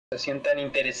Situación tan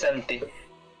interesante.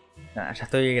 Ya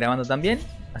estoy grabando también,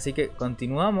 así que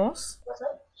continuamos.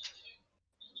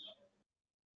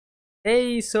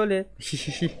 ¡Hey, Sole!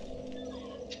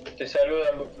 Te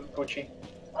saludan, Puchi.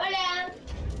 Hola.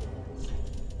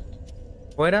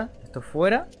 Fuera, esto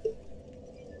fuera.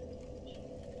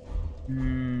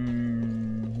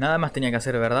 Nada más tenía que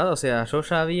hacer, ¿verdad? O sea, yo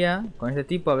ya había con este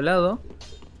tipo hablado.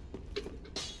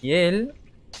 Y él...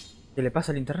 ¿Qué le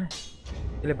pasa al internet?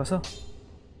 ¿Qué le pasó?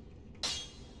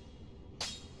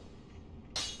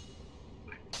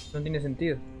 No tiene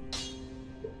sentido.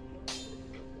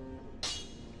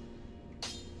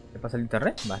 ¿Le pasa el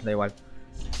internet? Va, da igual.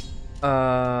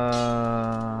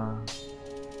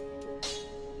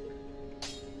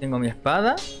 Tengo mi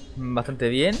espada. Bastante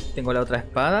bien. Tengo la otra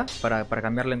espada para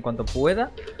cambiarla en cuanto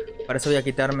pueda. Para eso voy a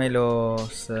quitarme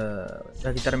los...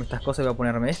 voy a quitarme estas cosas y voy a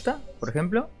ponerme esta, por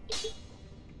ejemplo.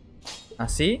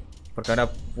 Así. Porque ahora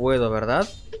puedo, ¿verdad?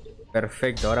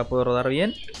 Perfecto, ahora puedo rodar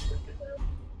bien.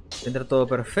 Entra todo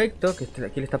perfecto.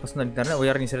 ¿Qué le está pasando al internet? Voy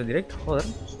a reiniciar el directo, joder.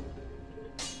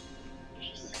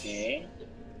 ¿Qué?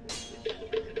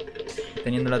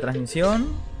 Teniendo la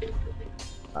transmisión.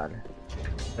 Vale.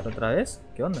 ¿Pero otra vez?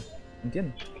 ¿Qué onda? No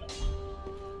entiendo.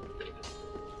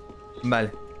 Vale.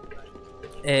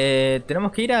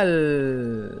 Tenemos que ir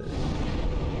al...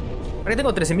 Ahora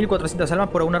tengo 13.400 almas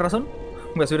por alguna razón.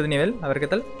 Voy a subir de nivel, a ver qué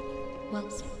tal.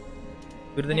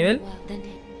 Subir de nivel.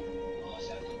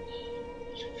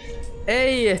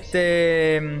 Hey,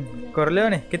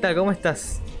 Corleone, ¿qué tal? ¿Cómo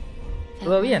estás?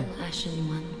 ¿Todo bien?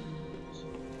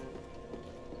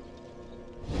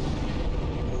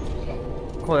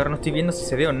 Joder, no estoy viendo si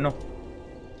se ve o no.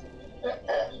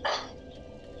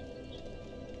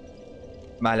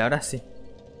 Vale, ahora sí.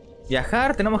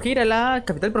 Viajar, tenemos que ir a la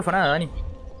capital profanada, Dani.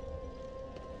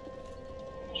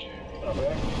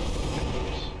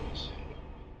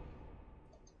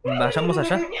 Vayamos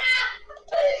allá.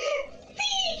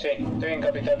 Sí, estoy en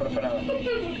capital profanada.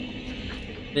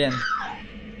 Bien.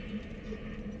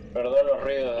 Perdón los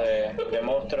ruidos de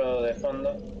monstruos de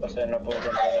fondo. O sea, no puedo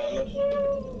controlarlos.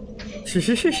 Se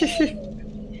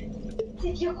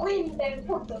dio cuenta el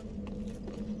puto.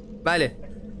 Vale.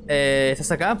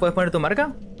 ¿Estás acá? ¿Puedes poner tu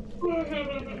marca?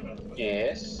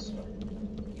 Yes.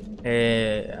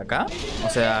 ¿Acá? O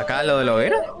sea, ¿acá al lado de la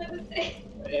hoguera?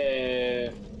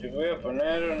 Te voy a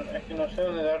poner... Es que no sé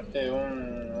dónde darte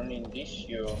un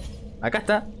indicio. Acá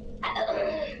está.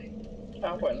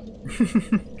 Ah, bueno.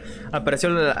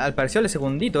 Apareció el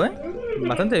segundito, ¿eh?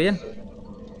 Bastante bien.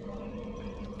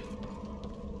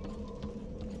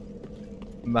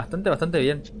 Bastante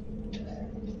bien.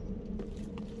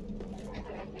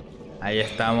 Ahí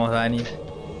estamos, Dani.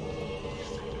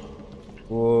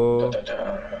 Wow.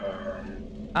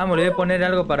 Ah, me olvidé poner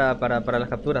algo para las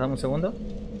capturas. Dame un segundo.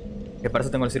 Que para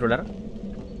eso tengo el celular.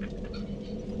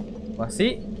 O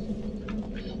así.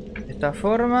 De esta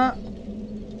forma.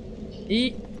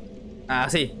 Y...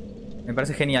 así. Me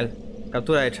parece genial.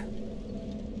 Captura hecha.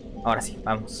 Ahora sí,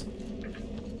 vamos.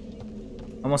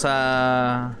 Vamos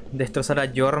a destrozar a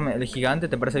Yhorm, el gigante.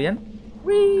 ¿Te parece bien?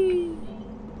 ¡Wii!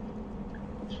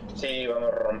 Sí,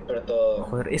 vamos a romper todo.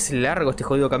 Joder, es largo este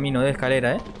jodido camino de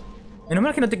escalera, ¿eh? Menos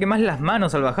mal que no te quemas las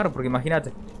manos al bajar, porque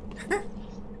imagínate.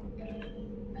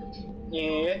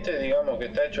 Y este, digamos que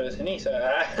está hecho de ceniza.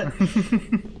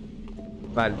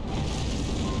 Vale.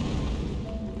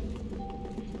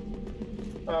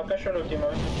 Acá yo la última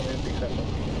vez me comí un pijazo.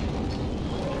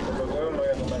 Por lo que veo me voy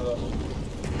a comer dos.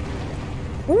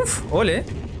 Uf, ole.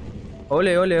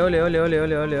 Ole.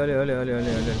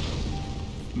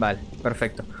 Vale,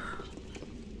 perfecto.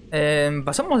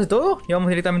 ¿Pasamos de todo y vamos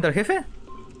directamente al jefe?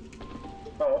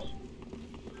 Vamos,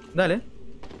 Dale.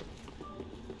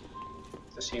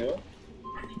 te sigo.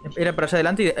 Era para allá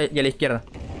adelante y a la izquierda.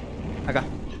 Acá.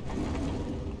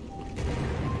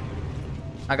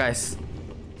 Acá es.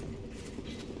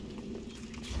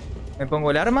 Me pongo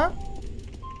el arma.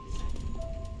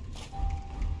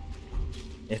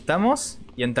 Estamos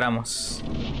y entramos.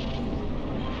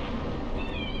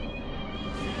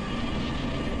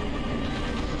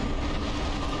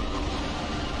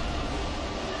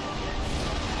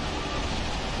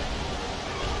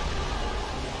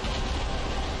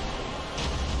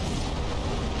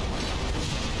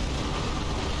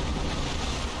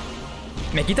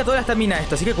 Me quita toda la estamina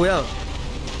esto, así que cuidado.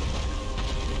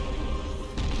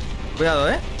 Cuidado,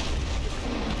 ¿eh?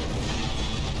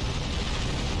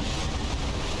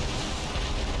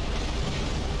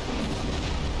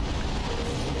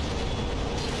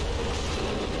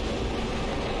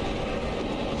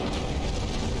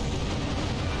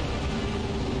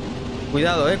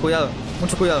 Cuidado, cuidado.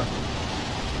 Mucho cuidado. Sí,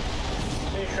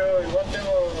 yo igual tengo...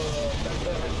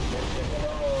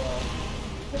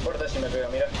 pega,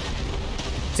 mira.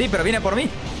 Sí, pero viene por mí.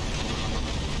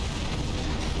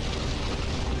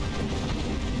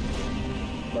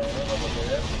 Bueno, no puedo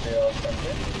ver, pega bastante.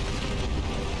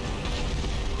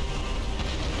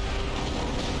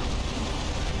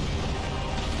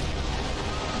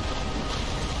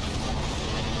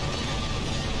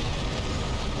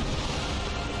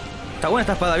 Está buena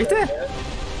esta espada, ¿viste?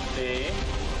 Sí.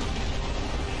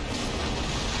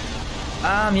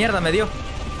 Ah, mierda, me dio.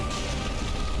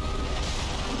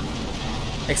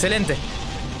 Excelente.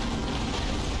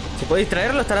 Si puedo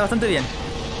distraerlo, estará bastante bien.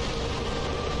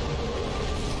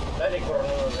 Dale,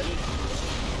 cornudo, dale.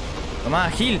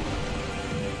 Tomá, Gil.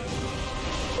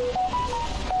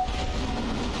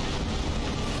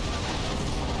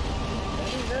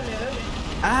 Dale, dale.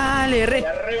 Ah, le erré.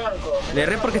 La rebanco. Le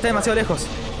erré porque está demasiado lejos.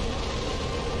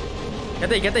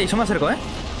 Quédate ahí, yo me acerco, No,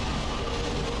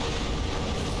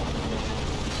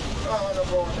 no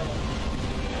puedo matar.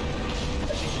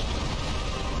 Así.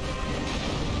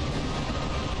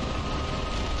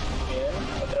 Bien,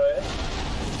 otra vez.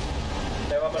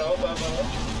 Se va para vos, va para vos.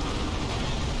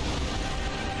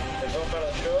 Se va para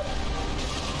yo.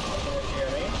 Así me sigue a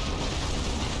mí.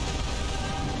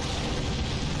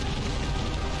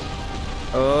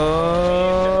 Oh.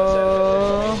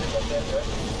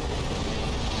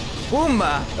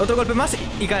 ¡Pumba! Otro golpe más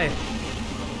y cae.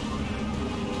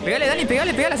 Pégale, Dani,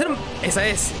 pégale, hacer un... Esa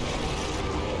es.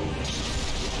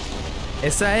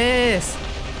 Esa es.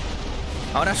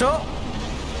 Ahora yo.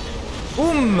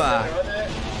 ¡Pumba!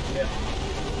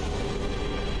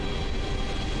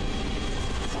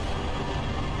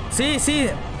 Sí.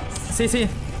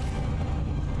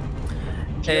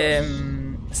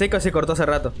 Sé que se cortó hace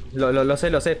rato. Lo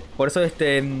sé. Por eso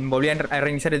volví a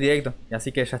reiniciar el directo.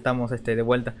 Así que ya estamos de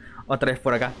vuelta. Otra vez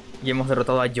por acá. Y hemos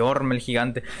derrotado a Yhorm, el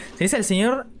gigante. Se dice el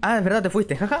señor... Ah, es verdad, te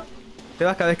fuiste, jaja. Te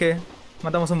vas cada vez que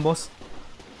matamos a un boss.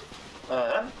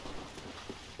 Ah.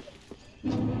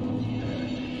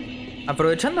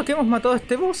 Aprovechando que hemos matado a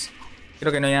este boss.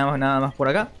 Creo que no hay nada más por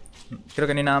acá. Creo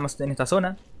que no hay nada más en esta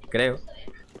zona. Creo.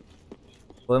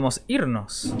 Podemos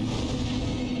irnos.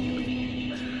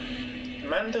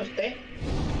 ¿Manda usted?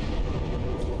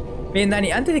 Bien,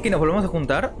 Dani, antes de que nos volvamos a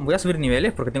juntar, voy a subir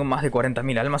niveles porque tengo más de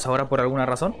 40.000 almas ahora por alguna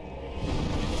razón.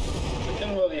 Yo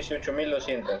tengo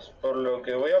 18.200, por lo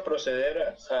que voy a proceder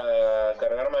a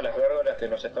cargarme a las gárgolas que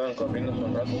nos estaban corriendo hace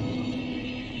un rato.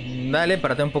 Dale,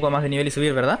 para tener un poco más de nivel y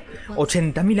subir, ¿verdad?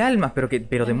 80.000 almas,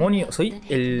 pero demonio, ¿soy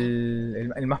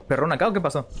el más perrón acá o qué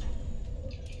pasó?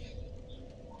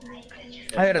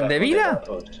 A ver, de vida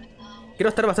quiero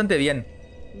estar bastante bien,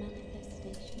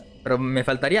 pero me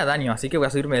faltaría daño, así que voy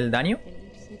a subirme el daño.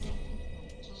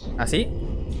 Así.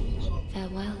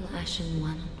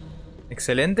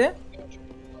 Excelente.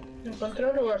 Encontré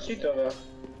un lugarcito acá.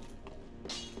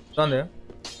 ¿Dónde?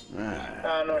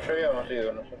 Ah, no, ya habíamos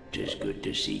ido, no sé.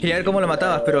 Quería ver cómo lo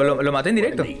matabas, pero lo maté en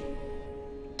directo.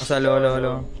 O sea,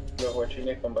 Los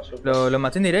guachines con bazooka. lo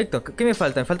maté en directo. ¿Qué me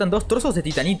faltan? Me faltan 2 trozos de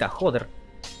titanita, joder.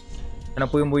 Ya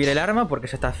no puedo imbuir el arma porque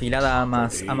ya está afilada a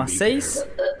más 6.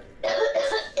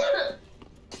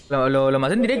 Lo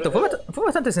maté en directo, fue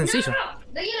bastante sencillo.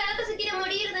 Daniel, la gata se quiere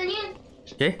morir, Daniel.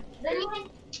 ¿Qué?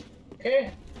 Daniel,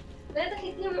 ¿Qué? la gata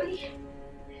se quiere morir.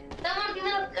 Está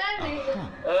mordiendo los cables.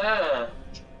 Ah,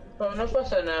 no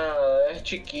pasa nada, es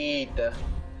chiquita.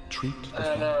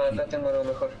 Ah, no, acá tengo lo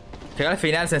mejor. Llegó al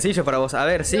final, sencillo para vos. A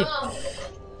ver, sí. No.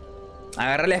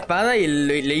 Agarré la espada y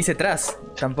le hice tras.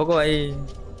 Tampoco hay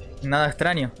nada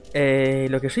extraño.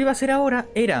 Lo que yo iba a hacer ahora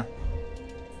era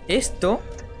esto.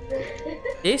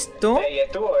 Ey,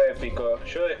 estuvo épico.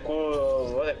 Yo de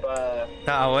escudo, vos de espada.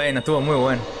 Estaba bueno, estuvo muy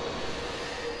bueno.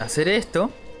 Hacer esto.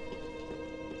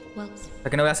 Ya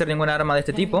que no voy a hacer ninguna arma de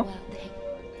este tipo.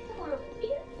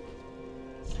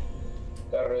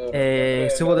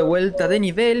 Subo de vuelta de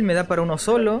nivel, me da para uno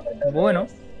solo. Bueno.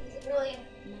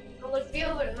 Me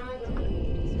golpeó, pero no me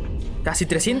golpeó. Casi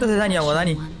 300 de daño hago,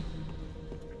 Dani.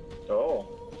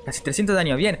 Oh. Casi 300 de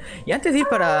daño, bien. Y antes de ir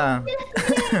para...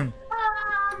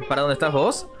 ¿Para dónde estás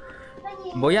vos?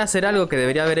 Voy a hacer algo que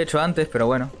debería haber hecho antes, pero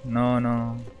bueno,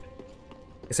 no.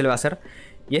 ¿Qué se le va a hacer?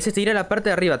 Y es ir a la parte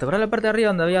de arriba. ¿Te acuerdas la parte de arriba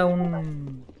donde había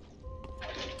un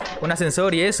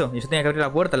ascensor y eso? Y yo tenía que abrir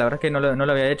la puerta, la verdad es que no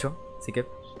lo había hecho. Así que...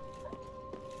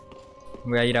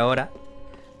 voy a ir ahora.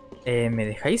 ¿Me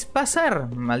dejáis pasar?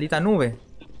 Maldita nube.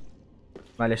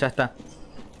 Vale, ya está.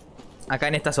 Acá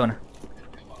en esta zona.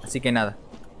 Así que nada.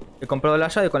 He comprado la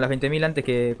llave con las 20.000 antes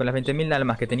que... con las 20.000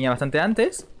 almas que tenía bastante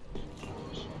antes.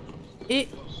 Y...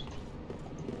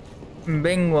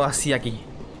 vengo hacia aquí.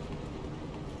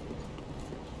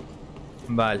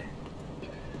 Vale.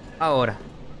 Ahora.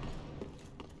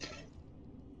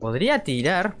 Podría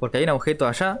tirar, porque hay un objeto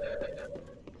allá.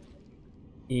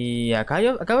 Y acá hay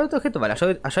otro objeto. Vale,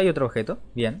 allá hay otro objeto.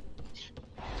 Bien.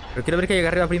 Pero quiero ver qué hay acá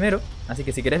arriba primero. Así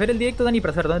que si querés ver el directo, Dani,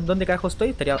 para saber dónde carajo estoy,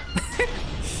 estaría...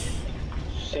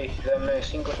 Sí, dame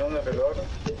 5 segundos que lo abro.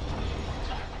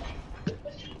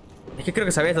 Es que creo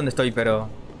que sabés dónde estoy, pero...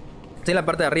 Estoy en la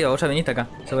parte de arriba, vos ya viniste acá,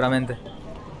 seguramente.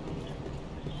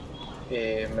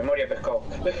 Memoria pescado.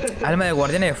 Alma de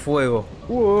guardianes de fuego.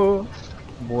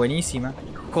 Buenísima.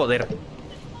 Joder.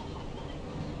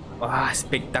 Ah,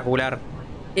 espectacular.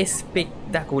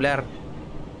 Espectacular.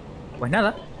 Pues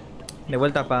nada. De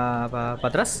vuelta para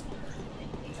atrás.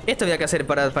 Esto había que hacer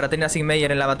para tener a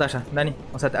Sigmeyer en la batalla, Dani.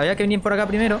 O sea, había que venir por acá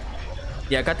primero.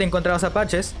 Y acá te encontrabas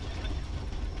apaches.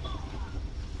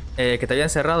 Que te habían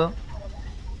cerrado.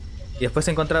 Y después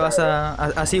encontrabas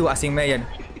a Sigmeyer.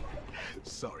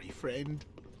 Sorry, friend.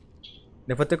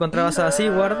 Después te encontrabas a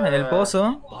Sigward en el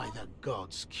pozo. By the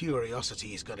gods,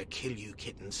 curiosity is gonna kill you,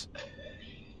 kittens.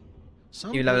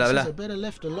 Y bla bla bla.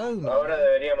 Ahora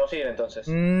deberíamos ir entonces.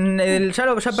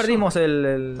 Ya perdimos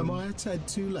Am I a tad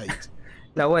too late?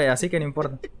 la wea, así que no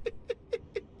importa.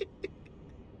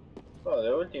 No,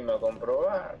 de última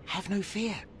comprobar. Have no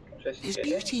fear. No sé si There's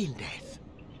querés. beauty in death.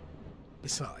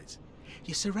 Besides,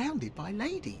 you're surrounded by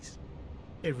ladies.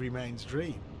 Every man's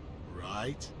dream,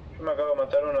 right? Yo me acabo de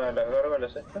matar una de las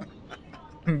gárgolas estas.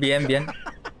 Bien, bien.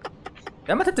 Te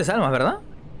dan bastantes almas, ¿verdad?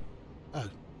 Oh,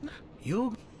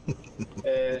 you're...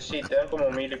 Sí, te dan como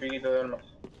 1000 y piquito de almas.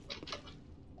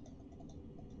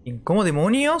 ¿Cómo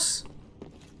demonios?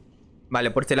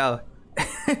 Vale, por este lado.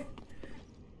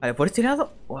 Vale, por este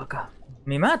lado o acá.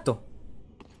 Me mato.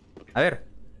 A ver.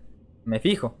 Me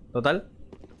fijo, total.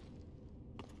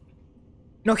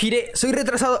 No giré, soy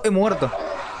retrasado, he muerto.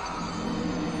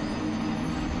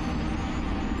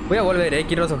 Voy a volver,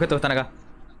 quiero los objetos que están acá.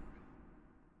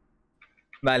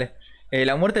 Vale.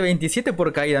 La muerte 27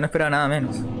 por caída, no esperaba nada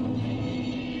menos. No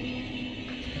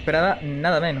esperaba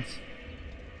nada menos.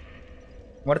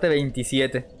 Muerte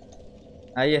 27.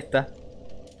 Ahí está.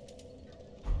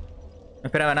 No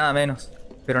esperaba nada menos.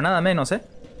 Pero nada menos,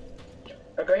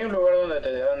 Acá hay un lugar donde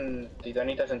te dan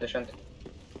titanita centellante.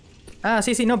 Ah,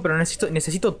 sí, no, pero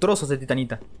necesito trozos de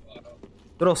titanita.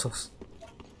 Trozos.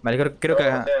 Vale, creo que... O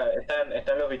sea,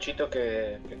 están los bichitos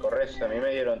que corres. A mí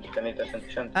me dieron titanita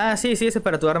centellante. Ah, sí, ese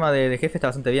para tu arma de jefe está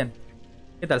bastante bien.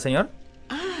 ¿Qué tal, señor?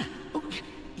 Ah, oh,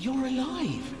 you're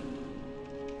alive.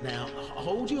 Now,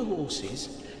 hold your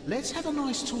horses. Let's have a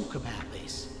nice talk about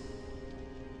this.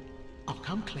 I'll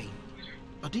come clean.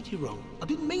 I did you wrong. I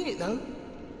didn't mean it, though.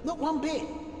 Not one bit.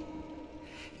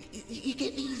 You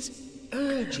get these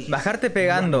urges. Bajarte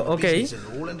pegando, ok.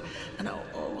 And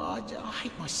I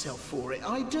hate myself for it.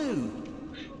 I do.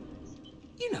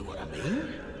 You know what I mean.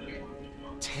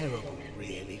 Terrible,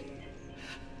 really.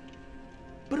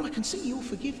 But I can see you'll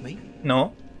forgive me.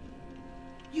 No.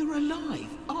 You're alive,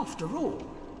 after all.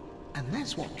 And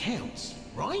that's what counts,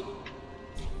 right?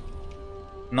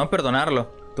 No perdonarlo.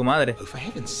 Tu madre. Oh, for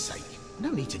heaven's sake. No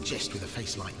need to jest with a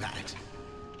face like that.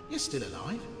 You're still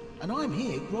alive, and I'm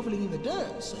here groveling in the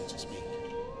dirt, so to speak.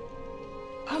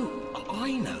 Oh,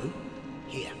 I know.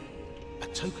 Here, a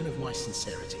token of my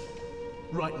sincerity.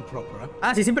 Right and proper, huh?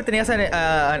 Ah, si siempre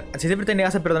te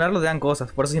negas a perdonarlo, te dan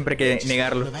cosas. Por eso siempre hay que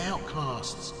negarlo. Of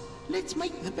outcasts. Let's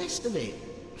make the best of it.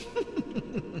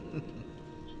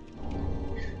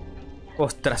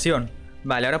 Postración.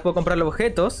 Vale, ahora puedo comprarle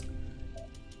objetos.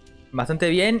 Bastante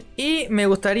bien. Y me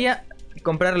gustaría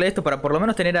comprarle esto para por lo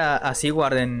menos tener a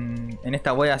Sigward en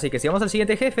esta wea. Así que si vamos al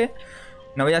siguiente jefe,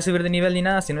 no voy a subir de nivel ni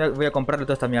nada, sino voy a comprarle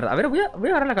toda esta mierda. A ver, voy a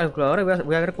agarrar la calculadora y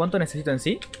voy a ver cuánto necesito en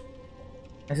sí.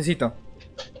 Necesito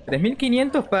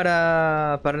 3500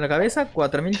 para la cabeza,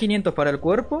 4500 para el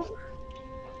cuerpo,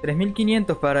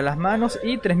 3500 para las manos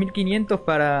y 3500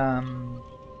 para...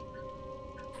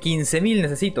 15000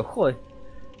 necesito, joder.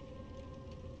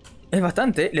 Es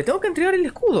bastante. Le tengo que entregar el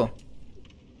escudo.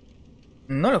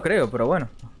 No lo creo, pero bueno.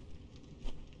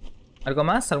 ¿Algo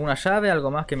más? ¿Alguna llave?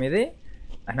 ¿Algo más que me dé?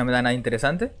 Ah, no me da nada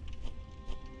interesante.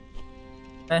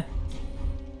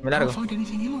 Me largo.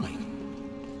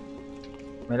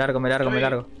 Me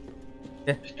largo.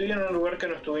 Estoy en un lugar que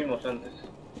no estuvimos antes.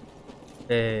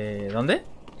 ¿Dónde?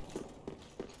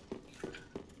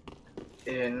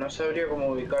 No sabría cómo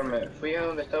ubicarme. Fui a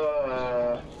donde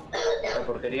estaba la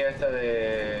porquería esta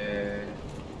de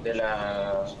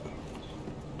la...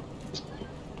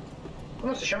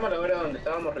 ¿Cómo se llama la hora donde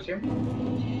estábamos recién?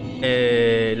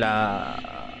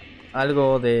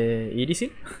 Algo de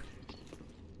Irisil.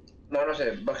 No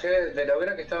sé. Bajé de la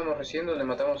hoguera que estábamos recién donde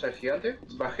matamos al gigante.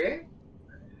 Bajé.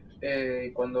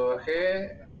 Y cuando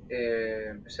bajé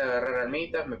empecé a agarrar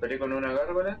almitas, me peleé con una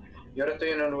gárgola y ahora estoy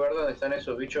en un lugar donde están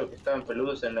esos bichos que estaban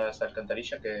peludos en las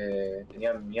alcantarillas que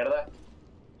tenían mierda.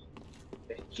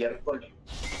 Estiércol.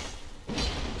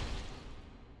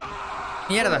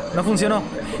 Mierda, no funcionó.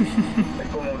 Es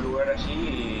como un lugar así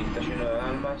y está lleno de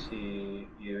almas y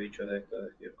de bichos de estos de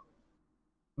estiércol.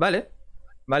 Vale.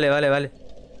 Vale.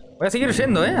 Voy a seguir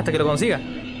yendo, hasta que lo consiga.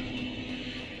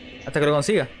 Hasta que lo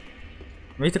consiga.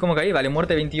 ¿Me viste cómo caí? Vale,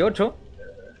 muerte 28.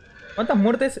 ¿Cuántas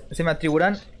muertes se me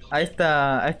atribuirán a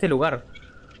este lugar?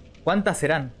 ¿Cuántas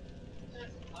serán?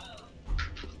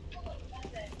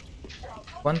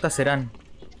 ¿Cuántas serán?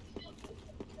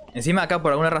 Encima acá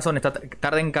por alguna razón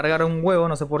tarda en cargar un huevo,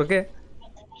 no sé por qué.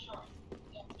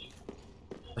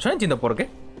 Yo no entiendo por qué.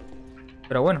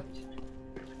 Pero bueno.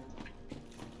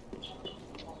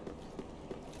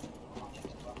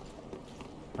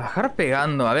 Bajar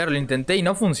pegando. A ver, lo intenté y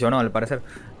no funcionó al parecer.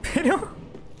 Pero...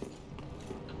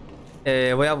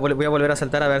 voy a volver a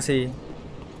saltar a ver si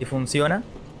funciona.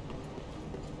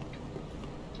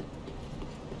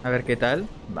 A ver qué tal.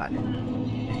 Vale.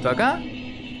 Esto acá.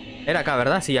 Era acá,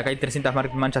 ¿verdad? Sí, acá hay 300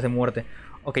 manchas de muerte.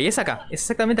 Ok, es acá. Es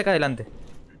exactamente acá adelante.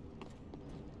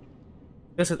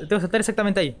 Tengo que saltar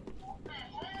exactamente ahí.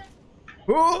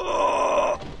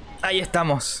 Ahí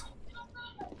estamos.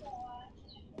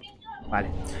 Vale.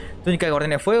 Túnica de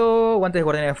guardián de fuego, guantes de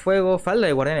guardián de fuego, falda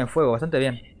de guardián de fuego. Bastante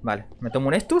bien. Vale. Me tomo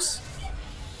un Estus.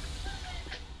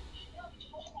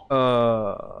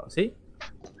 ¿Sí?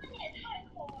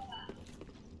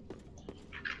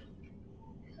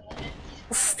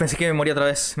 Uf, pensé que me moría otra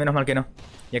vez. Menos mal que no.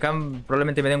 Y acá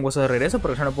probablemente me den huesos de regreso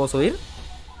porque ya no puedo subir.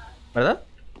 ¿Verdad?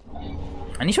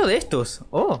 Anillo de estos.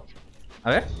 Oh. A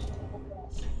ver.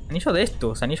 Anillo de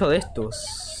estos.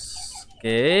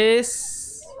 ¿Qué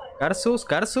es? Carsus.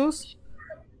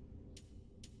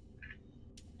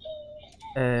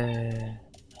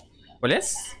 ¿Cuál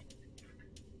es?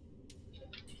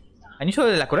 Anillo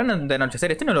de la corona de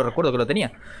anochecer. Este no lo recuerdo que lo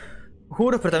tenía.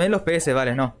 Juros, pero también los PS,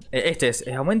 vale, no. Este es.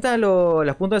 Aumenta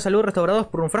los puntos de salud restaurados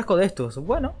por un frasco de estos.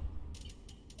 Bueno.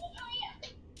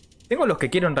 Tengo los que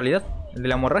quiero en realidad. El de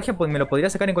la hemorragia pues me lo podría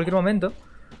sacar en cualquier momento.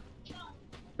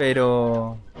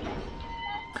 Pero...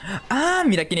 ¡Ah!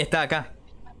 Mira quién está acá.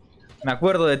 Me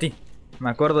acuerdo de ti.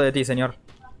 Señor.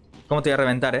 ¿Cómo te voy a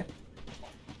reventar,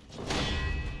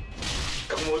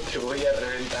 ¿Cómo te voy a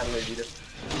reventar, le tiro?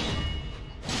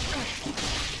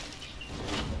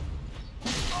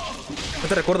 No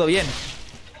te recuerdo bien.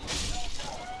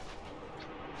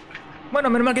 Bueno,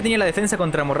 menos mal que tenía la defensa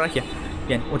contra hemorragia.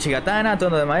 Bien, Uchigatana,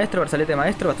 tono de maestro, brazalete de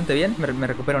maestro, bastante bien. Me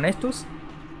recupero un Estus.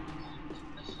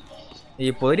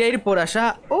 Y podría ir por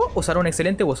allá o usar un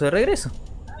excelente hueso de regreso.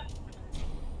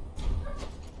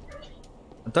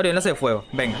 Antonio, enlace de fuego,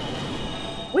 venga.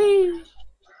 ¡Uy!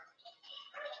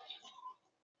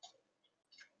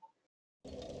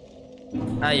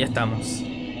 Ahí estamos.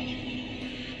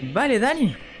 Vale,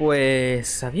 Dani.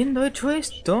 Pues habiendo hecho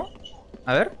esto...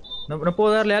 A ver, ¿no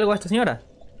puedo darle algo a esta señora?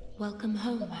 Welcome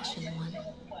home, Ashen One.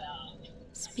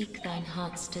 Speak thine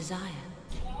heart's desire.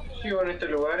 Sigo en este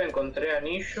lugar, encontré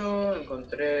anillo,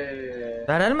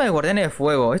 Dar alma de guardianes de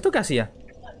fuego. ¿Esto qué hacía?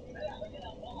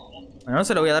 Bueno, no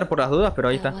se lo voy a dar por las dudas, pero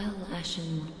ahí está.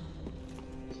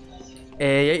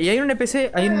 Y hay un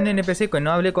NPC que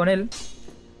no hablé con él.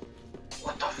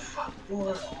 What the fuck?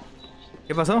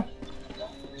 ¿Qué pasó?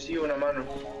 Sí, una mano.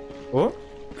 ¿Oh?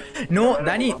 No,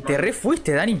 Dani, te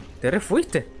refuiste, Dani. Te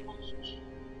refuiste.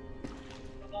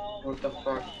 What the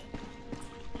fuck?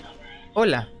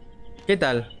 Hola. ¿Qué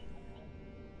tal?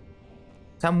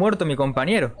 Se ha muerto mi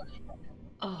compañero.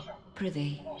 Oh,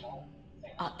 prithee.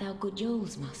 Art thou good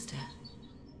Yoel's master?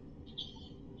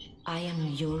 I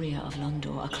am Yuria of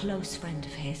Londor, a close friend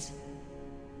of his.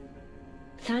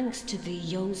 Thanks to thee,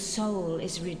 Yoel's soul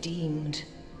is redeemed.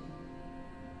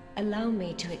 Allow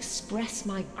me to express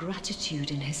my gratitude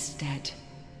in his stead.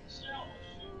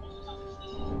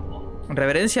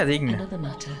 Reverencia digna. Another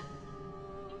matter.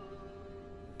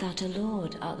 That a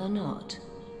lord art thou not?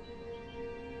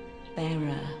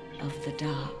 Bearer of the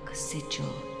dark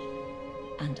sigil,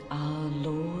 and our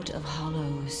Lord of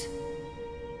Hollows.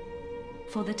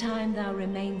 For the time thou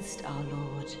remainest our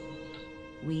Lord,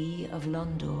 we of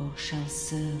Londor shall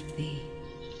serve thee.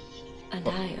 And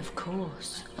I, of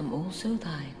course, am also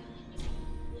thine.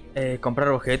 ¿Comprar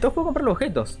objetos? ¿Puedo comprar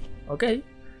objetos? Ok.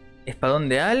 Espadón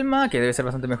de alma, que debe ser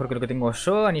bastante mejor que lo que tengo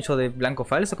yo. Anillo de blanco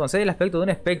falso, concede el aspecto de un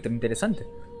espectro. Interesante.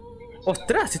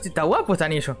 ¡Ostras! Este está guapo, este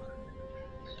anillo.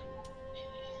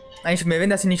 Me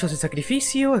vende anillos de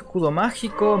sacrificio, escudo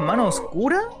mágico, mano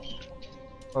oscura.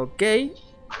 Ok.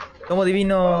 Tomo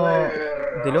divino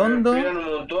del hondo. Miran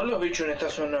un montón los bichos en esta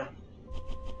zona.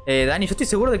 Dani, yo estoy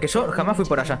seguro de que yo jamás fui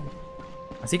por allá.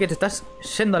 Así que te estás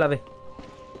yendo a la B.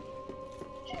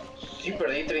 Sí,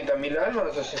 perdí 30.000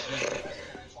 almas. O sea,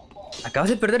 ¿Acabas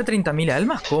de perder 30.000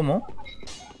 almas? ¿Cómo?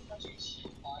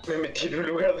 me metí en un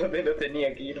lugar donde no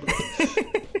tenía que ir.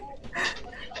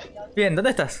 Bien,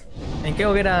 ¿dónde estás? ¿En qué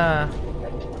hoguera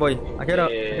voy? ¿A qué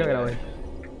hoguera voy?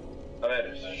 A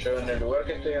ver, yo en el lugar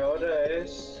que estoy ahora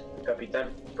es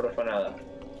Capital Profanada.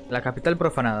 La capital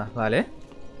profanada, vale.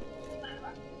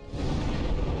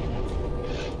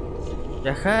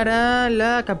 Viajar a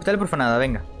la capital profanada,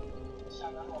 venga.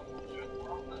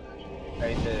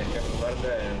 Ahí te dejé mi marca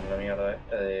en la mierda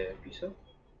esta de piso.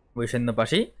 Voy yendo para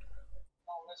allí.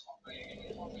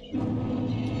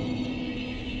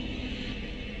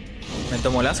 Me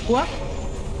tomo el ascua.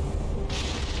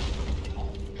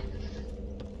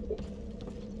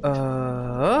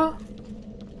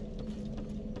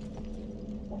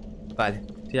 Vale,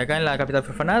 estoy acá en la capital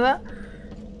profanada.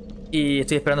 Y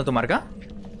estoy esperando tu marca.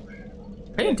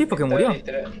 Hay un tipo que murió.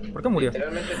 ¿Por qué murió?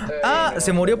 Ah,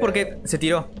 se murió porque se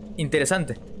tiró.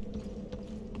 Interesante.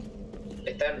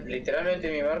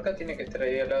 Literalmente mi marca tiene que estar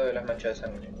ahí al lado de las manchas de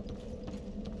sangre.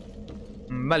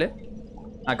 Vale.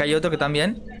 Acá hay otro que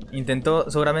también intentó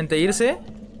seguramente irse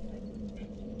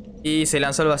y se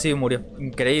lanzó al vacío y murió.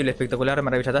 Increíble, espectacular,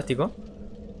 maravilloso.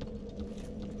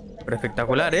 Pero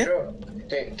espectacular, Yo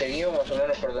te guío más o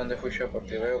menos por donde fui yo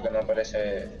porque veo que no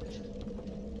aparece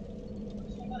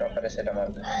la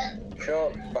marca.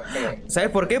 Yo bajé. ¿Sabes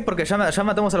por qué? Porque ya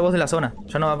matamos al boss de la zona.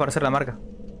 Ya no va a aparecer la marca.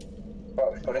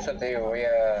 Por eso te digo,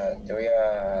 te voy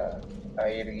a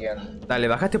ir guiando. Dale,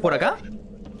 ¿bajaste por acá?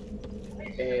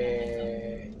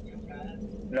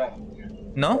 No.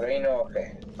 ¿No? Por ahí no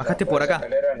bajé. ¿Bajaste No, por acá?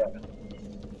 Escalera, no.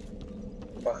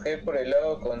 Bajé por el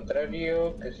lado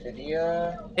contrario, que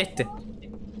sería... Este.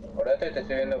 Acordate, te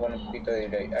estoy viendo con un poquito de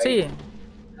delay. Ahí. Sí.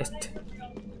 Este.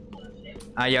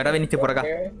 Ah, y ahora viniste por acá.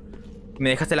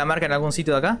 ¿Me dejaste la marca en algún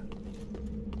sitio de acá?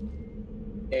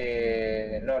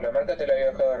 No, la marca te la había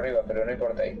dejado arriba, pero no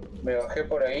importa ahí. Me bajé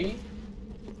por ahí.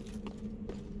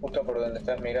 Justo por donde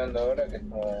estás mirando ahora, que es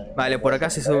como... Vale, por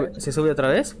acá se sube otra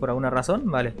vez, por alguna razón.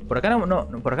 Vale. Por acá no,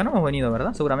 por acá no hemos venido,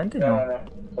 ¿verdad? Seguramente No.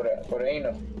 Por ahí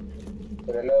no.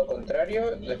 Por el lado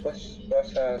contrario, después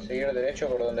vas a seguir derecho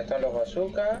por donde están los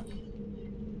bazookas.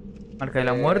 Marca de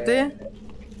la muerte.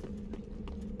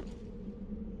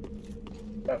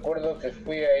 Me acuerdo que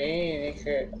fui ahí y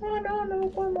dije, no me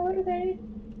puedo mover de ahí.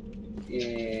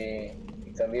 Y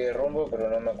cambié de rumbo, pero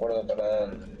no me acuerdo para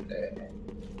dónde.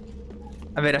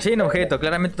 A ver, allí hay un objeto,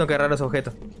 claramente tengo que agarrar ese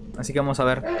objeto. Así que vamos a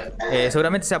ver.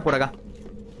 Seguramente sea por acá,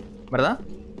 ¿verdad?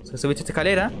 ¿Subiste esta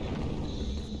escalera?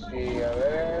 Sí, a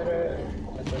ver...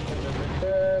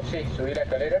 Sí, subí la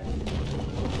escalera.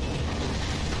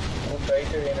 Justo ahí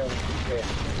te viene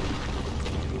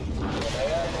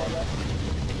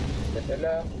de este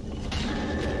lado.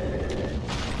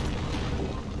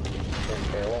 Se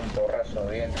pegó un porrazo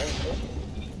bien rico.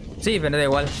 Sí, pero da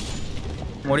igual.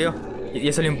 Murió. Y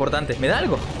eso es lo importante. ¿Me da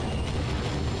algo?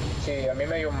 Sí, a mí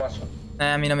me dio un mazo.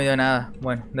 A mí no me dio nada.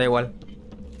 Bueno, da igual.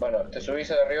 Bueno, ¿te subís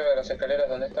arriba de las escaleras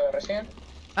donde estaba recién?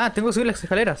 Ah, tengo que subir las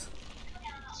escaleras.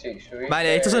 Sí, subí.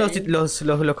 Vale, estos son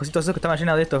los cositos esos que estaban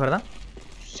llenos de estos, ¿verdad?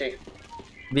 Sí.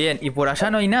 Bien, y por allá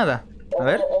no hay nada. A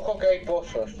ver. Ojo que hay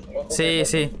pozos. Sí.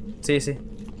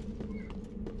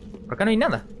 Por acá no hay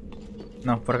nada.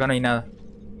 No, por acá no hay nada.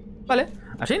 Vale,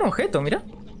 allá hay un objeto, mira.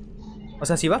 O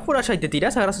sea, si vas por allá y te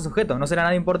tirás, agarras ese objeto. No será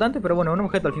nada importante, pero bueno, un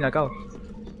objeto al fin y al cabo.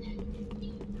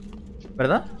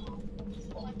 ¿Verdad?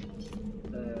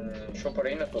 Yo por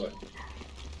ahí no estuve.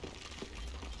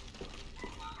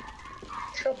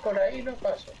 Yo por ahí no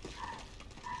paso.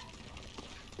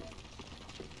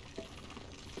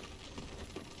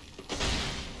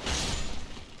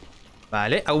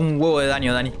 Vale, hago un huevo de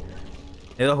daño, Dani.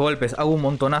 De 2 golpes, hago un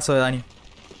montonazo de daño.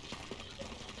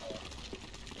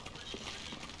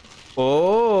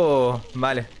 Oh,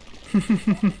 vale.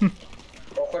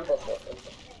 Ojo el pozo.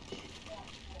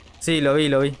 Sí, lo vi.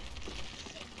 Ahí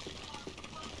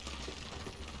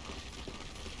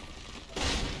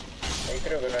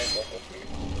creo que no hay pozo.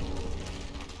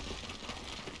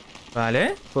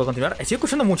 Vale, ¿puedo continuar? Estoy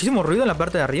escuchando muchísimo ruido en la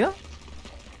parte de arriba.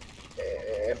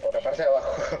 Por la parte de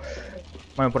abajo.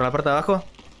 Bueno, por la parte de abajo.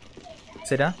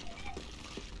 ¿Será?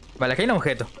 Vale, acá hay un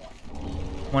objeto.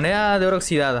 Moneda de oro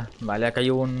oxidada. Vale, acá hay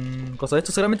un coso de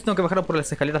esto. Seguramente tengo que bajar por las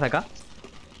escaleras de acá.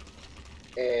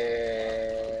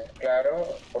 Claro,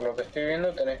 por lo que estoy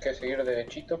viendo tenés que seguir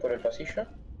derechito por el pasillo.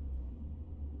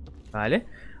 Vale.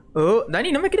 Oh,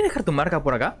 Dani, ¿no me quieres dejar tu marca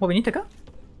por acá? ¿Vos viniste acá?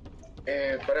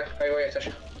 Pará, ahí voy hasta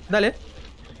allá. Dale.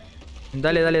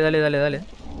 Dale.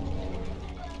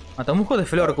 Matamusco de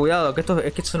flor, cuidado, que esto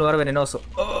es un lugar venenoso.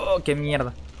 Oh, qué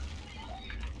mierda.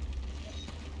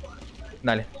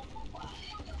 Dale.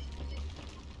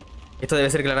 Esto debe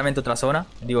ser claramente otra zona,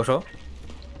 digo yo.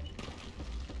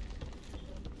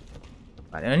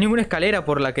 Vale, no hay ninguna escalera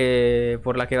por la que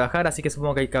bajar, así que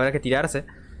supongo que habrá que tirarse.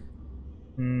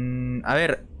 A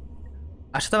ver.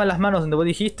 Allá estaban las manos donde vos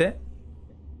dijiste.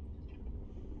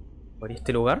 Por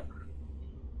este lugar.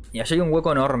 Y allá hay un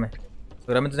hueco enorme.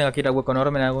 Seguramente tenga que ir al hueco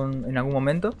enorme en algún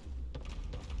momento.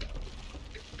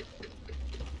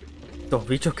 ¿Estos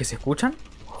bichos que se escuchan?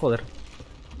 Joder.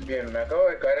 Bien, me acabo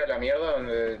de caer a la mierda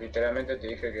donde literalmente te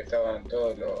dije que estaban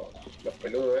todos los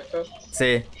peludos estos.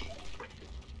 Sí.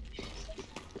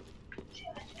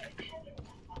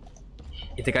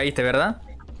 Y te caíste, ¿verdad?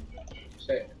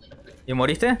 Sí. ¿Y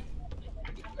moriste?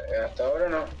 Hasta ahora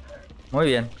no. Muy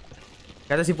bien.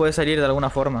 Fíjate si puedes salir de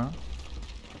alguna forma.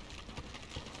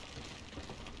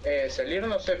 Salir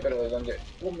no sé, pero donde...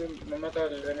 me mata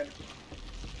el veneno.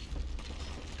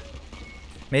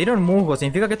 Me dieron musgo,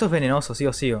 significa que esto es venenoso, sí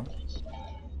o sí.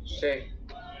 Sí.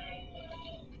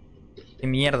 Qué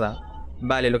mierda.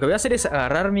 Vale, lo que voy a hacer es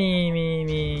agarrar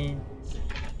mi...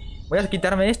 Voy a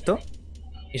quitarme esto.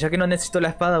 Y ya que no necesito la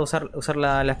espada, usar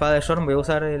la espada de Yhorm, voy a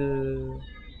usar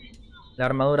la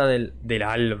armadura del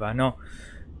alba, no.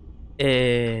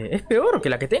 Es peor que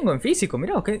la que tengo en físico,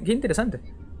 mirá, qué interesante.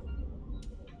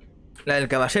 La del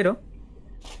caballero.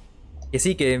 Que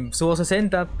sí, que subo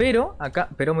 60, pero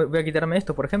me voy a quitarme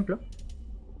esto, por ejemplo.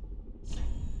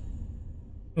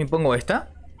 Me pongo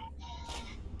esta.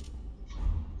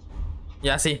 Y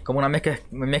así, como una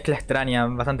mezcla extraña,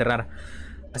 bastante rara.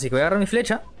 Así que voy a agarrar mi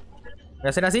flecha. Voy a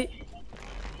hacer así.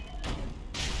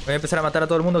 Voy a empezar a matar a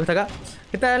todo el mundo que está acá.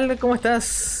 ¿Qué tal? ¿Cómo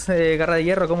estás? Garra de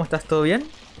hierro, ¿cómo estás? ¿Todo bien?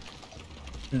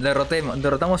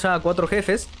 Derrotamos ya a 4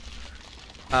 jefes.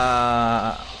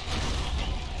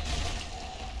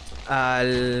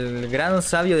 Al gran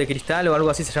sabio de cristal o algo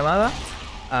así se llamaba.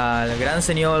 Al gran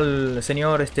señor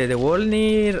de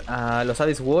Wolnir. A los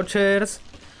Abyss Watchers.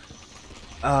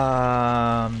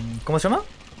 ¿Cómo se llama?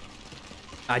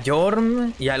 A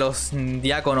Yhorm y a los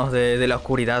diáconos de la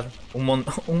oscuridad. Un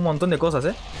montón de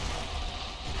cosas,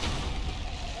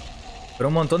 Pero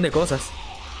un montón de cosas.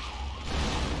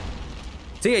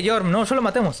 Sigue Yhorm, no, ya lo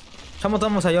matemos. Ya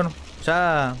matamos a Yhorm.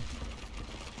 Ya...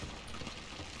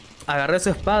 Agarré su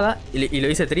espada y lo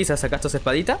hice trizas. Sacaste su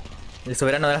espadita. El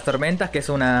soberano de las tormentas, que es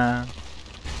una...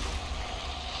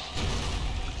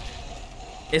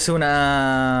 Es un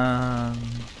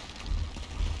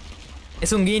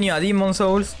guiño a Demon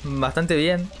Souls. Bastante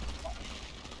bien.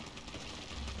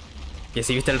 Que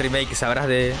si viste el remake sabrás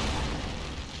de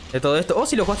todo esto. O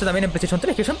si lo jugaste también en PlayStation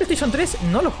 3. Que yo en PlayStation 3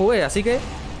 no lo jugué, así que...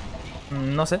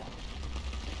 No sé.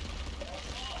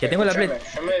 Que tengo la Play... Yo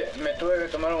me tuve que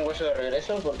tomar un hueso de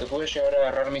regreso porque pude llegar a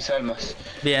agarrar mis almas.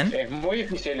 Bien. Es muy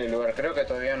difícil el lugar, creo que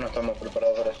todavía no estamos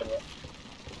preparados para hacerlo.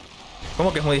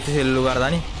 ¿Cómo que es muy difícil el lugar,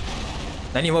 Dani?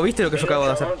 Dani, ¿vos viste lo que yo acabo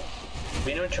de hacer?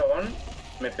 Vino un chabón,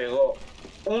 me pegó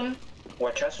un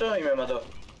guachazo y me mató.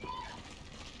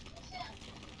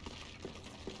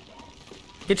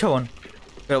 ¿Qué chabón?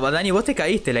 Pero Dani, vos te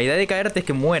caíste, la idea de caerte es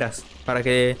que mueras. Para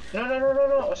que... No,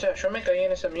 o sea, yo me caí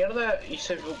en esa mierda,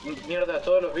 hice mierda a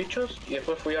todos los bichos y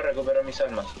después fui a recuperar mis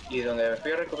almas. Y donde me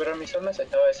fui a recuperar mis almas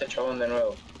estaba ese chabón de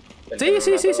nuevo. Sí.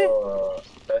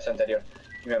 La vez anterior.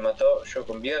 Y me mató, yo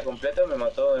con vida completa, me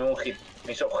mató de un hit.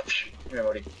 Me hizo... y me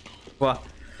morí. Buah.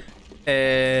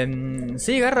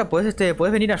 Sí, Garra, puedes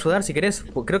venir a ayudar si querés.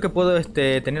 Creo que puedo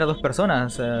tener a 2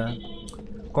 personas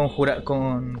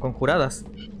conjuradas.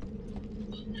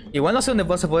 Igual no sé dónde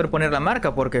vas a poder poner la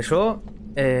marca, porque yo...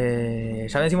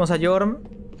 ya vencimos a Yhorm.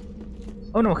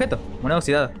 Oh, un objeto, moneda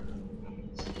oxidada.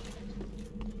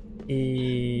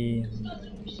 Y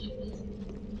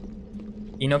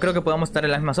no creo que podamos estar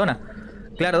en la misma zona.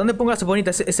 Claro, ¿dónde pongo las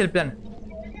bonitas? Es el plan.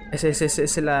 Esa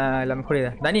es la mejor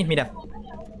idea. Dani, mira.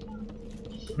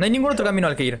 No hay ningún otro camino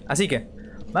al que ir. Así que,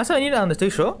 ¿vas a venir a donde estoy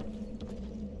yo?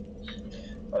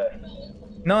 A ver.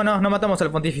 No matamos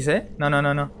al pontífice, No.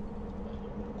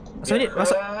 Vas a venir,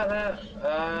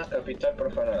 capital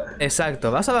profanada.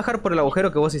 Exacto, vas a bajar por el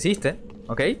agujero que vos hiciste,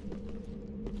 ¿ok?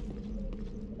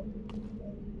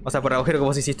 O sea, por el agujero que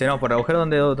vos hiciste, no, por el agujero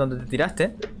donde te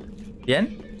tiraste.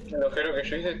 Bien. El agujero que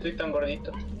yo hice, estoy tan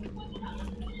gordito.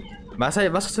 Vas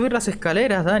a subir las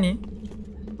escaleras, Dani.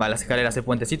 Va, las escaleras, el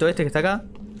puentecito este que está acá.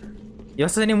 Y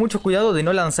vas a tener mucho cuidado de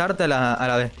no lanzarte a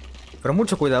la vez. Pero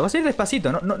mucho cuidado, vas a ir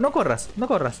despacito, no corras. No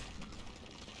corras.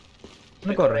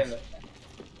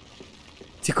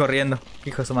 Sí, corriendo,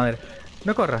 hijo de su madre.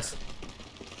 No corras.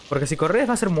 Porque si corres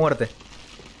va a ser muerte.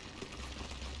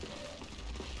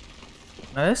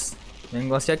 ¿Una vez?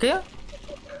 Vengo hacia aquí.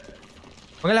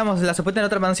 Pongamos la sopuesta en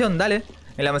otra mansión, dale.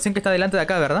 En la mansión que está delante de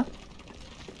acá, ¿verdad?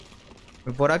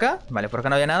 Voy por acá. Vale, por acá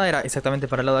no había nada, era exactamente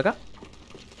para el lado de acá.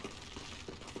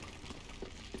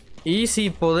 Y si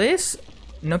podés...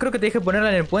 No creo que te deje ponerla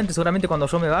en el puente, seguramente cuando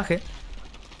yo me baje.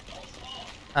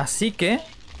 Así que...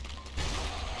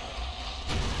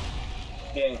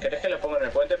 Bien, ¿querés que la ponga en el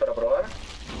puente para probar?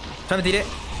 Ya me tiré.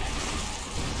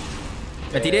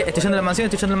 Estoy yendo a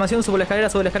la mansión, subo la escalera,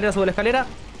 subo la escalera.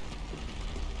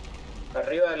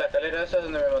 Arriba de la escalera esa es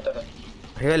donde me mataron.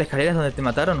 Arriba de la escalera es donde te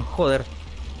mataron, joder.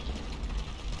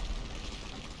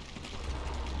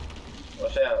 O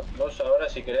sea, vos ahora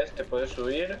si querés te podés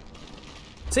subir.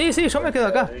 Sí, yo me quedo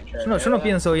acá. Yo no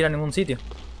pienso ir a ningún sitio.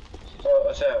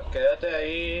 O sea, quédate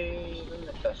ahí...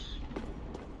 ¿Dónde estás?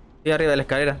 Estoy arriba de la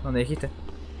escalera, donde dijiste.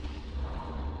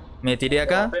 Me tiré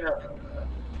acá.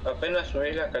 Apenas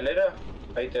subís la escalera,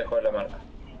 ahí te dejo la marca.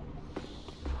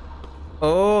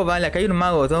 Oh, vale, acá hay un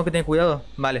mago, tengo que tener cuidado.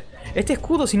 Vale. Este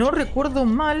escudo, si no recuerdo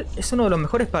mal, ¿es uno de los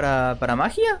mejores para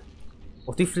magia?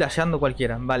 ¿O estoy flasheando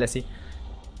cualquiera? Vale, sí.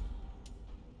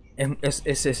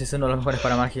 Es uno de los mejores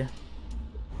para magia.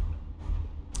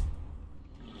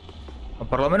 O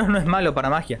por lo menos no es malo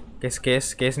para magia. Que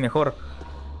es mejor.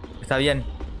 Está bien.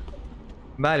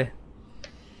 Vale.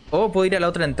 O puedo ir a la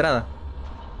otra entrada.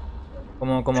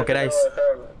 Como queráis.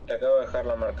 Te acabo de dejar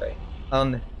la marca ahí. ¿A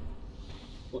dónde?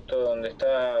 Justo donde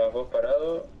estás vos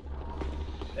parado.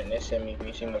 En ese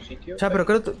mismísimo sitio. Ya, pero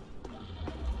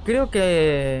creo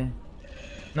que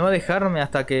no va a dejarme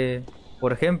hasta que,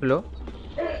 por ejemplo,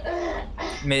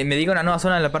 me diga una nueva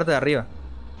zona en la parte de arriba.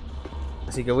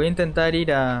 Así que voy a intentar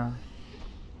ir a...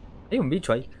 Hay un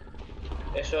bicho ahí.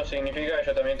 Eso significa que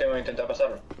yo también tengo que intentar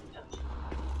pasarlo.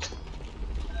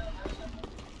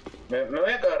 Me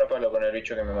voy a cagar a palo con el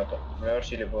bicho que me mató. Voy a ver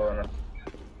si le puedo ganar.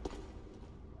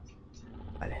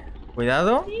 Vale.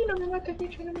 Cuidado. Sí, no me mates,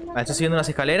 bicho, no me mates. Vale, estoy subiendo unas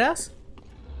escaleras.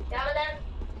 Te va a matar.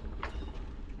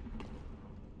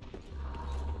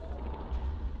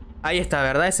 Ahí está,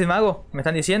 ¿verdad? Ese mago, ¿me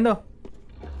están diciendo?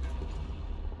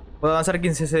 Puedo avanzar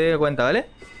quien se dé cuenta, ¿vale?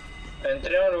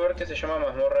 Entré a un lugar que se llama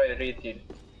Mazmorra de Ritil.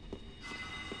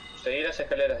 Seguí las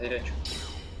escaleras derecho.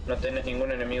 No tenés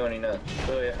ningún enemigo ni nada.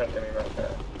 Yo voy a dejarte mi marca.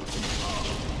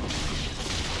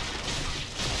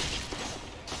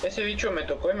 Ese bicho me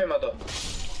tocó y me mató.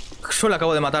 Yo lo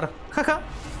acabo de matar. Jaja.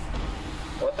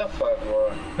 What the fuck, bro.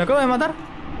 Me acabo de matar.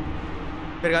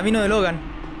 Pergamino de Logan.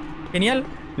 Genial.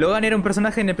 Logan era un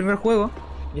personaje en el primer juego.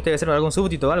 Y este debe ser algún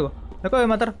súbdito o algo. Lo acabo de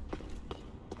matar.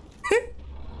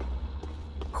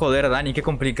 Joder, Dani, qué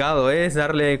complicado es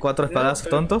darle 4 espadazos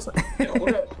tontos. Te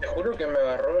juro que me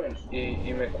agarró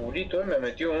y me cubrí todo y me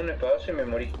metió un espadazo y me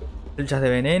morí. Flechas de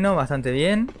veneno, bastante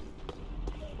bien.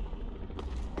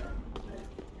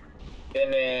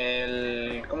 En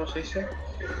el... ¿cómo se dice?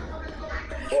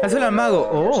 Hazlo al mago.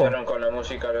 Oh. Usaron con la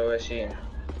música a los vecinos.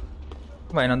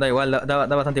 Bueno, da igual, da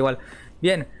bastante igual.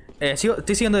 Bien,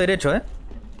 estoy siguiendo derecho,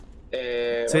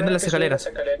 subiendo las escaleras.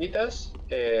 Las escaleritas,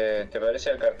 ¿te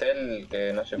parece el cartel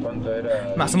que no sé cuánto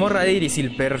era? Mazmorra de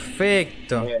Irisil,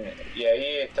 perfecto. Bien, y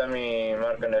ahí está mi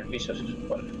marca en el piso, se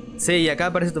supone. Sí, y acá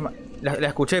aparece tu... La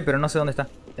escuché, pero no sé dónde está.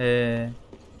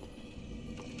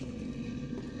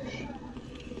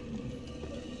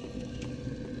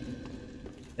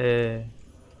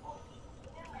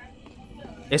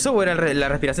 Eso era la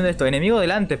respiración de esto. Enemigo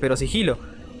delante, pero sigilo.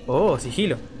 Oh,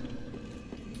 sigilo.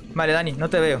 Vale, Dani, no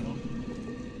te veo.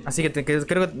 Así que creo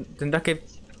que tendrás que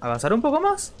avanzar un poco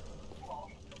más.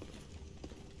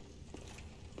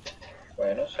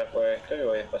 Bueno, saco esto y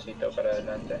voy despacito para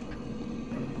adelante.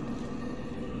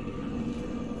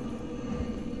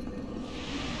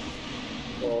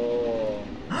 Oh.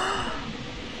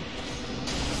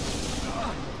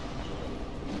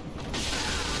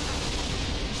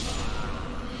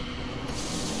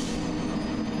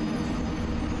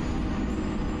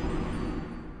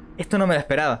 Esto no me la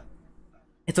esperaba.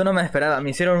 Esto no me la esperaba. Me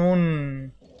hicieron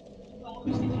un...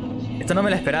 Esto no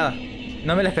me la esperaba.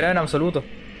 No me la esperaba en absoluto.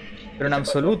 Pero en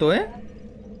absoluto, ¿eh?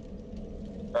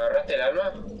 ¿Agarraste el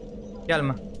alma? ¿Qué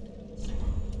alma?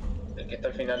 ¿El que está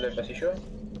al final del pasillo?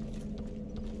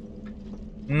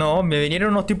 No, me vinieron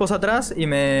unos tipos atrás y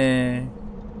me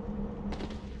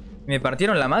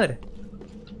partieron la madre.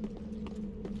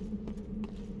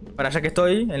 Para allá que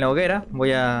estoy, en la hoguera,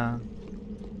 voy a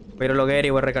ir a la hoguera y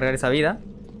voy a recargar esa vida.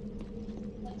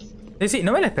 Sí,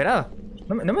 no me la esperaba.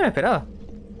 No me la esperaba.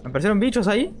 Me aparecieron bichos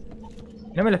ahí.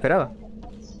 No me la esperaba.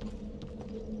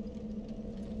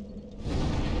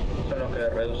 Son los que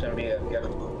reducen vida,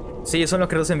 viejo. Sí, son los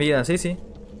que reducen vida, sí.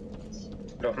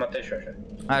 Los maté yo ya.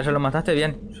 Ah, ya los mataste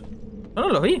bien. Yo no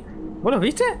los vi. ¿Vos los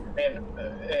viste? Bien,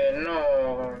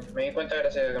 no, me di cuenta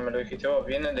gracias a que me lo dijiste vos,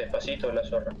 vienen despacito la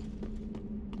zorra.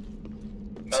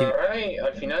 Sí. Agarrá y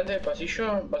al final del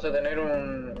pasillo vas a tener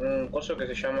un coso que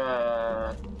se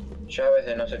llama llaves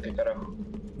de no sé qué carajo.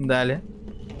 Dale.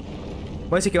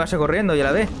 ¿Vos decís que vaya corriendo y a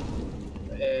la vez?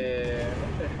 No sé,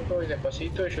 yo te voy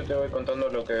despacito y yo te voy contando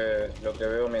lo que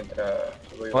veo mientras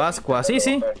voy. O ascua, sí,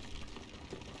 sí.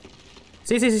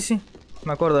 Sí.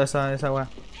 Me acuerdo de esa weá.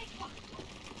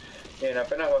 Bien,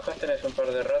 apenas bajás tenés un par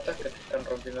de ratas que te están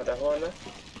rompiendo las bolas.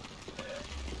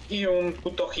 Y un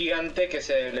puto gigante que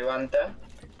se levanta.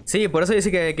 Sí, por eso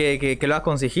dice que lo hagas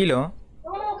con sigilo.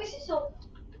 No, ¿qué es eso?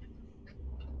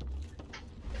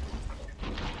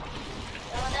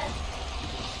 ¿Me va a matar?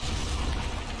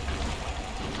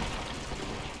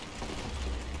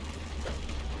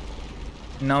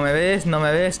 No me ves, no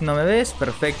me ves, no me ves.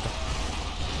 Perfecto.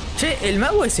 Che, ¿el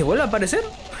mago ese vuelve a aparecer?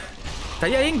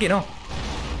 Estaría bien que no.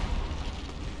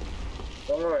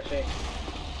 Supongo que sí.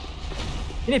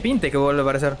 Tiene pinta que vuelve a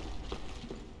aparecer.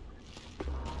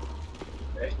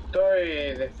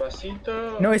 Estoy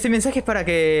despacito. No, ese mensaje es para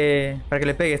que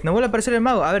le pegues. No vuelve a aparecer el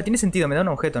mago. A ver, tiene sentido, me da un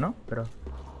objeto, ¿no? Pero...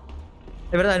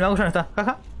 es verdad, el mago ya no está.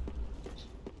 Jaja.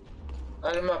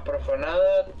 Alma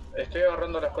profanada. Estoy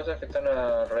agarrando las cosas que están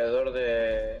alrededor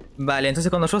de... Vale, entonces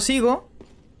cuando yo sigo...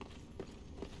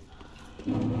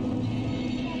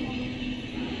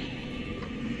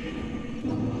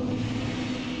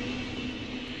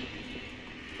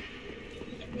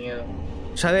 miedo.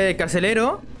 llave de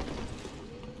carcelero.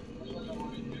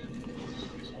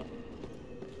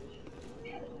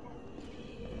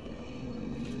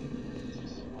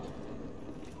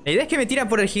 La idea es que me tira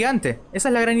por el gigante. Esa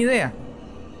es la gran idea.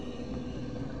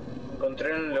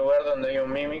 Encontré un lugar donde hay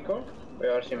un mímico. Voy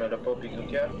a ver si me lo puedo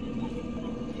picotear.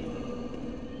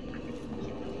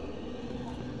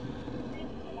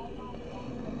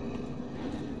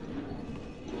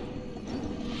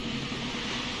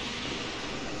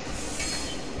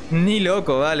 Ni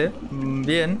loco, vale.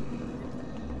 Bien.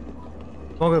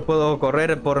 Supongo que puedo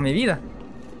correr por mi vida.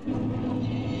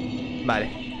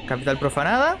 Vale. Capital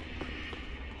profanada.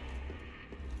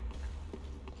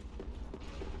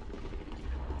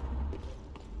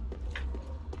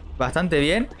 Bastante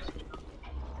bien.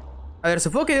 A ver,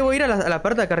 supongo que debo ir a la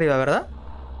parte de acá arriba, ¿verdad?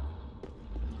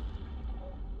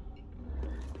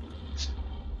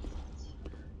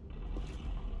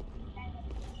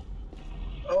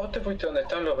 ¿A vos te fuiste donde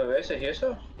están los bebés y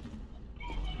eso?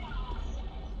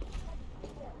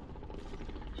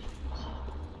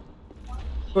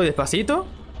 Voy despacito.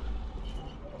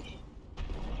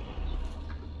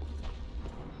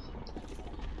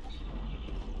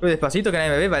 Voy despacito, que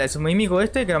nadie me ve. Vale, es un mímico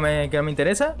este que no me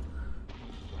interesa.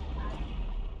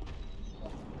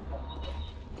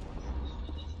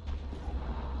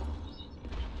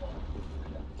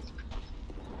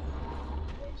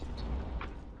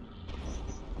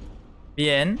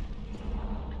 Bien.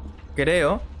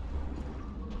 Creo.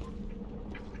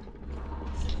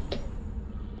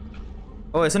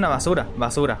 Oh, es una basura.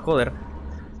 Basura, joder.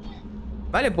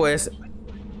 Vale, pues...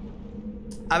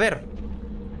 a ver.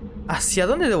 ¿Hacia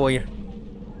dónde debo ir?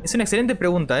 Es una excelente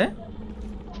pregunta, ¿eh?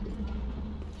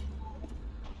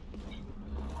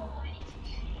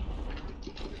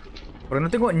 Porque no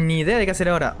tengo ni idea de qué hacer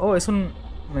ahora. Oh, es un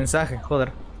mensaje,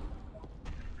 joder.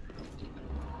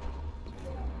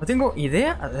 No tengo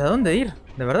idea de a dónde ir.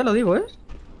 De verdad lo digo, ¿eh?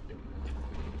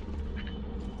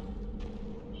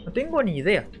 No tengo ni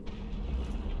idea.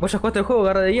 Vos ya jugaste el juego,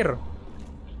 Garra de Hierro.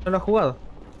 Ya lo has jugado.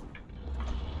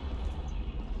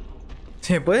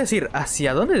 Si me puedes decir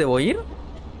hacia dónde debo ir,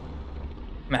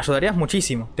 me ayudarías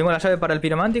muchísimo. Tengo la llave para el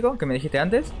piromántico, que me dijiste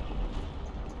antes.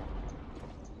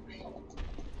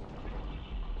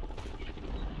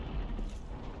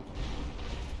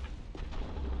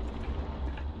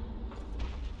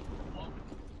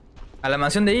 A la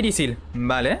mansión de Irisil.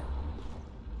 Vale.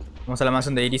 Vamos a la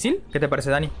mansión de Irisil. ¿Qué te parece,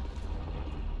 Dani?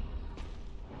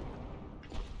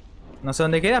 No sé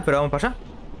dónde queda, pero vamos para allá.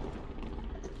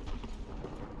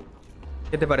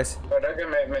 ¿Qué te parece? La verdad que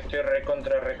me estoy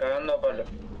recontra recagando a palo.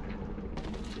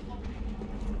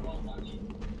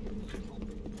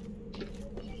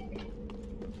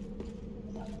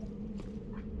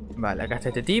 Vale, acá está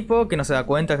este tipo que no se da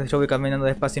cuenta que yo voy caminando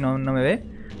despacio y no me ve.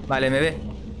 Vale, me ve.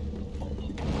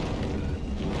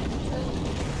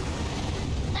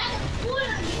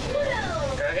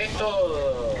 Cagué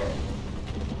todo.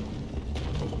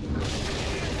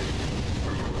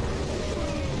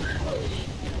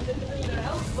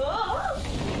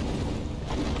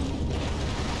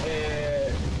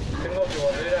 Tengo que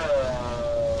volver a...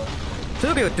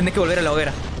 Yo creo que tenés que volver a la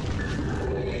hoguera.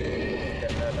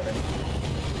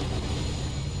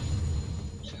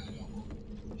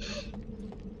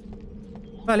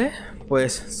 Vale,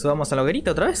 pues subamos a la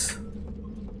hoguerita otra vez.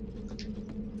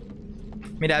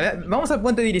 Mira, vamos al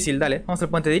puente de Irisil, dale. Vamos al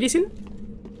puente de Irisil.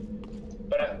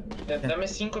 Dame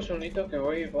 5 segunditos que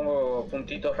voy y pongo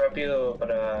puntitos rápido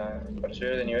para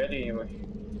subir de nivel y voy.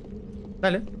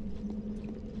 Dale.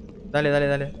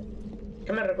 Dale.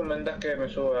 ¿Qué me recomendás que me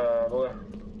suba, Boga?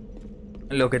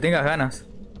 Lo que tengas ganas.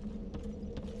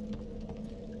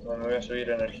 No, me voy a subir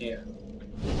energía.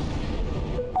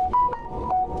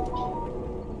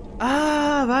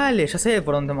 Ah, vale, ya sé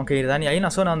por dónde tenemos que ir, Dani. Hay una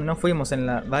zona donde no fuimos en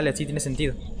la... Vale, sí, tiene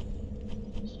sentido.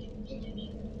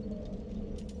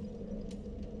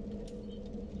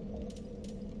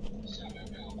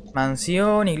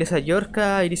 Mansión, Iglesia de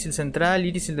Yorka, Irisil Central,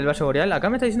 Irisil del Valle Boreal.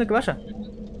 Acá me está diciendo que vaya.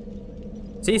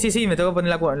 Sí, me tengo que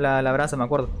poner la brasa, me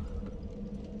acuerdo.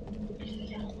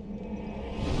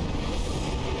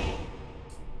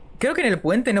 Creo que en el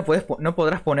puente no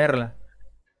podrás ponerla.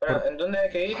 ¿En dónde hay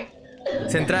que ir?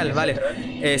 Central, vale.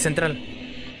 Central.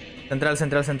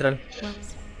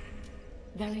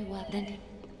 Very well then.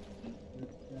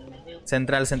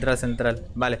 Central.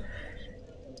 Vale.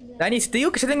 Dani, si te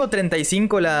digo que ya tengo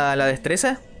 35 la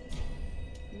destreza.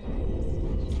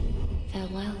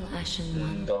 Farewell, Ashen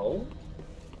One. No.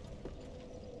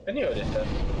 ¿Qué nivel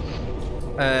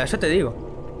está? Ya te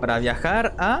digo. Para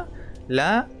viajar a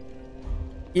la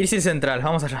Irisil Central.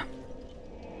 Vamos allá.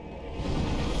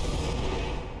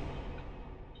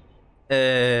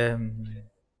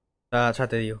 Ya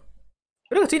te digo.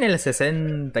 Creo que estoy en el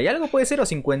 60 y algo puede ser, o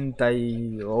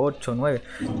 58, 9.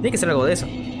 Tiene que ser algo de eso.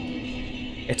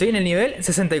 Estoy en el nivel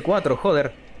 64,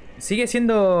 joder. ¿Sigue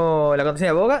siendo la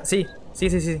contraseña de Boga? Sí.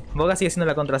 Boga sigue siendo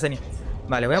la contraseña.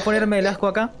 Vale, voy a ponerme el asco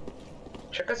acá.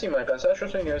 Ya casi me alcanzaba, yo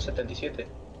soy nivel 77.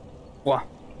 Buah.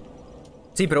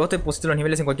 Sí, pero vos te pusiste los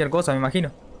niveles en cualquier cosa, me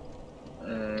imagino.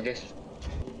 Yes.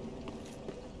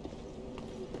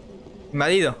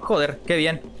 Invadido, joder, qué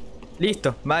bien.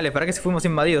 Listo, vale, ¿para qué se fuimos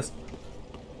invadidos?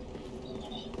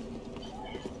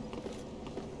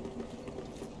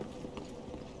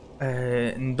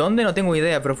 ¿Dónde? No tengo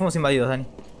idea, pero fuimos invadidos, Dani.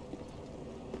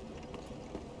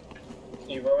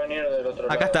 Y va a venir del otro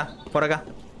lado. Acá está, por acá.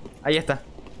 Ahí está.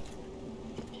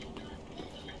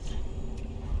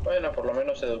 Bueno, por lo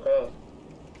menos educado.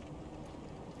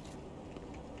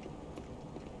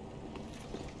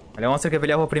 Vale, vamos a hacer que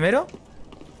peleas vos primero.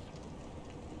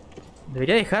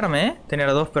 Debería dejarme, tener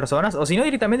a 2 personas. O si no,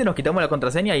 directamente nos quitamos la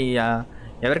contraseña y a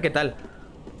ver qué tal.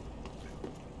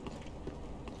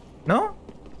 ¿No?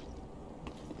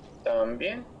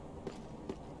 También.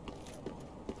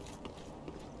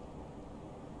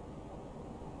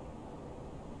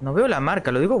 No veo la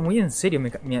marca, lo digo muy en serio.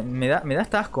 Me da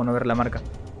hasta asco no ver la marca.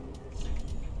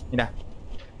 Mirá.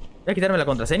 Voy a quitarme la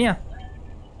contraseña.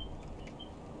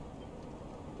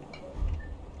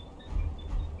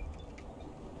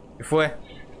 ¿Qué fue?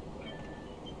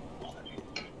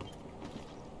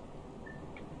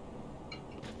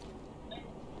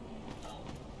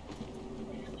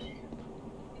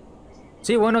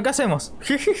 Sí, bueno, ¿qué hacemos?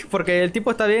 Porque el tipo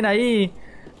está bien ahí,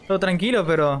 todo tranquilo,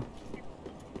 pero...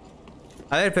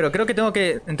 A ver, pero creo que tengo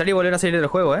que entrar y volver a salir del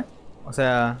juego, ¿eh? O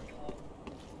sea...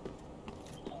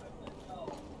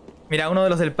 Mira, uno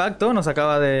de los del pacto nos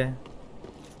acaba de...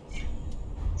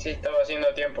 Sí, estaba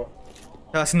haciendo tiempo.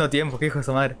 Estaba haciendo tiempo, que hijo de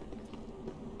su madre.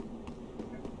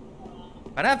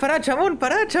 Pará, chabón,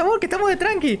 que estamos de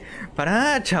tranqui.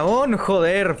 Pará, chabón,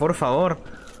 joder, por favor.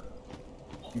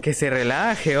 Que se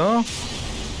relaje, ¿oh?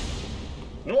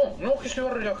 No, que se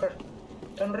va a relajar.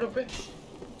 Tan rope.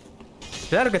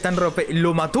 Claro que está en rope.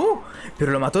 ¿Lo mató?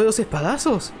 Pero lo mató de 2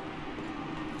 espadazos.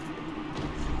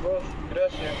 Vos,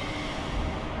 gracias.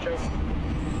 Chau.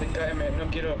 Déjame,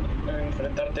 no quiero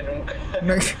enfrentarte nunca.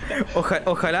 No,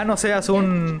 ojalá no seas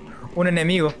un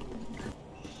enemigo.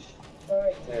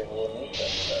 Ay, qué bonita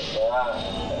esta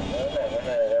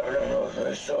gana de darle unos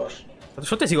besos.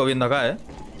 Yo te sigo viendo acá, ¿eh?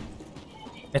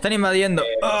 Me están invadiendo.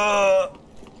 ¡Oh!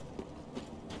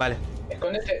 Vale.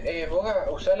 Escondete, Boga,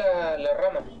 usa la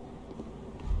rama.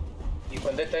 Y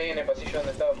escondete ahí en el pasillo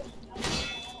donde estábamos.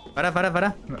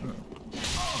 Pará.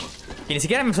 ¿Que ni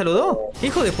siquiera me saludó?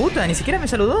 ¡Hijo de puta! ¿Ni siquiera me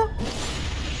saludó?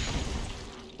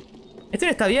 Este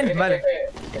no está bien, vale.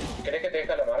 ¿Querés que te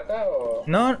deje la marca o...?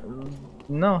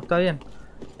 No, está bien.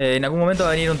 En algún momento va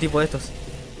a venir un tipo de estos.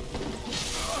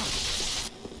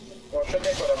 Bueno, yo te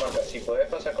dejo la marca. Si podés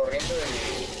pasar corriendo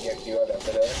y activarla.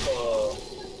 Te la dejo...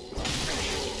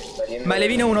 saliendo. Vale,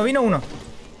 vino uno.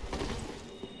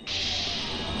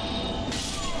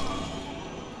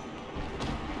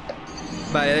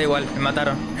 Vale, da igual, me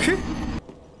mataron.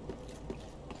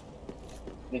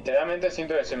 Literalmente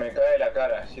siento que se me cae la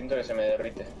cara. Siento que se me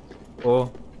derrite.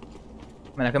 Oh.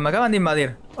 Bueno, que me acaban de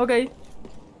invadir. Ok.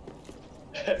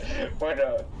 Bueno,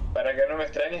 para que no me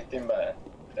extrañes, te invadan.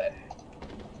 Dale.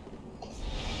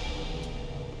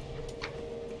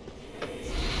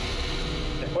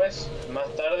 Después, más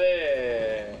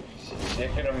tarde, si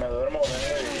es que no me duermo,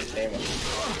 vengo y seguimos.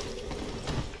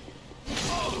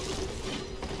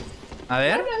 A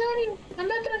ver. Anda, Dani,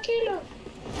 anda tranquilo.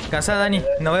 Casa, Dani.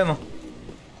 Nos vemos.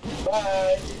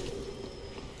 Bye.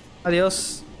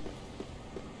 Adiós.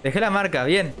 Dejé la marca,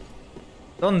 bien.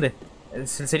 ¿Dónde?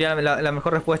 Sería la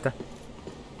mejor respuesta.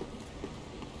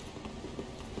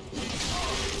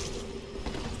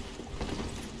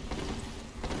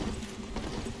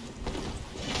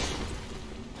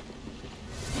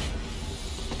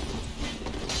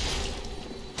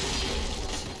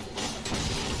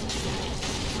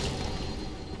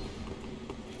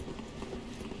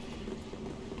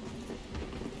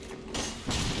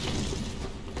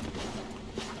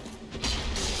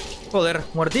 Joder,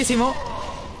 muertísimo.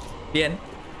 Bien.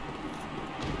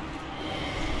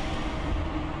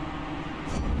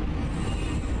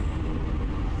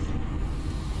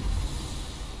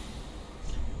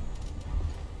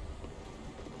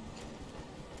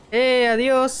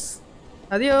 Adiós.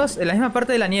 Adiós. En la misma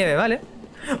parte de la nieve, ¿vale?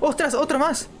 ¡Ostras! ¡Otro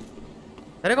más!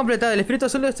 Tarea completada. El espíritu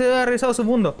azul se ha regresado a su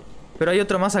mundo. ¿Pero hay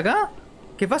otro más acá?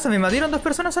 ¿Qué pasa? ¿Me invadieron dos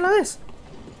personas a la vez?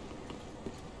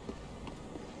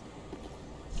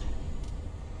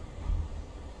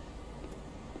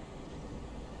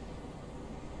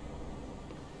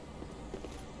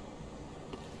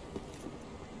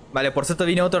 Vale, por cierto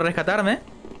vino otro a rescatarme.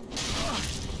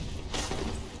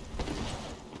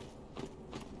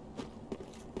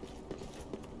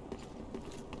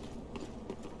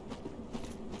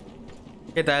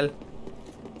 ¿Qué tal?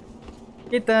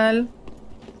 ¿Qué tal?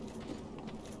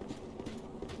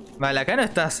 Vale, acá no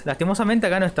estás. Lastimosamente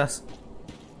acá no estás.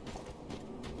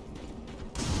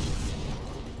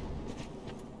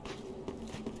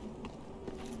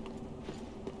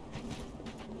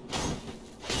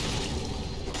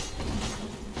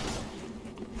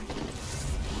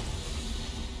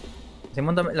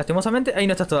 Lastimosamente, ahí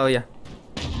no estás todavía.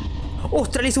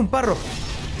 ¡Ostras! Le hice un parro.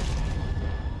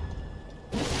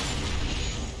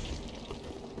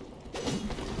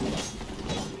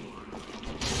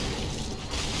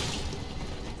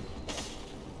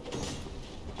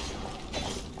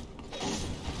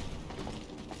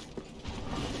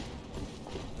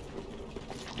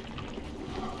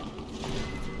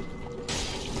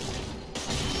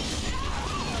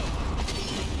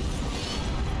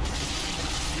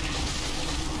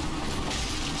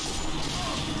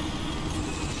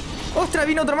 ¡Ostras!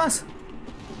 Vino otro más.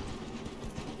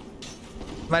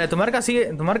 Vale, tu marca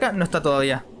sigue. Tu marca no está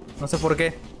todavía. No sé por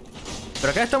qué.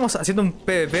 Pero acá estamos haciendo un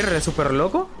PvP súper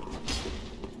loco.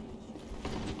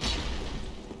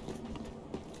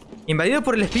 Invadido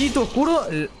por el espíritu oscuro.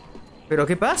 ¿Pero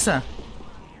qué pasa?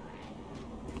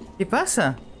 ¿Qué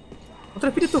pasa? Otro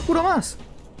espíritu oscuro más.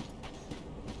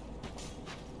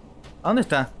 ¿A dónde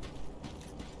está?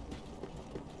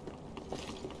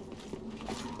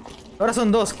 Ahora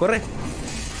son dos, corre.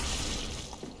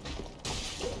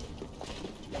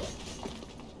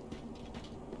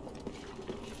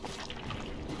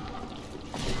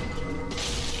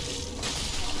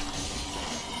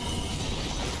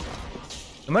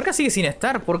 La marca sigue sin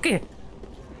estar, ¿por qué?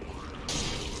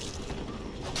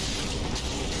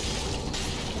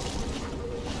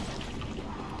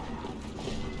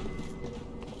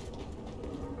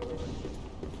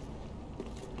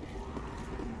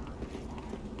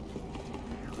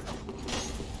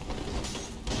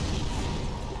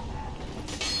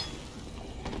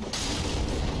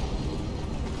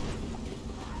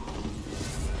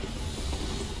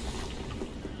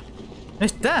 No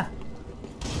está.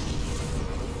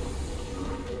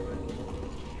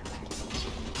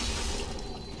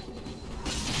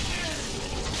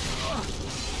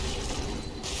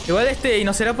 Igual y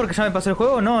no será porque ya me pasó el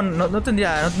juego. No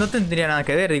tendría nada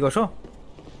que ver, digo yo.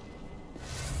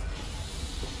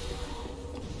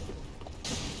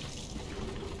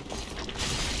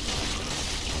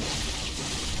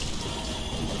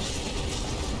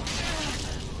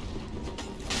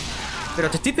 Pero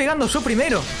te estoy pegando yo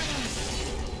primero.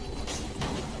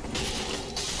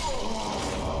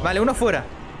 Vale, uno fuera.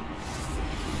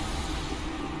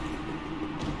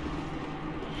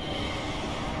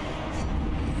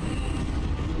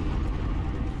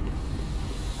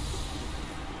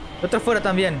 Otro fuera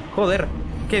también. Joder,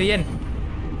 qué bien.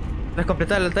 Tras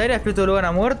completar la altadera, el espíritu de Sulyvahn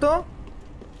ha muerto.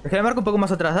 Dejé la marca un poco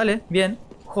más atrás, dale. Bien.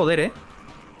 Joder,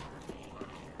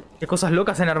 Qué cosas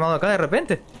locas se han armado acá de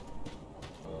repente.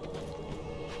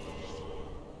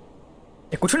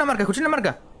 Escuché una marca, escuché una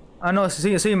marca. Ah, no,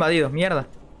 soy invadido. Mierda.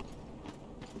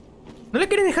 ¿No le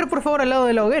querés dejar por favor al lado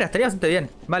de la hoguera? Estaría bastante bien.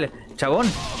 Vale. Chabón.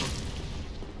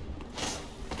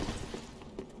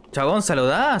 Chabón,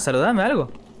 saludame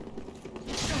algo.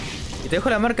 Y te dejo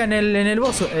la marca en el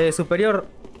boss superior.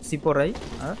 Sí, por ahí.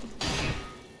 A ver.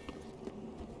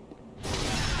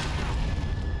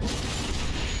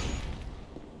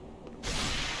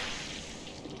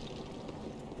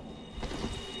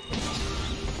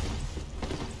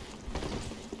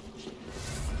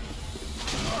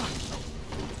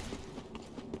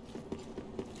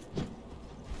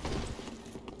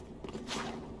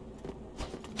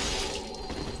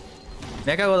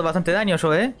 Me ha cagado bastante daño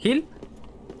yo, Gil.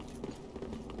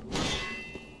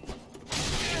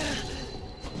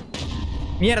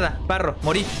 Mierda, parro,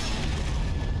 morí.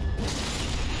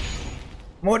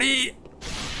 ¡Morí!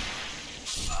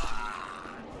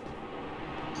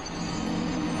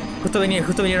 Justo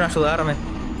vinieron a ayudarme.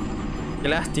 Qué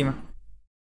lástima.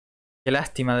 Qué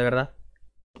lástima, de verdad.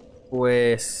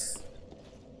 Pues...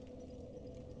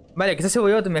 Vale, quizás ese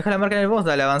boyote me deja la marca en el boss.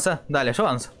 Dale, avanza. Dale, yo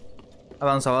avanzo.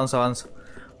 Avanzo.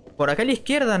 Por acá a la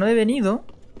izquierda no he venido.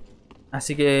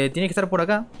 Así que tiene que estar por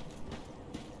acá.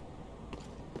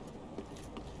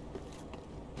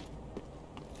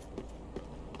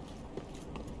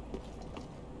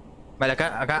 Vale,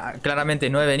 acá claramente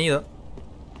no he venido.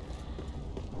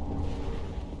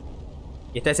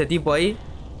 Y está ese tipo ahí.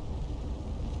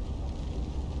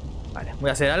 Vale, voy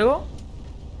a hacer algo.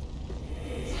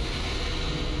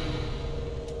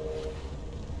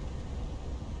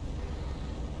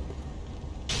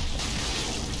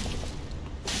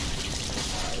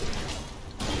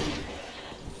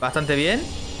 Bastante bien.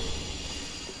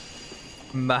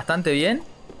 Bastante bien.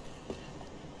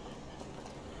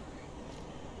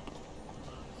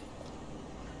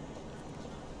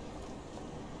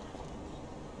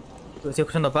 Estoy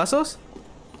escuchando pasos.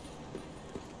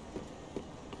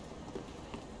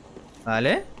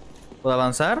 Vale. ¿Puedo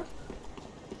avanzar?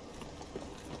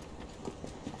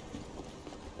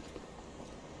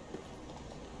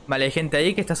 Vale, hay gente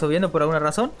ahí que está subiendo por alguna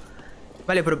razón.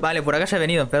 Vale, vale, por acá ya he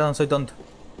venido. Perdón, soy tonto.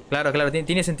 Claro,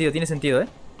 tiene sentido,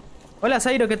 Hola,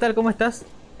 Zairo, ¿qué tal? ¿Cómo estás?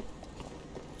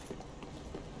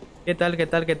 ¿Qué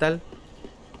tal?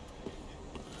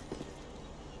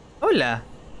 Hola.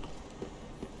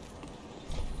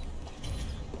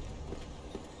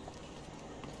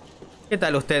 ¿Qué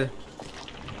tal usted?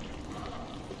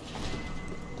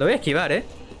 Lo voy a esquivar, En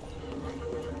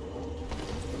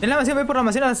la mansión, voy por la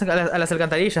mansión a las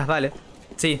alcantarillas, vale.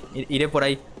 Sí, iré por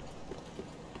ahí.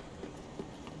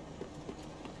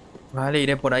 Vale,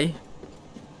 iré por ahí.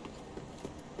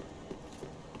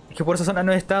 Es que por esa zona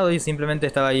no he estado y simplemente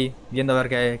estaba ahí viendo a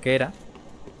ver qué era.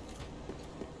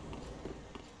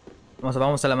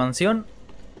 Vamos a la mansión.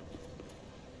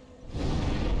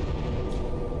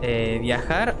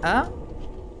 Viajar a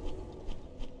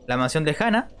la mansión de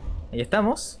Hannah. Ahí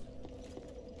estamos.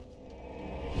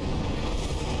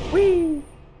 ¡Uy!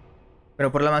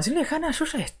 Pero por la mansión de Hannah yo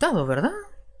ya he estado, ¿verdad?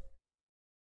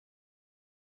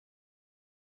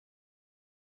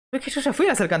 Es que yo ya fui a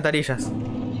las alcantarillas.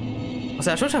 O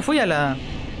sea, yo ya fui a la...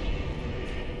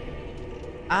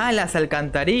 Ah, las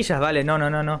alcantarillas, vale,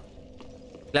 no.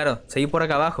 Claro, seguí por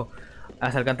acá abajo. A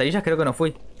las alcantarillas creo que no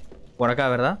fui. Por acá,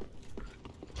 ¿verdad?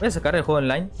 Voy a sacar el juego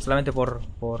online, solamente por...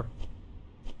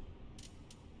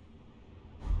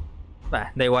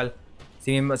 Bah, da igual.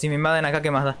 Si me invaden acá,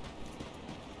 ¿qué más da?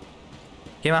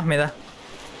 ¿Qué más me da?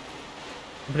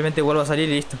 Simplemente vuelvo a salir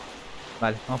y listo.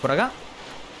 Vale, vamos por acá.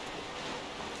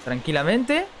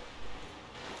 Tranquilamente.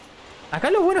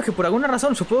 Acá lo bueno es que por alguna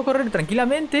razón yo puedo correr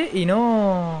tranquilamente y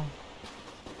no...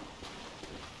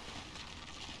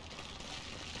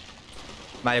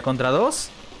 Vale, contra dos.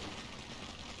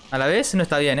 A la vez no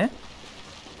está bien,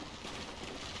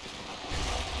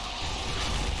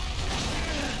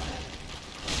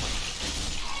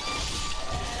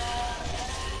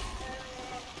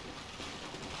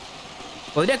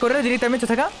 ¿Podría correr directamente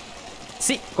hasta acá?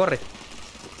 Sí, corre.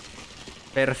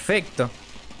 Perfecto.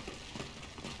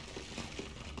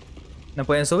 No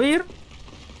pueden subir.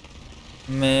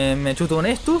 Me chuto un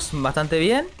Estus, bastante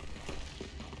bien.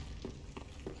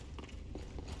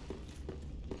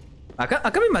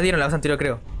 Acá me invadieron la vez anterior,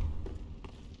 creo.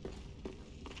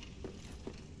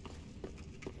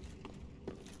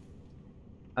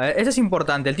 A ver, eso es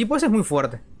importante. El tipo ese es muy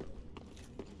fuerte.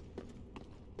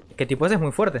 Es que el tipo ese es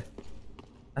muy fuerte.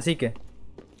 Así que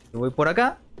voy por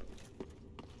acá.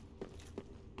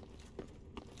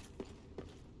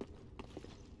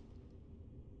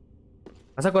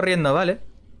 Pasa corriendo, ¿vale?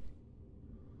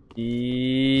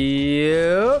 Y...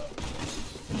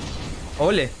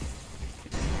 ¡Ole!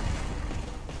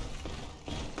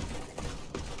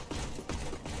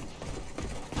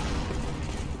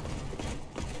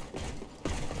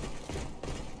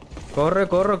 Corre,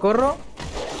 corro, corro.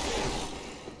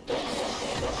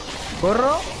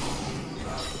 Corro.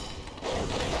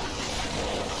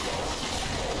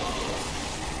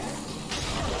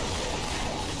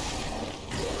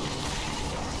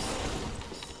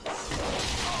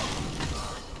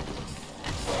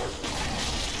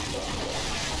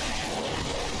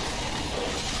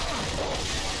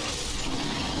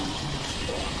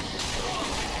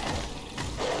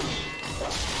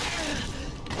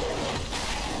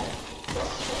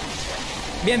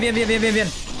 Bien, bien, bien, bien, bien, bien.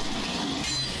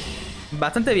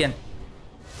 Bastante bien.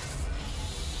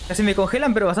 Casi me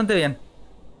congelan, pero bastante bien.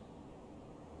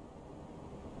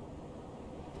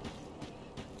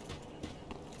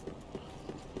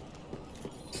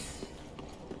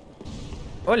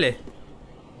 Ole.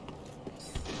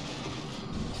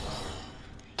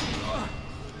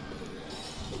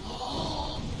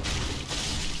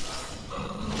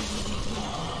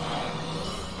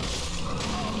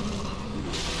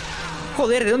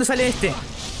 Joder, ¿de dónde sale este?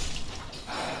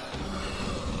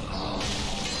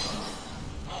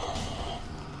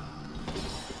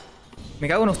 Me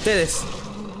cago en ustedes.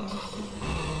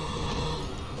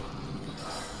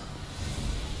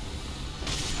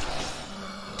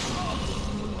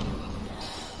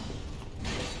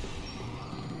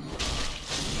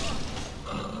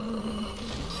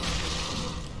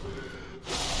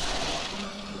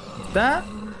 ¿Está?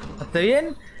 ¿Está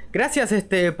bien? Gracias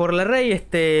por la rey,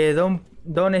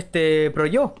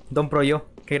 Don Proyo,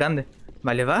 qué grande.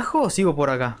 Vale, ¿bajo o sigo por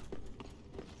acá?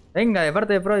 Venga, de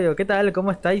parte de Proyo, ¿qué tal?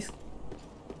 ¿Cómo estáis?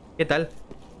 ¿Qué tal?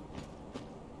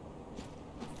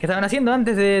 ¿Qué estaban haciendo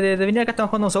antes de venir acá? ¿Estaban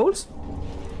jugando un Souls?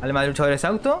 Alma de luchador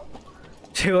exhausto.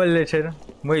 Llegó el lechero.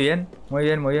 Muy bien, muy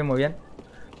bien, muy bien, muy bien.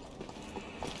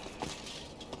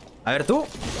 A ver tú.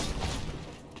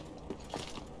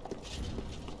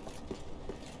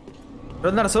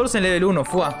 Dark Souls en level 1,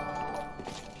 fuá.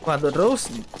 Cuando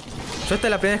Rose. Yo esta es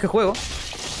la primera vez que juego.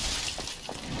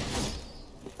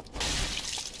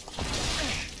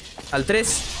 Al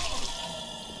 3.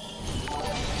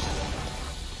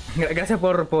 Gracias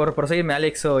por seguirme,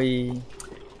 Alexo y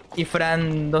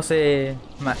Fran 12.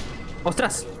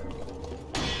 ¡Ostras!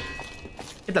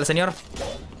 ¿Qué tal, señor?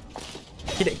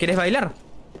 ¿Quieres bailar?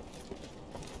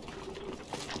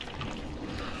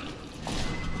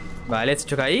 Vale, se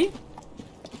choca ahí.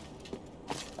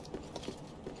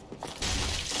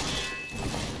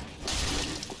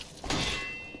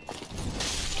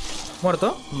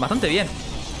 Muerto. Bastante bien.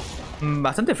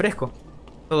 Bastante fresco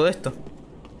todo esto.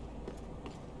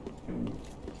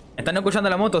 Están escuchando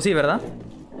la moto, sí, ¿verdad?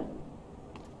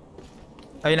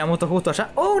 Hay una moto justo allá.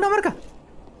 ¡Oh, una marca!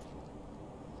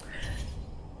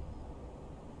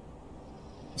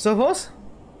 ¿Sos vos?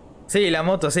 Sí, la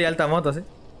moto, sí, alta moto, sí.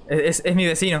 Es mi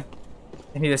vecino.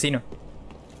 Es mi vecino.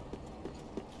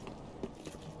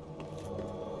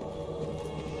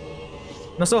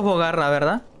 No sos vos, Garra,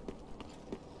 ¿verdad?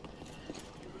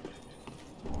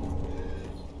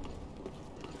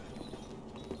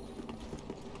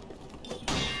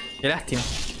 Qué lástima.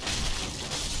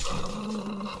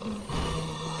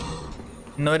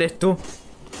 No eres tú.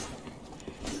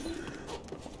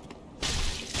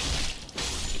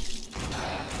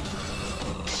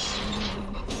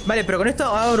 Vale, pero con esto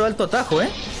abro alto tajo, ¿eh?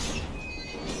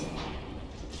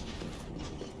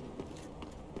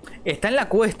 Está en la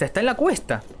cuesta, está en la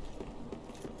cuesta.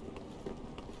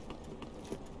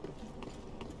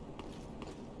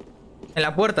 En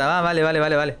la puerta, vale, vale,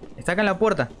 vale, vale. Está acá en la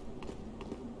puerta.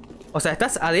 O sea,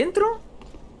 ¿estás adentro?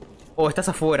 ¿O estás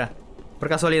afuera? Por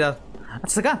casualidad.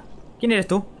 ¿Estás acá? ¿Quién eres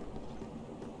tú?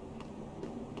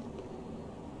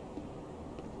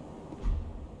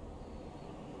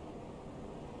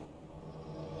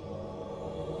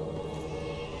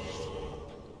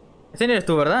 ¿Quién eres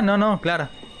tú, verdad? No, no, claro.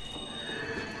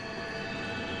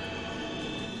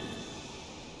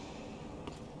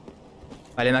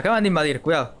 Vale, me acaban de invadir,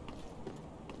 cuidado.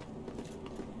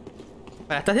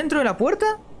 Vale, ¿estás dentro de la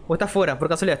puerta? ¿O estás fuera? Por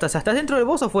casualidad, ¿estás dentro del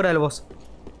boss o fuera del boss?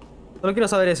 Solo quiero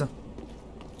saber eso.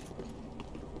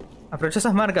 Aprovecha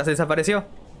esas marcas, se desapareció.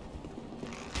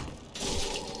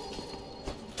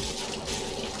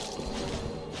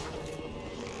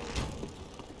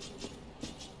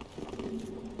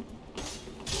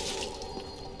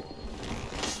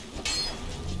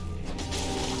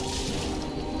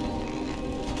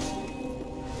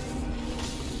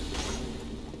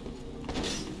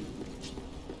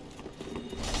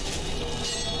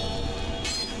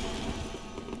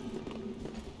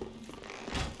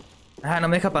 Ah, no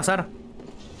me deja pasar.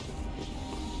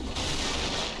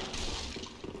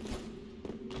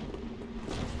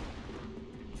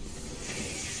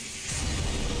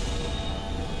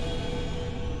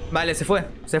 Vale, se fue.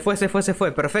 Se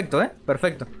fue. Perfecto, ¿eh?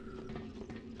 Perfecto.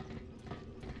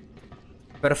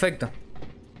 Perfecto.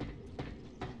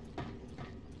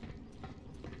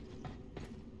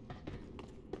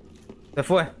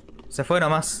 Se fue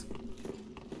nomás.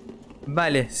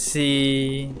 Vale,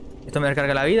 si... Esto me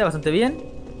recarga la vida bastante bien.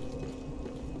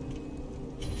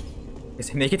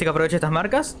 Me dijiste que aproveche estas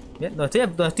marcas. Bien,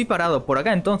 ¿dónde estoy parado? Por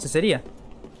acá entonces sería.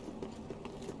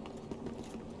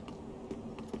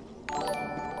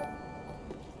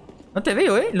 No te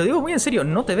veo, lo digo muy en serio,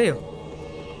 no te veo.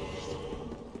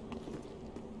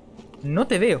 No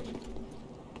te veo.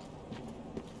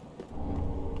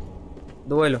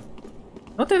 Duelo.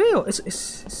 No te veo,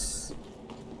 es...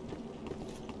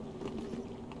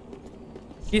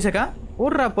 ¿Qué dice acá?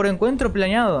 Hurra por encuentro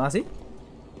planeado, ¿así?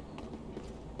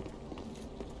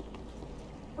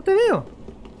 No te veo.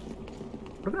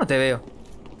 ¿Por qué no te veo?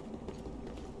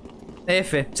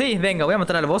 F. Sí, venga, voy a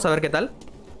matar al boss a ver qué tal.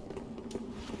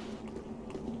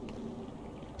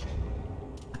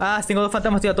 Ah, si tengo dos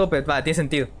fantasmas, estoy a tope. Vale, tiene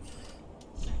sentido.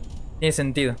 Tiene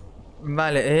sentido.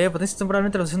 Vale, potencia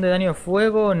temporalmente la opción de daño de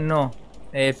fuego. No.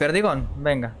 Perdigón,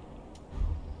 venga.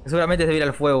 Seguramente es débil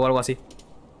al fuego o algo así.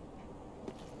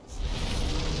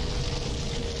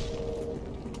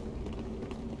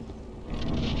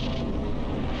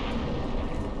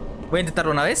 Voy a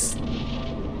intentarlo una vez.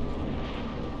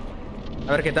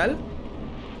 A ver qué tal.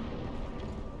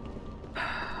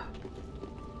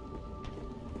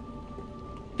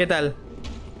 ¿Qué tal?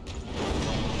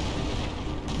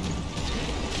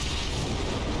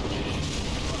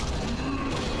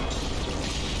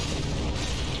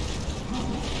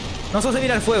 No sos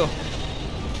débil al fuego.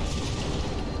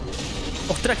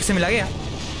 Ostras, que se me laguea.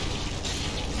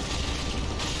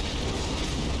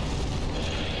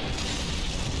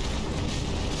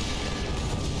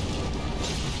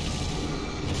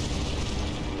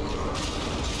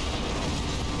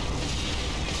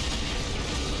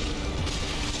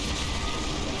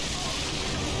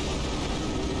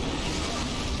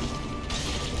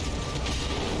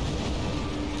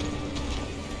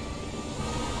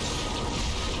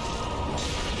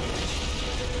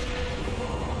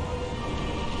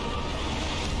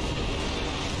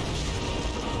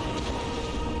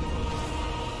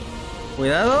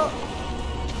 Cuidado.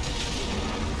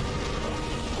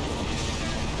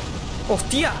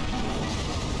 ¡Hostia!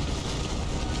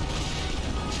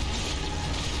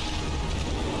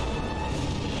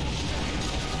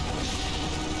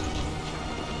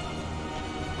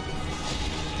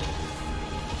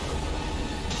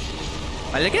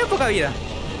 Vale, le queda poca vida.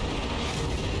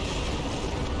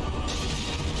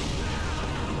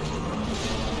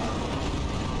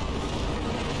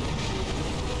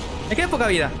 Le queda poca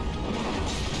vida.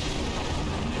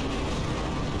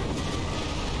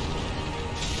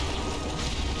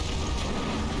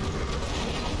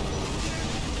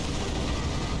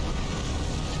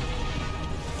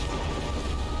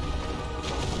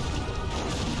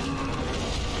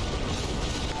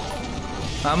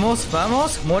 Vamos,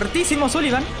 vamos. Muertísimo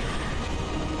Sulyvahn.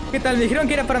 ¿Qué tal? Me dijeron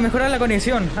que era para mejorar la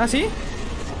conexión. ¿Ah, sí?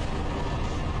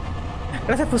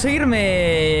 Gracias por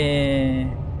seguirme.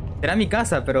 Será mi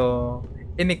casa, pero...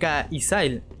 MK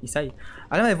Isail.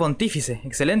 Háblame de pontífice.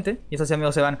 Excelente. Y esos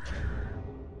amigos se van.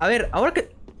 A ver, ahora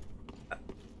que...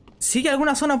 ¿Sigue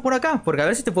alguna zona por acá? Porque a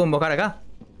ver si te puedo invocar acá.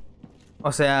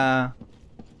 O sea...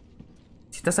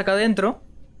 Si estás acá adentro...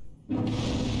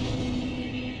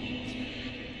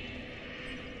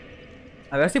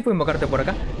 A ver si puedo invocarte por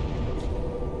acá.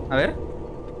 A ver.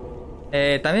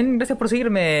 También gracias por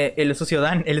seguirme, el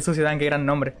Sulyvahn. El Sulyvahn, qué gran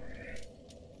nombre.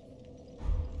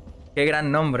 Qué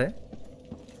gran nombre.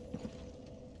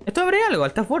 Esto abre algo,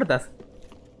 estas puertas.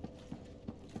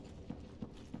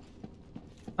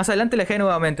 Más adelante le dejé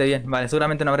nuevamente, bien. Vale,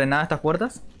 seguramente no abre nada estas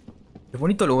puertas. Qué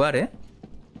bonito lugar,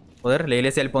 Joder, la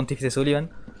iglesia del pontífice Sulyvahn.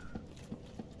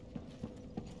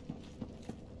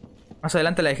 Más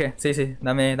adelante la dejé. Sí, sí.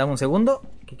 Dame un segundo.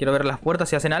 Que quiero ver las puertas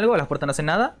si hacen algo. Las puertas no hacen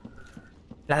nada.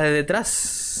 La de detrás...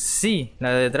 Sí. La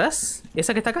de detrás...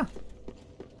 Esa que está acá.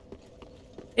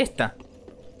 Esta.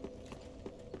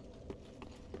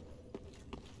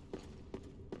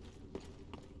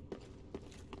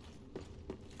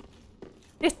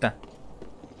 Esta.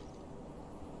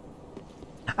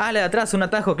 Ah, la de atrás, un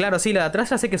atajo. Claro, sí, la de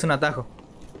atrás ya sé que es un atajo.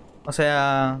 O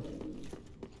sea...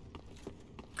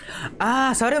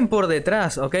 Ah, se abren por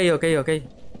detrás. Ok. Acá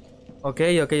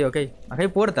hay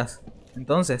puertas.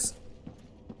 Entonces.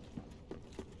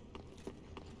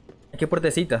 Aquí hay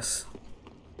puertecitas.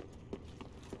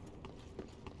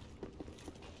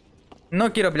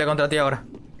 No quiero pelear contra ti ahora.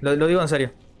 Lo digo en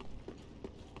serio.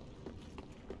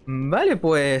 Vale,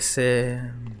 pues...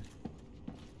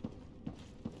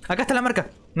 Acá está la marca.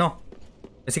 No.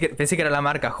 Pensé que era la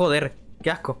marca. Joder.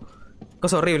 Qué asco.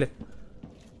 Cosa horrible.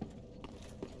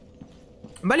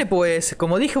 Vale, pues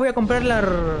como dije voy a comprar la...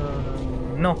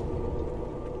 No.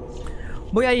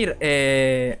 Voy a ir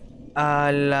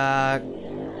a la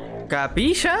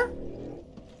capilla.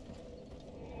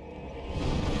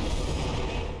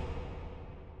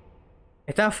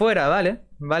 Está afuera, vale.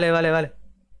 Vale.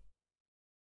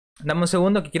 Dame un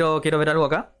segundo que quiero ver algo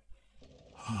acá.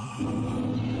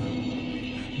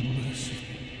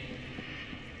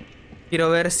 Quiero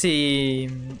ver si...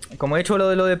 Como he hecho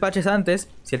lo de patches antes,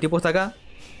 si el tipo está acá.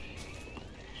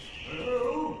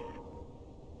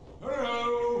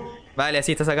 Vale,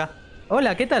 sí, estás acá.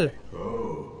 Hola, ¿qué tal?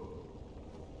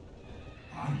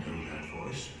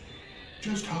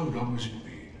 Just how long has it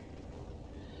been?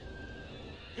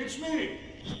 It's me,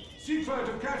 Siegfried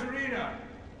of Katarina.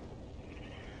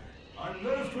 I'm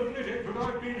loath to admit it, but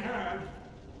I've been had.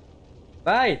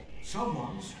 Bye.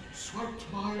 Someone's swiped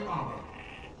my armor.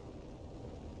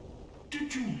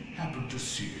 Did you happen to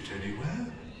see it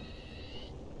anywhere?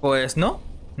 Pues no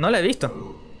la he visto.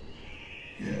 Oh,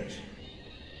 yes,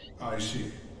 I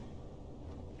see.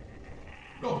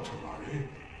 Not to worry.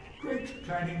 Great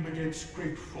planning begets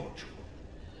great fortune.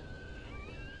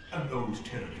 An old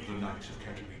tenant of the Knights of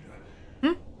Katarina.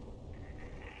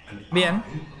 And Bien.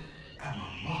 I am a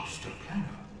master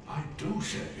planner, I do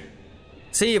say.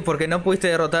 Sí, porque no pudiste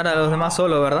derrotar a los demás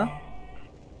solo, ¿verdad?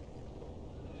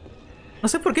 No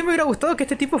sé por qué me hubiera gustado que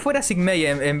este tipo fuera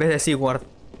Sigmeyer en vez de Sigward.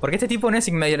 Porque este tipo no es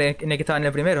Sigmeyer en el que estaba en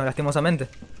el primero, lastimosamente.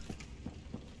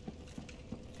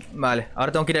 Vale,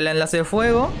 ahora tengo que ir al enlace de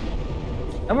fuego.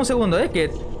 Dame un segundo,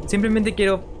 que simplemente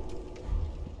quiero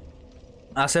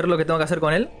hacer lo que tengo que hacer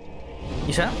con él.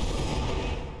 Y ya.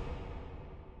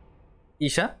 Y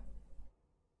ya.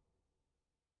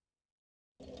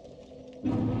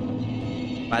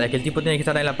 Vale, que el tipo tiene que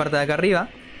estar en la parte de acá arriba.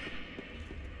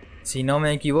 Si no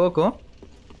me equivoco.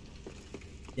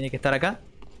 Tiene que estar acá.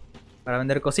 Para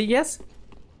vender cosillas.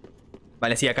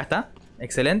 Vale, sí, acá está.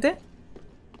 Excelente.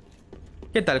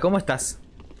 ¿Qué tal? ¿Cómo estás?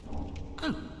 Oh,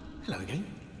 hello again.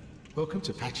 Welcome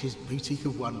to Patch's Boutique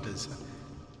of Wonders.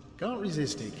 Can't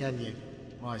resist it, can you?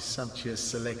 My sumptuous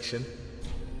selection.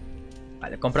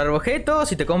 Vale, comprar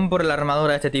objetos y te compro la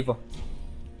armadura de este tipo.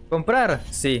 Comprar,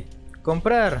 sí.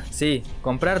 Comprar, sí.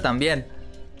 Comprar también.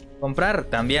 Comprar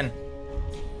también.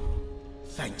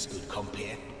 Thanks, good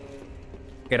compere.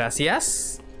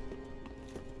 Gracias.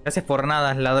 Gracias por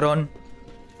nada, ladrón.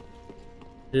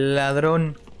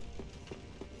 Ladrón.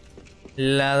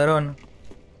 Ladrón.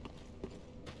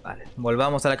 Vale,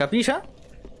 volvamos a la capilla.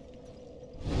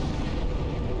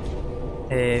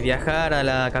 Viajar a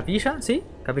la capilla, ¿sí?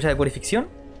 Capilla de purificación.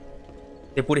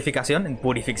 De purificación, en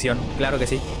purificación, claro que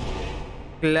sí.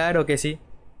 Claro que sí.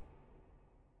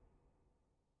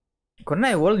 Con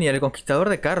Nightwolf ni el conquistador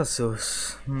de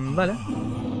Karsus. Vale.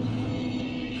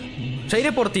 Ya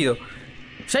iré por ti.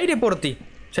 Ya iré por ti.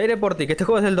 Ya iré por ti. Que este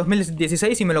juego es del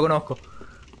 2016 y me lo conozco.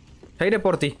 Ya iré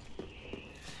por ti.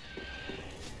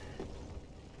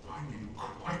 I'm in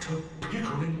quite a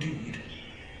pickle indeed.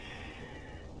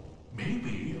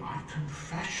 Maybe I can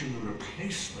fashion a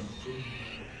replacement from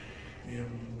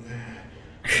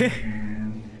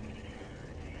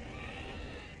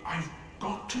I've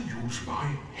got to use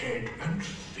my head and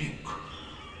think.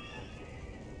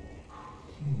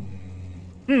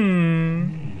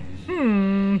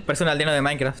 Parece un aldeano de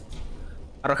Minecraft.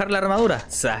 Arrojar la armadura.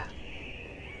 Sa.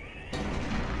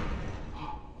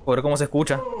 Por cómo se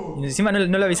escucha. Y encima no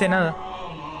le avisé nada.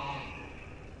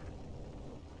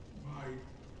 My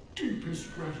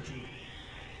deepest gratitude.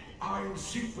 I,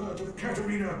 Siegfried of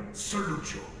Katarina,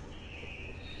 salute you.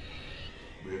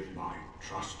 With my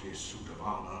trusty suit of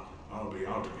armor, I'll be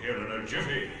out of here in a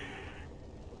jiffy.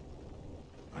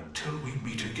 Until we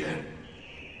meet again,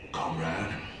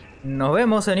 comrade. Nos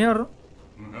vemos, señor.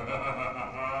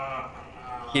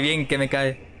 Qué bien que me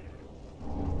cae.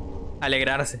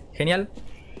 Alegrarse. Genial.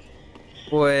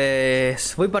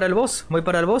 Pues voy para el boss. Voy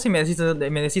para el boss y me decís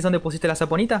dónde pusiste la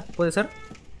saponita. ¿Puede ser?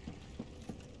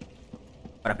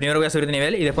 Ahora, primero voy a subir de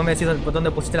nivel y después me decís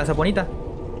dónde pusiste la saponita.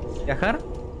 Viajar.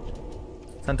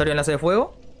 Santuario enlace de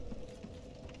fuego.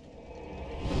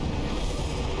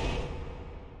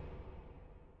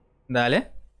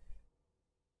 Dale.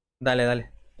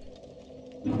 Dale.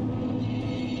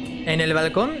 En el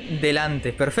balcón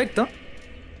delante. Perfecto.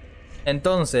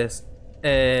 Entonces,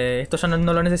 esto ya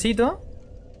no lo necesito.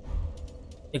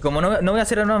 Y como no voy a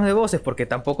hacer armas de voces porque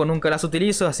tampoco nunca las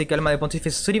utilizo, así que alma de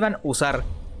pontífice Sulyvahn, usar.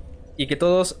 Y que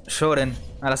todos lloren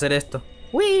al hacer esto.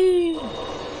 ¡Uy!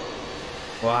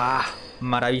 ¡Guau!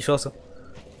 Maravilloso.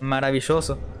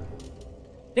 Maravilloso.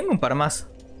 Tengo un par más.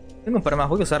 Tengo un par más,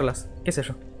 voy a usarlas. ¿Qué sé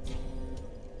yo?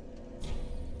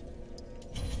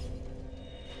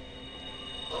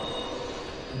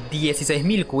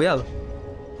 $16.000, cuidado.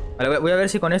 Vale, voy a ver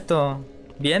si con esto...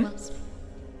 Bien.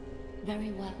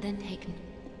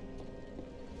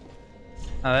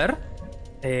 A ver.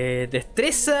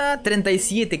 Destreza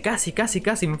 37, casi.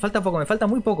 Me falta poco, me falta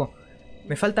muy poco.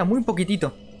 Me falta muy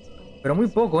poquitito. Pero muy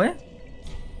poco,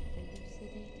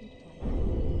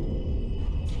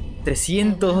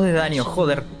 302 de daño,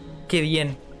 joder. Qué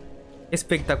bien.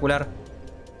 Espectacular.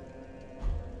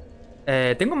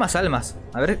 Tengo más almas.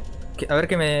 A ver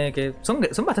que me...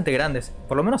 son bastante grandes.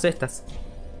 Por lo menos estas.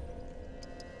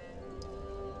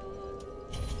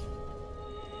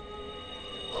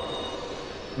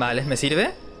 Vale, me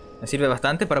sirve. Me sirve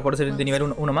bastante para poder ser de nivel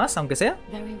 1 más, aunque sea.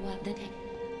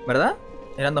 ¿Verdad?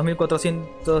 Eran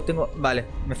 2400, tengo... Vale,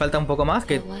 me falta un poco más,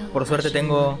 que por suerte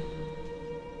tengo...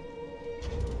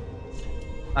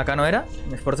 Acá no era.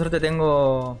 Por suerte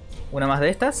tengo una más de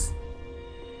estas.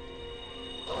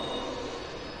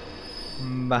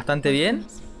 Bastante bien.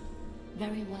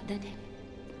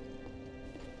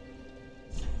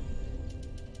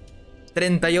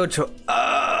 $38.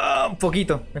 ¡Ah! Un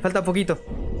poquito. Me falta poquito.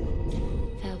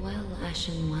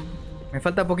 Me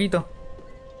falta poquito.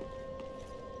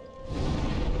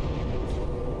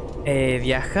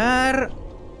 Viajar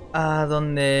a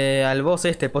donde... Al boss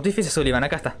este, pontífice Sulyvahn.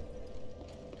 Acá está.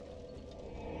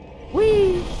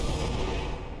 ¡Uy!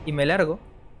 Y me largo.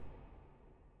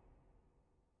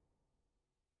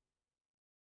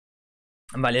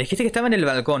 Vale, dijiste que estaba en el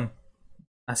balcón.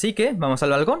 Así que vamos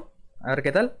al balcón. A ver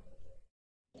qué tal.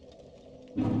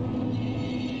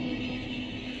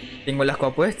 Tengo el asco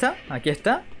apuesta. Aquí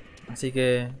está. Así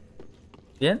que...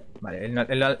 Bien. Vale,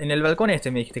 en el balcón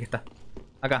este me dijiste que está.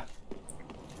 Acá.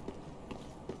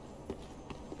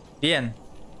 Bien.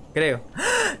 Creo.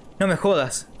 ¡Ah! No me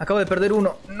jodas. Acabo de perder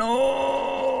uno.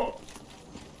 ¡No!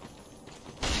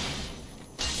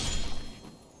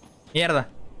 Mierda.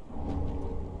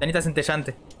 Tanita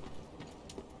centellante.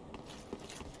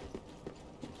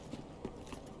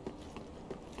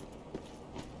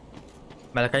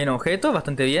 Vale, acá hay un objeto,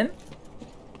 bastante bien.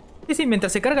 Sí,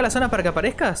 mientras se carga la zona para que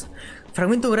aparezcas.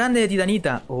 Fragmento grande de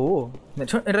titanita. Oh. En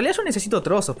realidad yo necesito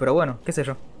trozos, pero bueno, qué sé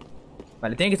yo.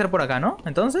 Vale, tiene que estar por acá, ¿no?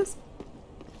 Entonces...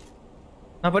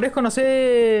 No aparezco, no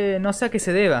sé a qué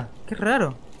se deba. Qué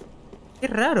raro. Qué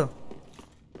raro.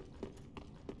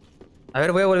 A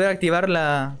ver, voy a volver a activar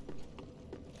la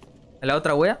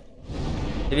otra wea.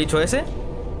 El bicho ese.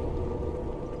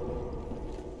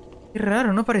 Qué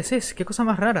raro, no apareces. Qué cosa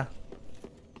más rara.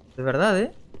 De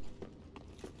verdad,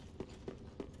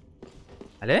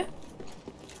 Vale.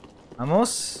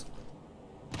 Vamos.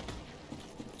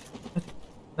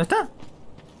 ¿No está?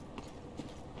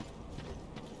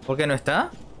 ¿Por qué no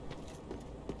está?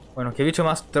 Bueno, qué bicho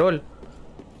más troll.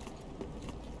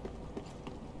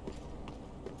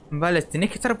 Vale, tenés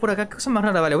que estar por acá. ¿Qué cosa más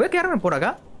rara? Vale, voy a quedarme por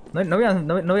acá. No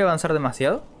voy a avanzar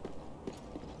demasiado.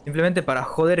 Simplemente para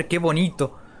joder, qué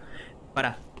bonito.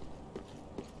 Para.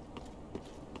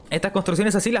 Estas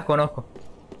construcciones así las conozco.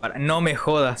 Para, no me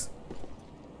jodas.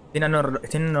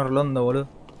 Estoy en Orlando, boludo.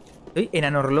 Estoy en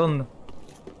Anorlondo.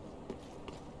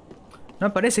 No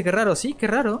me parece, qué raro. Sí, qué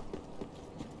raro.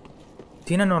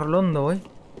 Estoy en Anorlondo, güey.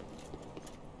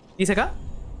 ¿Dice acá?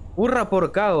 Hurra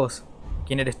por caos.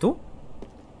 ¿Quién eres tú?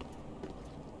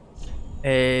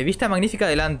 Vista magnífica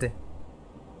adelante.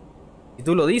 Si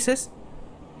tú lo dices.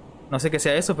 No sé qué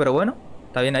sea eso, pero bueno.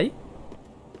 Está bien ahí.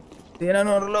 Estoy en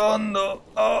Anorlondo.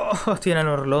 Oh, estoy en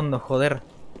Anorlondo, joder.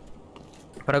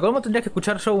 Para colmo tendría que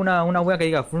escuchar yo una wea que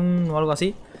diga frum o algo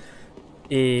así.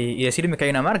 Y decirme que hay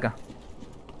una marca.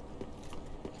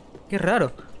 Qué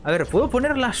raro. A ver, ¿puedo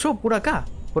ponerla yo por acá?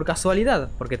 Por casualidad.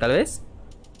 Porque tal vez...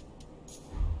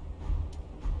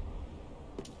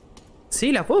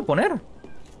 Sí, la puedo poner.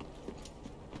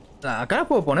 Acá la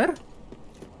puedo poner.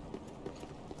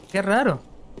 Qué raro.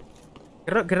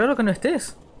 Qué raro que no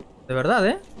estés. De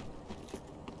verdad,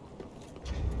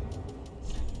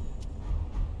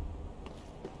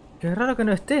 Qué raro que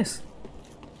no estés.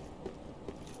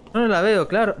 Yo no la veo,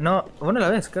 claro. No, vos no la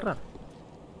ves, qué raro.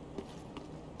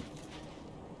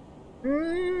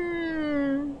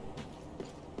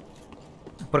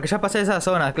 Porque ya pasé esa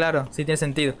zona, claro. Sí tiene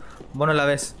sentido. Vos no la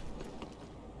ves.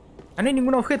 Ah, no hay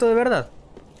ningún objeto de verdad.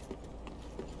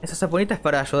 Esa saponita es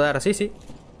para ayudar, sí, sí.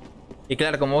 Y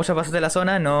claro, como vos ya pasaste la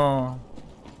zona, no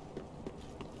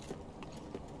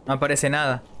aparece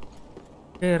nada.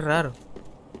 Qué raro.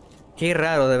 Qué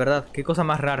raro, de verdad. Qué cosa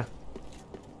más rara.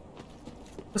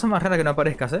 Cosa más rara que no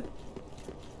aparezcas,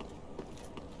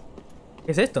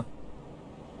 ¿Qué es esto?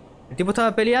 El tipo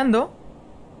estaba peleando.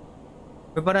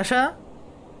 Fue para allá.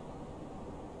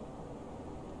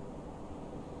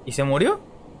 ¿Y se murió?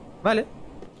 Vale.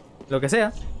 Lo que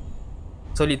sea.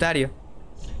 Solitario.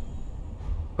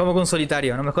 ¿Cómo que un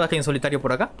solitario? No me jodas que hay un solitario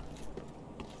por acá.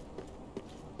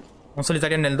 ¿Un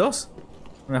solitario en el 2?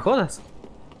 No me jodas.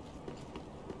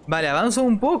 Vale, avanzo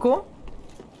un poco.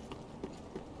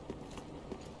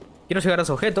 Quiero llegar a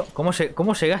ese objeto.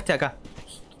 ¿Cómo llegaste acá?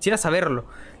 Quisiera saberlo.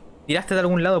 Tiraste de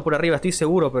algún lado por arriba, estoy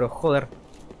seguro, pero joder.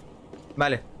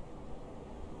 Vale.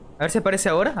 A ver si aparece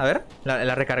ahora. A ver,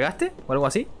 ¿la recargaste? O algo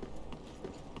así.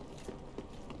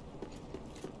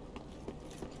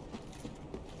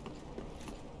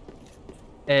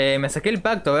 Me saqué el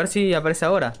pacto, a ver si aparece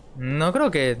ahora. No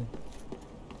creo que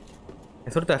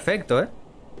surta efecto,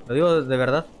 Lo digo de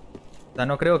verdad. O sea,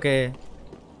 no creo que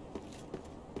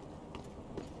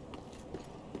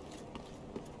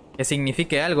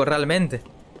signifique algo realmente.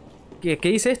 ¿Qué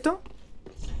dice esto?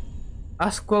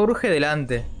 Ascua bruje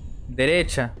delante.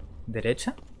 Derecha.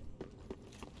 ¿Derecha?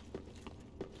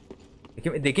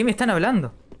 ¿De qué me están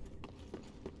hablando?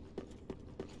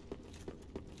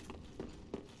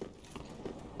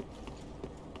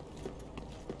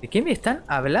 ¿De qué me están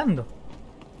hablando?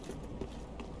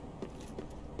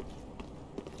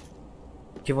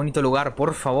 Qué bonito lugar,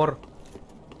 por favor.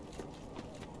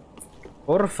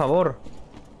 Por favor.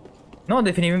 No,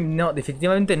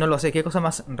 definitivamente no lo sé. Qué cosa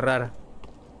más rara.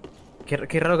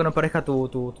 Qué raro que no parezca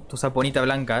tu saponita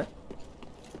blanca,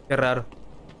 Qué raro.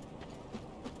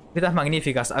 Vistas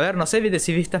magníficas. A ver, no sé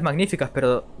si vistas magníficas,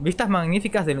 pero vistas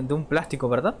magníficas de un plástico,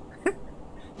 ¿verdad?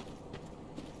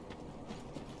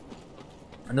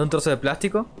 De un trozo de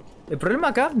plástico. El problema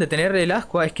acá de tener el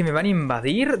ascua es que me van a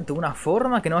invadir de una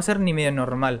forma que no va a ser ni medio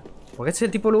normal. Porque este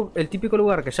es el típico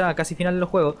lugar que ya casi final del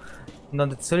juego,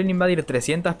 donde te suelen invadir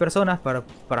 300 personas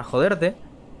para joderte.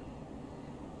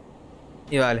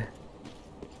 Y vale.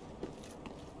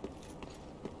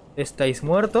 ¿Estáis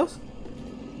muertos?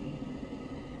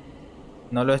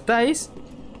 ¿No lo estáis?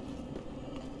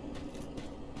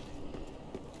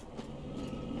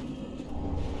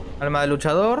 Alma de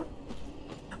luchador.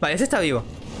 Vale, ese está vivo.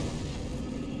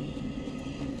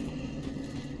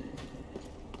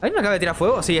 ¿Alguien me acaba de tirar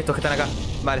fuego? Sí, estos que están acá.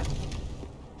 Vale.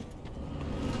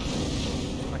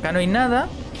 Acá no hay nada.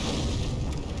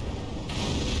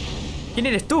 ¿Quién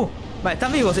eres tú? Vale,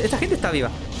 están vivos. Esta gente está viva.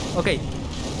 Ok.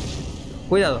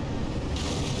 Cuidado.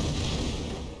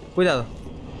 Cuidado.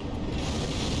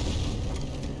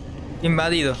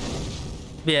 Invadido.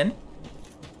 Bien.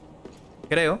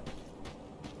 Creo.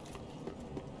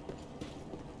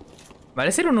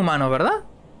 Vale, ser un humano, ¿verdad?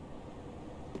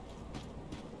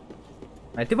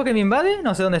 ¿El tipo que me invade?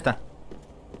 No sé dónde está.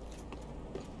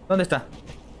 ¿Dónde está?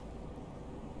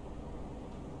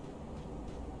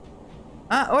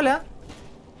 Ah, hola.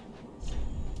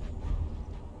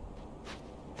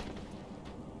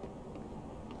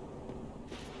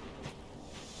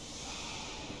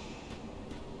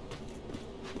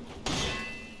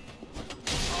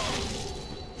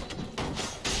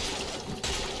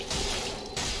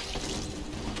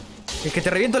 Es que te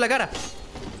reviento la cara.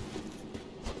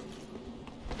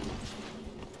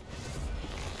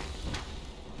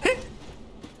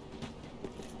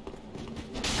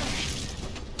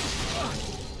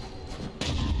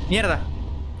 Mierda.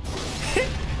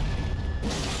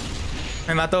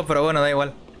 Me mató, pero bueno, da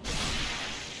igual.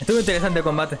 Estuvo interesante el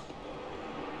combate.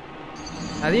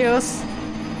 Adiós.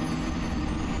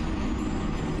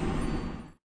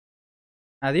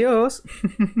 Adiós.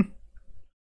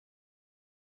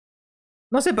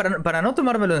 No sé, para no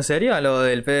tomármelo en serio, a lo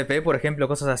del PvP, por ejemplo,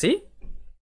 cosas así.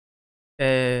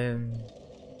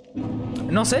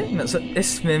 No sé,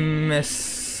 me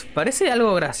parece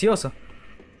algo gracioso.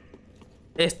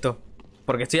 Esto,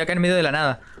 porque estoy acá en medio de la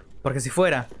nada. Porque si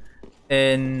fuera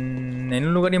en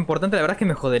un lugar importante, la verdad es que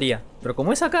me jodería. Pero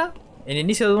como es acá, en el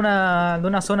inicio de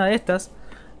una zona de estas,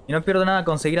 y no pierdo nada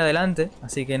con seguir adelante,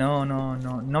 así que no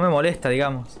me molesta,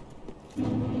 digamos.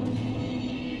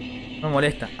 No me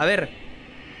molesta. A ver,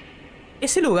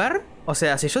 ese lugar, o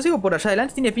sea, si yo sigo por allá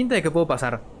adelante, tiene pinta de que puedo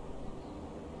pasar.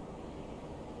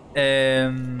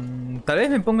 Tal vez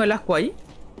me ponga el asco ahí.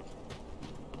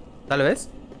 Tal vez.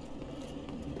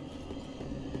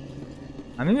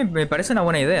 A mí me parece una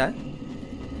buena idea, ¿eh?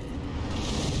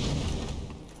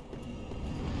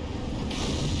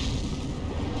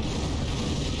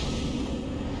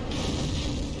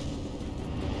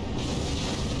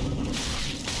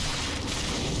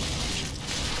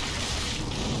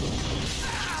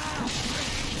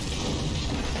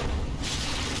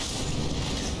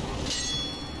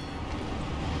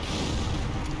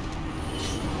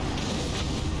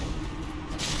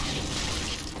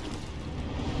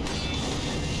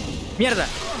 ¡Mierda!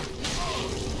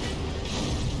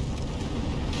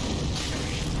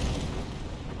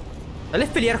 Tal vez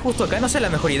pelear justo acá no sea la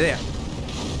mejor idea.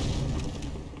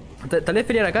 Tal vez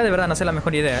pelear acá de verdad no sea la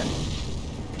mejor idea, ¿eh?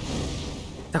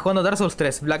 Estás jugando Dark Souls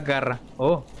 3, Black Garra.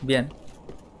 Oh, bien.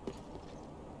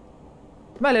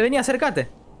 Vale, vení, acércate.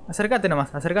 Acércate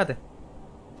nomás, acércate.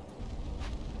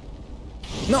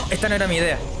 No, esta no era mi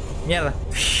idea. Mierda.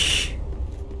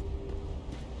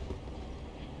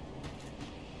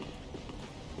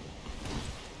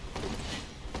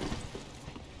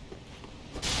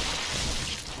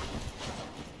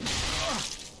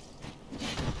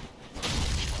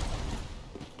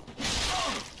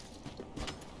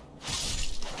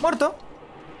 Muerto.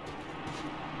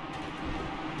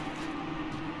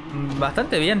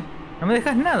 Bastante bien. No me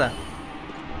dejas nada.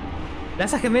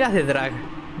 Lanzas gemelas de drag.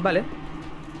 Vale.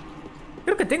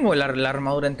 Creo que tengo la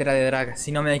armadura entera de drag,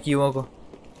 si no me equivoco.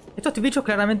 Estos bichos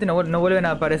claramente no vuelven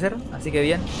a aparecer, así que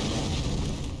bien.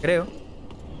 Creo.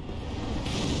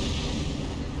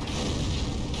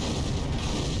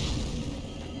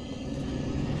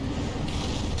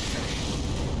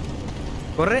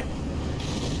 Corre.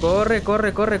 Corre,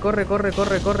 corre, corre, corre, corre,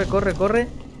 corre, corre, corre, corre.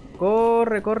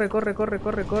 Corre, corre, corre, corre,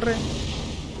 corre, corre.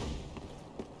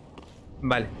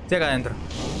 Vale, estoy acá adentro.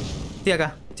 Estoy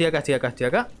acá, estoy acá, estoy acá, estoy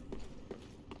acá.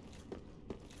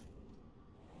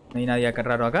 No hay nadie acá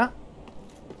raro acá.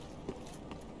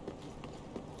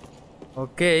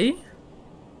 Ok.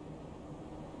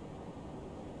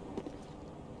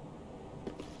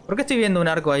 ¿Por qué estoy viendo un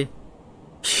arco ahí?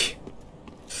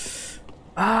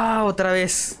 Ah, otra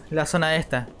vez la zona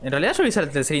esta. En realidad yo lo hice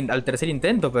al tercer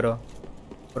intento, pero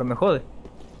me jode.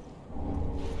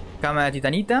 Cama de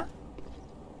titanita.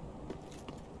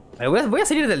 Vale, voy a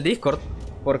salir del Discord,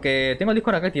 porque tengo el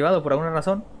Discord acá activado por alguna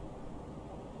razón.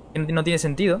 No tiene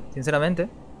sentido, sinceramente.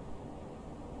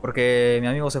 Porque mi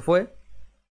amigo se fue.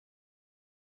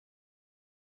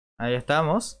 Ahí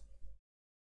estamos.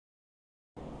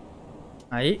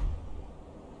 Ahí.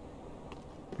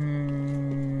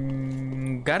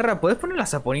 Garra, ¿puedes poner la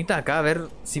saponita acá a ver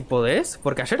si podés?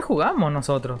 Porque ayer jugamos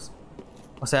nosotros.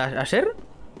 O sea, ayer...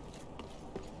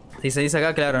 Si se dice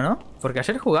acá, claro, ¿no? Porque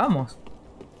ayer jugamos.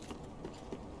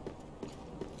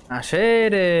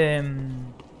 Ayer...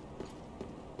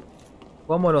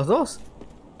 jugamos los dos.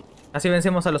 Así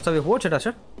vencemos a los Savage Watcher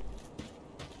ayer.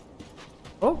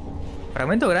 Oh,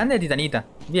 fragmento grande de titanita.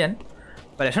 Bien.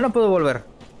 Vale, ya no puedo volver.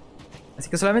 Así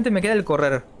que solamente me queda el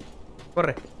correr.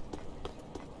 Corre.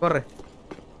 Corre.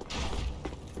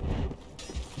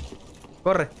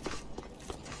 Corre.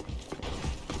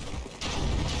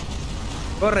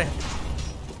 Corre.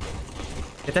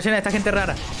 Está llena de esta gente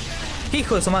rara.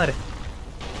 Hijo de su madre.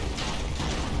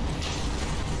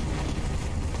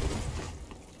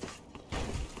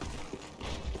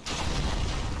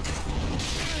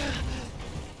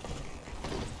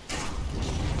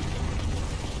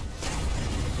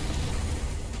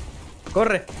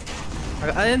 Corre.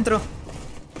 Acá, adentro.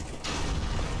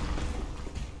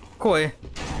 Joe.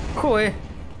 Joe.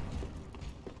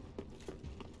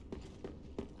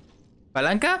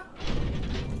 ¿Palanca?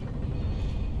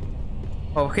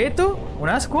 ¿Objeto? ¿Un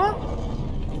ascua?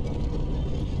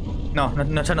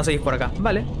 No, ya no seguís por acá.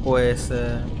 Vale, pues...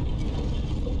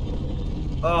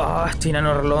 Oh, este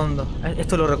enano Orlondo.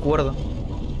 Esto lo recuerdo.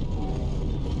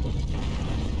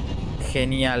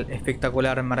 Genial,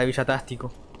 espectacular,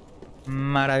 maravillatástico.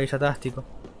 Maravillatástico.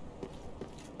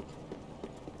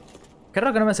 Qué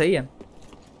raro que no me seguían.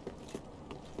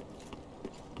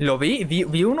 Lo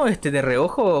vi uno de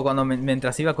reojo cuando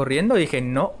mientras iba corriendo y dije,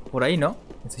 no, por ahí no.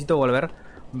 Necesito volver.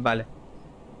 Vale.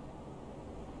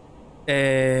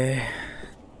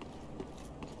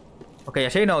 Ok,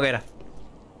 allá hay una hoguera.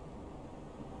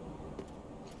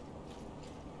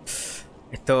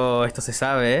 Esto se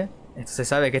sabe, ¿eh? Esto se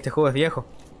sabe que este juego es viejo.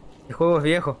 Este juego es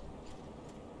viejo.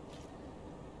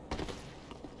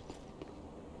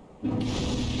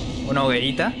 Una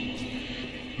hoguerita.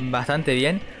 Bastante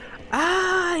bien. ¡Ah!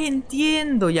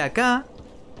 Entiendo. Y acá...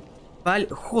 Vale.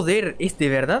 Joder, ¿es de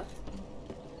verdad?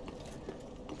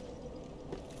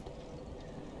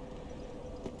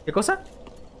 ¿Qué cosa?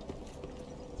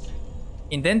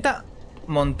 Intenta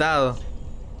montado.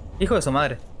 Hijo de su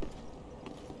madre.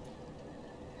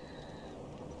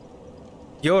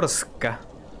 Yorska.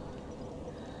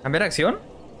 ¿Cambiar acción?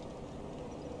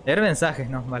 Leer mensajes,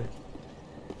 no, vale.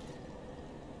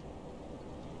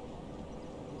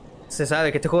 Se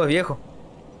sabe que este juego es viejo.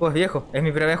 El juego es viejo. Es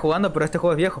mi primera vez jugando, pero este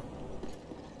juego es viejo.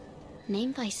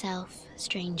 Name thyself,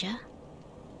 stranger.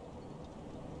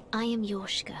 I am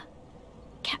Yorska,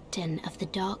 captain of the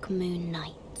Dark Moon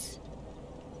Knights.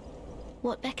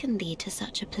 What beckoned thee to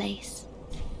such a place?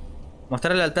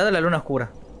 Mostrar el altar de la luna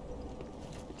oscura.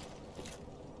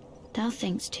 Thou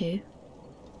thinkst too.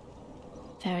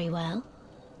 Very well.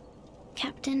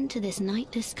 Captain to this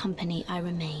nightless company I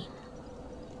remain.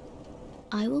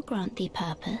 I will grant thee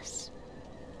purpose.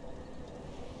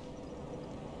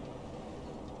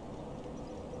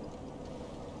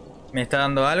 ¿Me está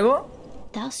dando algo?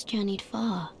 Thou'st journeyed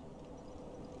far.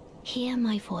 Hear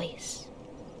my voice.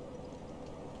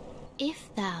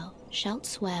 If thou shalt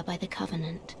swear by the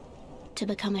covenant to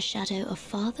become a shadow of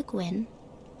Father Gwyn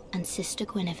and Sister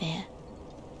Guinevere,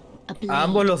 a blade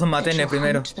ambos los maté that en el shall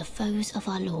primero. hunt the foes of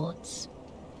our lords,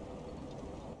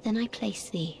 then I place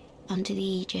thee under the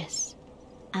aegis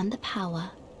and the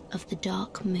power of the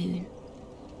dark moon.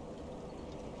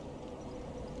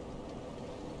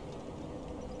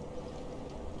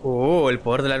 Oh, el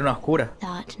poder de la luna oscura.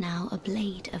 Thou art now a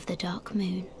blade of the dark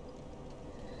moon,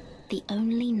 the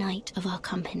only knight of our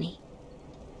company.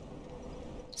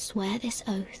 Swear this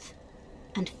oath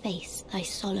and face thy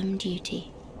solemn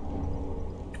duty.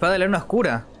 Espada de la luna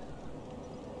oscura.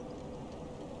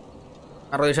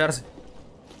 Arrodillarse.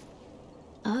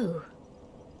 Oh,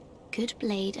 good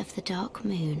blade of the dark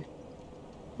moon,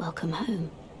 welcome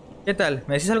home. ¿Qué tal?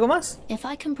 ¿Me decís algo más? If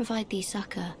I can provide thee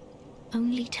succor,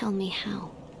 only tell me how.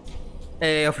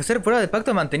 Ofrecer prueba de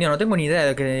pacto mantenido. No tengo ni idea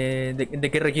de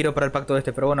qué requiero para el pacto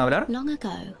este, pero bueno, hablar. Long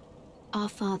ago, our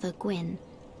father Gwyn,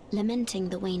 lamenting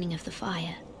the waning of the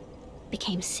fire,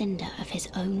 became cinder of his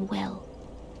own will.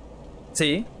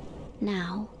 Sí.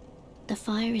 Now, the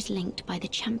fire is linked by the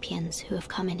champions who have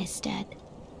come in his stead.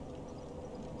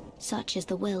 Such is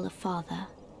the will of Father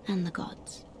and the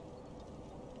gods.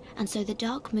 And so the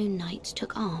Dark Moon Knights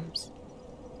took arms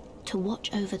to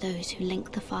watch over those who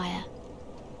link the fire.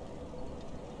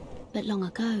 But long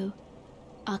ago,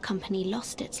 our company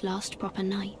lost its last proper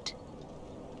knight.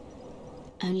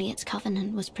 Only its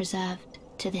covenant was preserved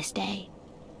to this day,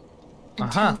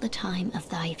 until the time of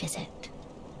thy visit.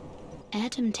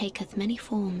 Heirdom taketh many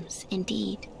forms,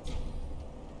 indeed.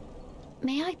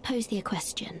 May I pose thee a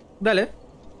question? Dale.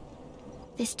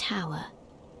 This tower,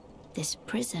 this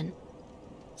prison,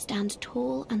 stands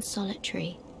tall and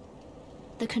solitary,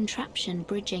 the contraption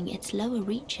bridging its lower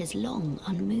reaches long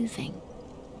unmoving.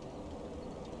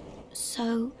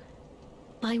 So,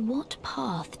 by what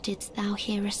path didst thou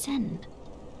here ascend?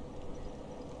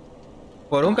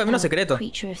 Por un camino Art thou a secreto.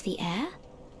 creature of the air?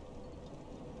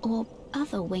 Or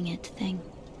other winged thing?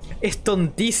 Es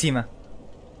tontísima.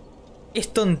 Es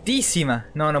tontísima.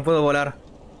 No, no puedo volar.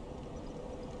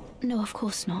 No, of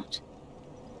course not.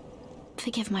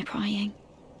 Forgive my prying.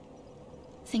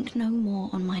 Think no more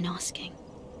on mine asking.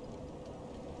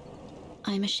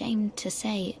 I am ashamed to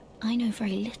say I know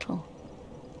very little.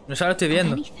 Ya lo estoy of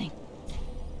viendo. anything.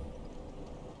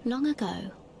 Long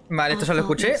ago, Vale, esto ya lo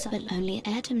escuché. but only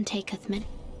Heirdom taketh men.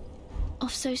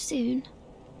 Off so soon.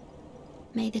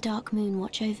 May the dark moon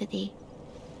watch over thee.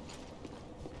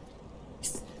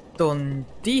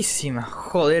 Tontísima.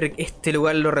 Joder, este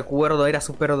lugar lo recuerdo. Era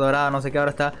súper dorado, no sé qué.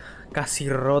 Ahora está casi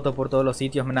roto por todos los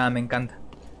sitios. Nada, me encanta.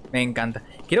 Me encanta.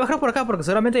 Quiero bajar por acá porque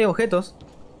seguramente hay objetos.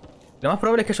 Lo más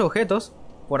probable es que haya objetos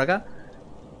por acá.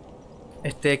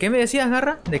 ¿Qué me decías,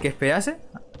 Garra? ¿De que esperase?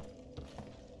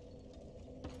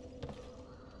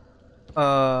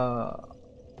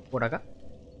 Por acá.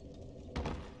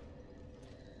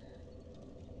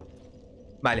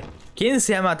 Vale. ¿Quién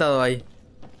se ha matado ahí?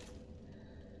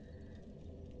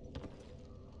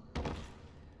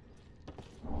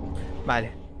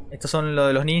 Vale. Estos son lo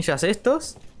de los ninjas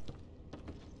estos.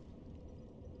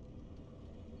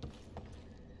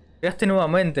 Llegaste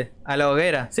nuevamente a la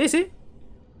hoguera. Sí, sí.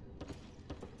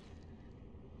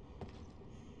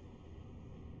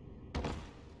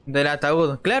 Del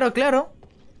ataúd. Claro, claro.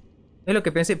 Es lo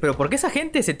que pensé. Pero ¿por qué esa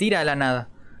gente se tira a la nada?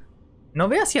 ¿No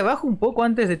ve hacia abajo un poco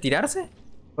antes de tirarse?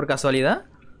 ¿Por casualidad?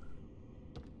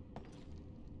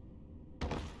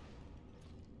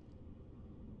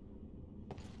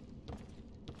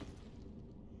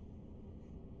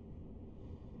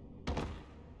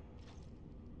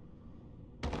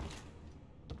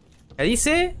 ¿Qué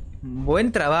dice?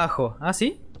 Buen trabajo. ¿Ah,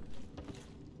 sí?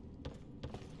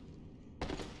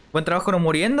 Buen trabajo no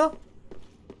muriendo.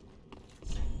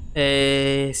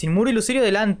 Sin muro ilusorio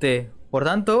delante. Por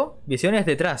tanto, visiones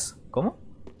detrás. ¿Cómo?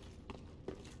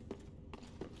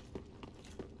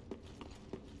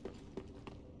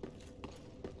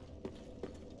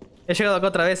 He llegado acá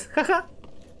otra vez. Jaja.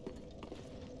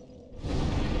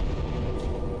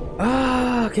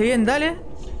 Ah, qué bien, dale.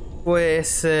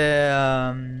 Pues...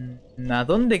 ¿a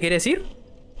dónde querés ir?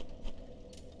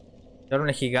 Ahora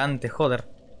un gigante, joder.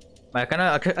 Vale,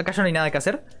 acá ya no hay nada que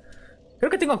hacer. Creo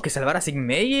que tengo que salvar a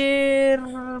Sigmeyer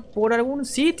por algún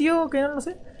sitio, que no lo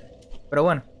sé. Pero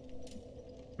bueno.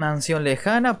 Mansión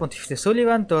lejana, pontífice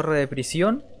Sulyvahn, torre de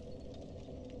prisión.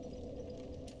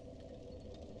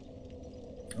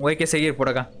 O hay que seguir por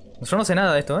acá. Yo no sé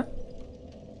nada de esto, ¿eh?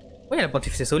 Voy al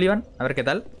pontífice Sulyvahn, a ver qué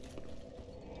tal.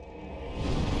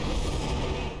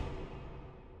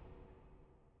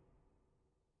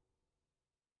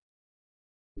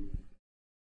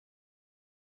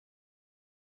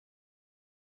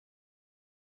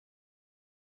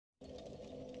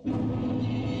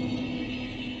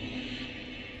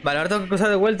 Vale, ahora tengo que cruzar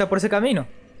de vuelta por ese camino.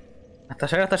 Hasta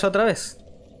llegar hasta allá otra vez.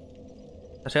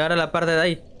 Hasta llegar a la parte de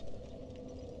ahí.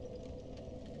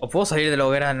 O puedo salir de la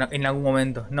hoguera en algún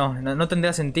momento. No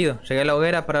tendría sentido. Llegué a la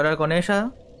hoguera para hablar con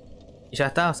ella. Y ya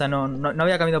está, o sea, no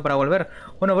había camino para volver.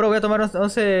 Bueno, bro, voy a tomar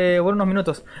unos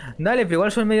minutos. Dale, pero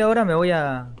igual yo en media hora me voy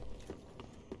a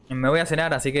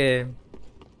cenar, así que...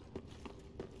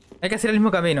 Hay que hacer el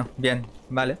mismo camino. Bien,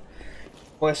 vale.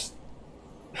 Pues...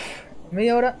 En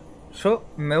media hora yo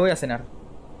me voy a cenar.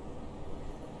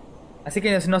 Así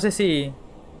que no sé si...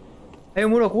 Hay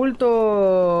un muro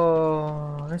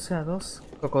oculto... Esas dos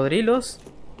cocodrilos.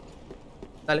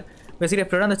 Dale. Voy a seguir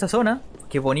explorando esta zona.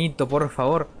 Qué bonito, por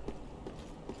favor.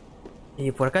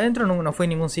 Y por acá adentro no fue en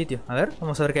ningún sitio. A ver,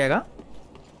 vamos a ver qué hay acá.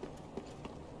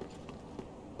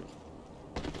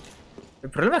 El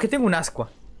problema es que tengo un ascua.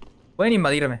 Pueden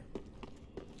invadirme.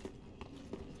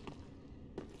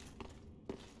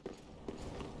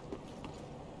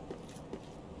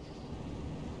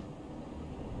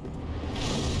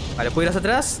 Vale, ¿puedo ir hacia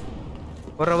atrás?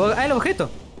 Ah, el objeto.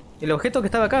 El objeto que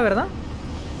estaba acá, ¿verdad?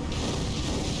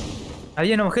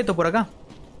 Había un objeto por acá.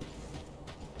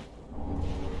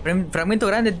 Fragmento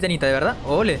grande de titanita, ¿de verdad?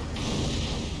 ¡Ole!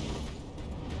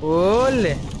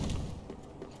 ¡Ole!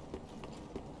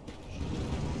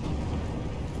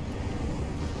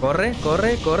 Corre,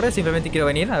 corre, corre. Simplemente quiero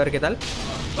venir a ver qué tal.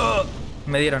 ¡Oh!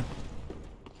 Me dieron.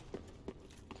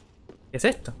 ¿Qué es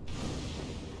esto?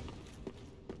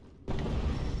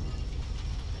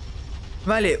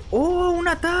 Vale. ¡Oh! ¡Un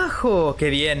atajo! ¡Qué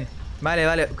bien! Vale,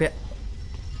 vale.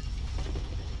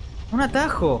 Un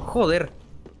atajo. Joder.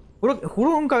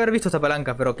 Juro nunca haber visto esta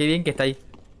palanca, pero qué bien que está ahí.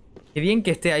 Qué bien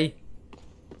que esté ahí.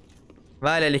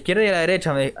 Vale, a la izquierda y a la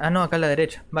derecha. Ah, no, acá a la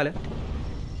derecha. Vale.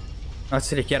 No, esto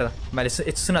es a la izquierda. Vale, esto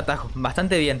es un atajo.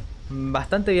 Bastante bien.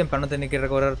 Bastante bien para no tener que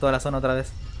recorrer toda la zona otra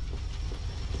vez.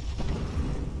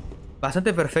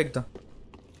 Bastante perfecto.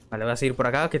 Vale, voy a seguir por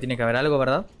acá, que tiene que haber algo,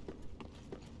 ¿verdad?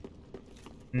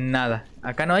 Nada.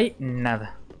 Acá no hay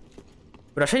nada.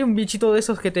 Pero allá hay un bichito de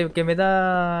esos que me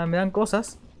dan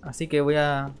cosas. Así que voy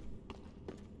a...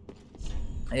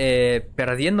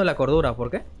 perdiendo la cordura.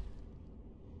 ¿Por qué?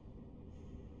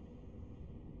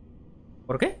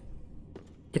 ¿Por qué?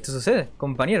 ¿Qué te sucede,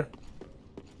 compañero?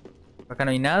 Acá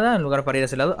no hay nada. Un lugar para ir a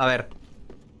ese lado. A ver.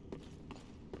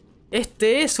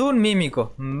 Este es un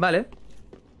mímico. Vale.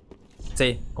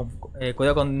 Sí.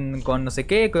 Cuidado con no sé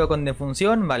qué. Cuidado con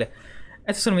defunción. Vale.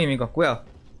 Este es un mímico. Cuidado.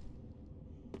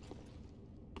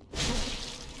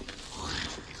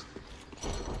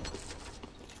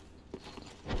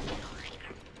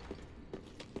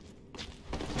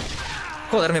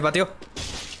 Joder, me pateó.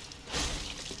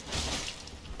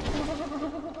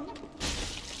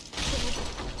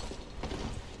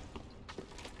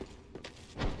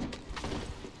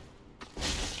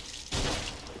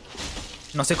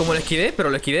 No sé cómo lo esquivé, pero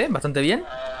lo esquivé bastante bien.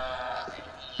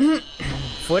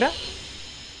 Fuera.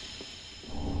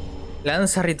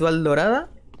 Lanza ritual dorada.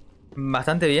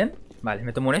 Bastante bien. Vale,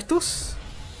 me tomo un estus.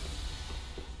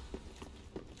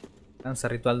 Lanza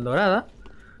ritual dorada.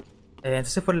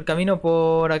 Entonces por el camino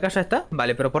por acá ya está.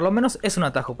 Vale, pero por lo menos es un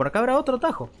atajo. Por acá habrá otro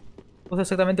atajo. Pues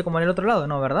exactamente como en el otro lado,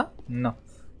 ¿no? ¿Verdad? No.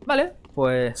 Vale,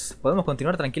 pues podemos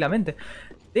continuar tranquilamente.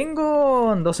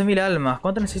 Tengo 12.000 almas.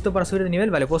 ¿Cuánto necesito para subir de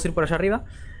nivel? Vale, puedo ir por allá arriba.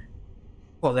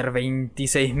 Joder,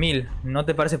 26.000. ¿No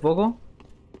te parece poco?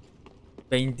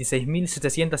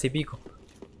 26.700 y pico.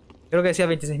 Creo que decía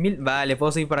 26.000. Vale,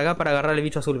 puedo seguir por acá para agarrar el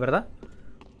bicho azul, ¿verdad?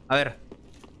 A ver.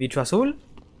 Bicho azul.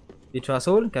 Bicho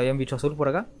azul. Que había un bicho azul por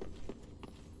acá.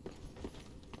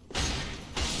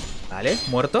 Vale,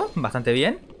 muerto. Bastante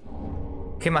bien.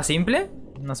 Gema simple.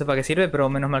 No sé para qué sirve, pero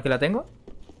menos mal que la tengo.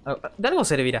 De algo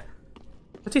servirá.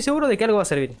 Estoy seguro de que algo va a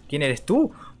servir. ¿Quién eres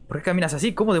tú? ¿Por qué caminas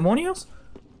así? ¿Cómo demonios?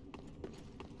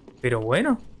 Pero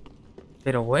bueno.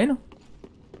 Pero bueno.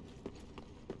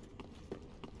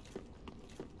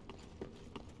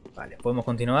 Vale, podemos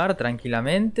continuar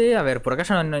tranquilamente. A ver, por acá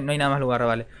ya no hay nada más lugar,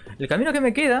 vale. El camino que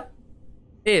me queda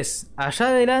es allá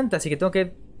adelante, así que tengo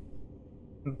que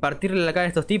partirle la cara a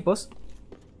estos tipos.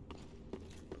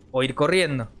 O ir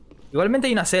corriendo. Igualmente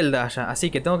hay una celda allá, así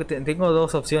que tengo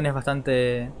dos opciones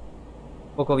bastante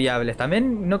poco viables.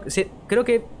 También creo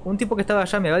que un tipo que estaba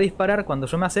allá me va a disparar cuando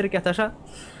yo me acerque hasta allá.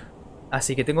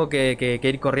 Así que tengo que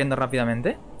ir corriendo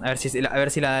rápidamente. A ver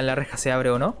si la reja se abre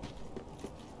o no.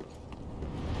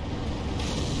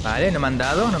 Vale, no me han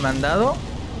dado, no me han dado.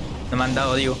 No me han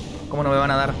dado, digo. ¿Cómo no me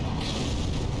van a dar?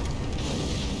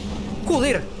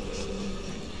 ¡Joder!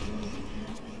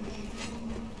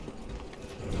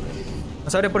 ¿No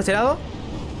se abre por ese lado?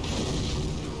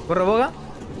 ¿Corre, boga?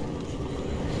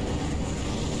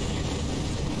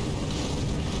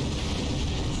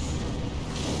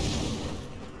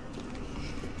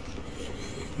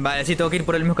 Vale, sí, tengo que ir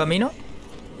por el mismo camino.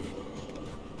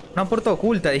 Una puerta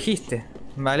oculta, dijiste.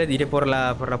 Vale, iré por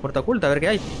la puerta oculta, a ver qué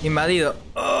hay. Invadido.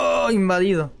 ¡Oh!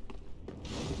 Invadido.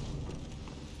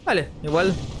 Vale,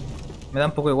 igual. Me da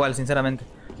un poco igual, sinceramente.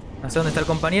 No sé dónde está el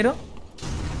compañero.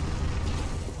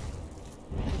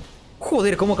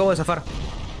 Joder, ¿cómo acabo de zafar?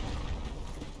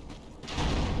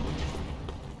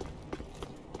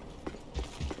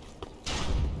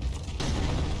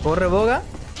 Corre, boga.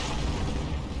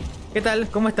 ¿Qué tal?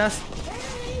 ¿Cómo estás?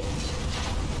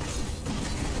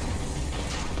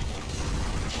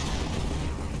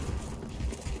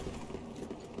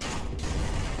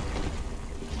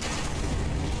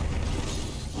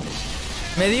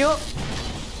 Me dio.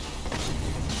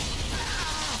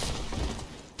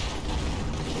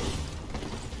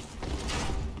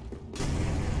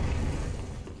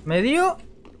 Me dio.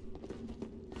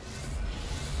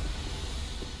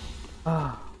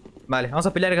 Vale, vamos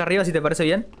a pelear acá arriba si te parece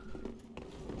bien.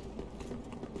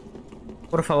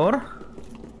 Por favor.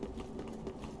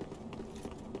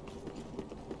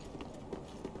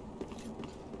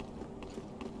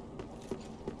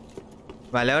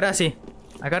 Vale, ahora sí.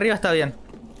 Acá arriba está bien.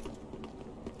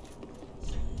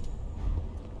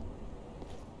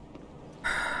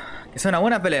 Que sea una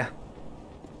buena pelea.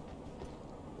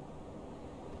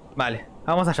 Vale,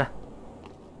 vamos allá.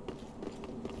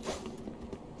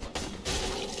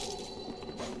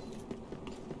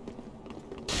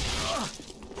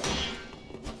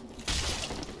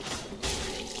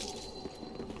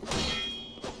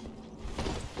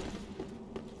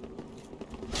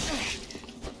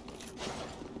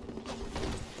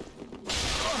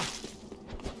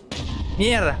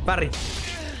 Mierda, parry.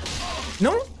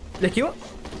 ¿No? ¿Le esquivo?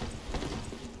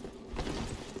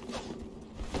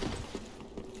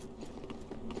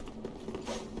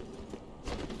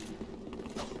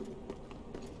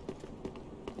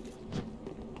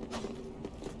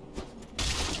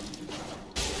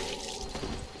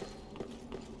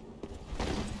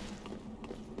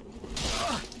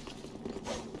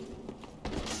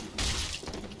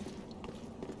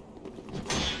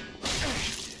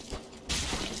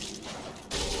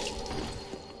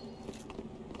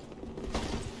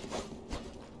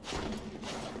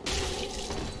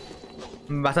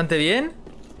 Bastante bien.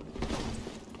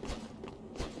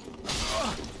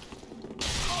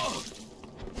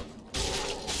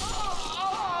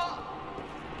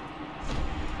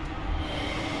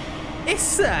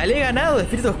 ¡Esa! Le he ganado de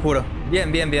espíritu oscuro.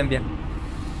 Bien, bien, bien, bien.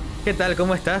 ¿Qué tal?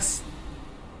 ¿Cómo estás?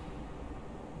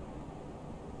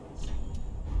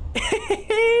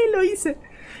 Lo hice.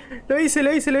 Lo hice,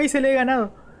 lo hice, lo hice. Le he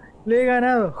ganado. Le he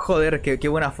ganado. Joder, qué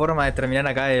buena forma de terminar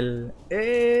acá el...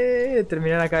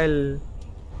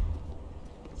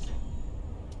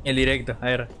 el directo. A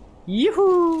ver.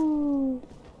 ¡Yuhu!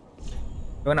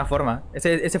 Qué buena forma.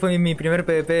 Ese fue mi primer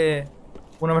PvP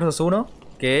 1 vs 1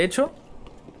 que he hecho.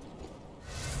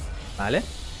 Vale.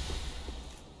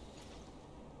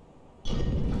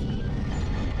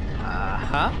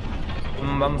 Ajá.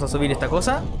 Vamos a subir esta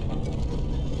cosa.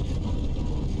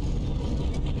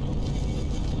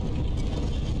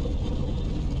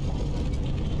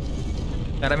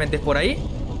 Claramente es por ahí.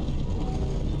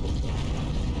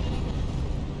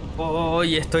 Oh,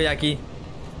 y estoy aquí.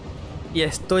 Y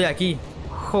estoy aquí.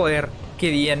 Joder, qué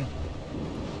bien.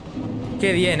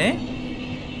 Qué bien, ¿eh?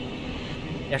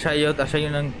 Y allá hay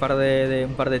un par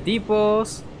de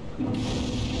tipos.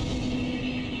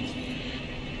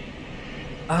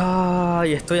 Ah,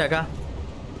 y estoy acá.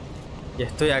 Y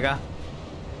estoy acá.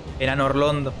 Era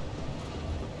Norlondo.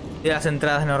 Y las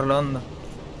entradas de Norlondo.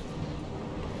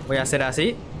 Voy a hacer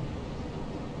así.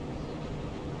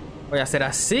 Voy a hacer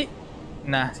así.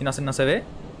 Nah, si no se ve.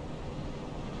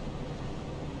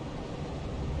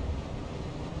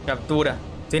 Captura.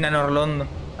 Estoy en Norlondo.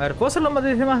 A ver, ¿puedo hacerlo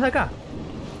desde más de acá?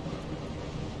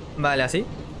 Vale, así.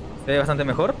 Se ve bastante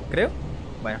mejor, creo.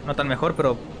 Bueno, no tan mejor,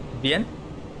 pero bien.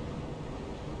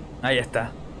 Ahí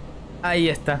está. Ahí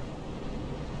está.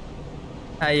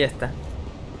 Ahí está.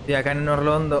 Estoy acá en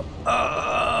Norlondo.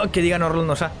 ¡Oh! Que diga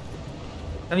Norlondo ya.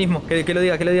 Ya mismo, que lo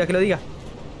diga, que lo diga, que lo diga.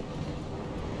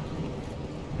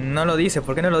 No lo dice,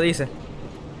 ¿por qué no lo dice?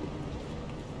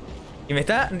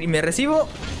 Y me recibo...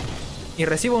 Y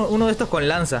recibo uno de estos con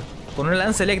lanza. Con una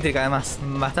lanza eléctrica además.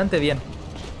 Bastante bien.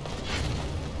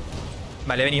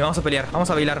 Vale, vení, vamos a pelear, vamos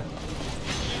a bailar.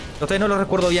 Ustedes no lo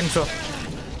recuerdo bien yo.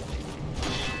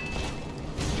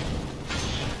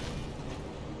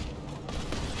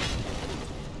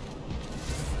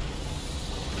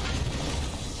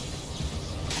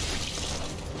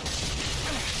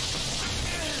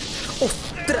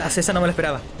 ¡Ostras! Esa no me la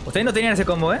esperaba. Ustedes no tenían ese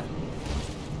combo, ¿eh?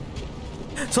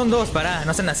 Son dos, pará,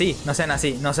 no sean así, no sean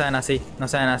así, no sean así, no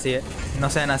sean así, no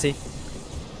sean así.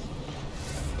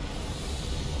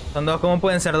 Son dos, ¿cómo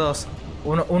pueden ser dos?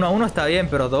 Uno a uno está bien,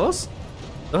 pero dos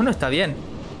no está bien.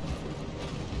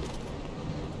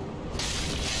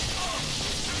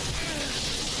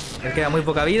 Le queda muy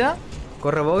poca vida.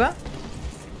 Corre boga.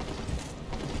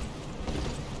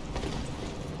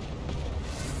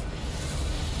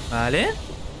 Vale.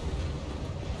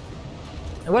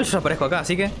 Igual yo ya aparezco acá,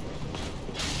 así que...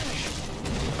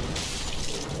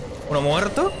 Uno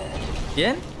muerto.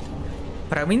 Bien.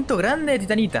 Fragmento grande de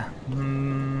titanita.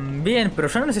 Bien, pero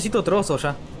yo no necesito trozos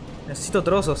ya. Necesito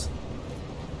trozos.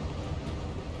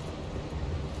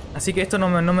 Así que esto no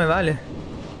me vale.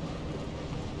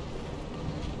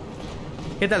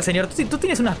 ¿Qué tal, señor? Tú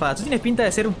tienes una espada. Tú tienes pinta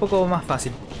de ser un poco más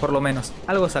fácil. Por lo menos.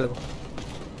 Algo es algo.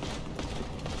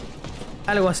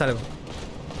 Algo es algo.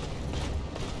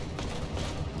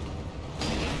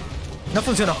 No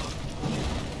funcionó.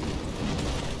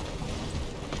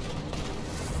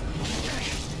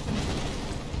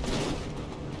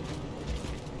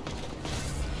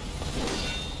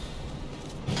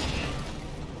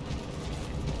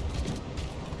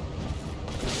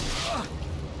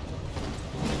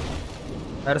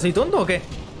 A ver, ¿soy tonto o qué?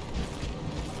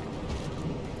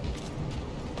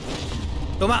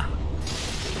 ¡Toma!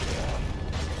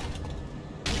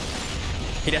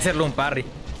 Quería hacerle un parry.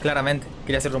 Claramente,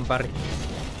 quería hacerle un parry.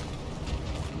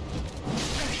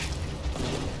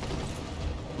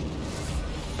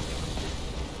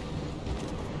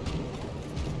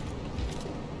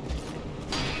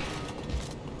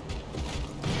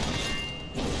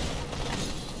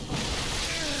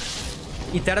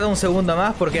 Y tarda un segundo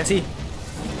más porque así.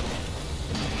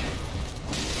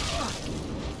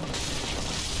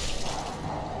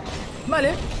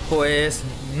 Vale, pues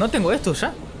no tengo esto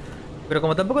ya. Pero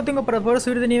como tampoco tengo para poder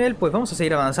subir de nivel, pues vamos a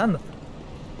seguir avanzando.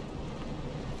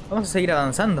 Vamos a seguir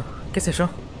avanzando, qué sé yo.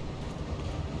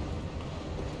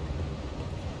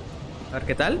 A ver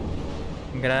qué tal.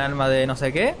 Gran alma de no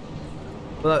sé qué.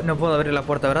 No puedo abrir la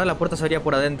puerta, ¿verdad? La puerta se abría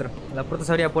por adentro. La puerta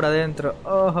se abría por adentro.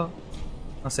 Oh,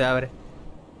 no se abre.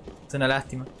 Es una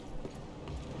lástima.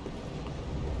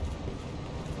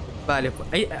 Vale, pues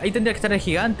ahí tendría que estar el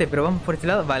gigante, pero vamos por este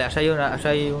lado. Vale, allá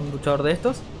hay un luchador de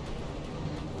estos.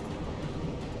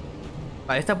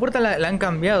 Vale, esta puerta la han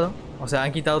cambiado. O sea,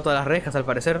 han quitado todas las rejas al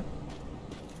parecer.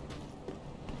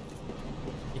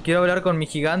 Y quiero hablar con mi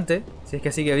gigante, si es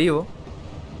que sigue vivo.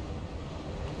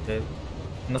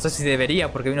 No sé si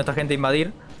debería, porque vino esta gente a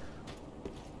invadir.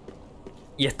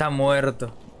 Y está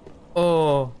muerto.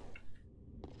 Oh.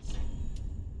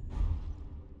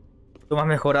 Tú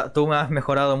me has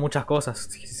mejorado muchas cosas,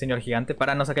 señor gigante.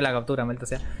 Para, no saqué la captura, maldita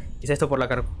sea. Hice esto por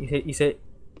la hice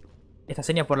esta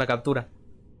seña por la captura.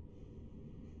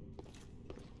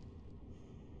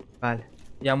 Vale.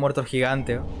 Ya ha muerto el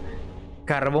gigante.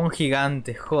 Carbón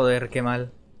gigante. Joder, qué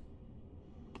mal.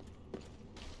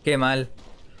 Qué mal.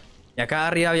 Y acá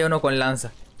arriba había uno con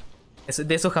lanza.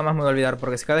 De eso jamás me voy a olvidar.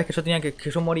 Porque cada vez que yo tenía que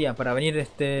yo moría para venir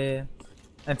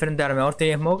a enfrentarme a Orte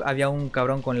y Smoke, había un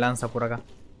cabrón con lanza por acá.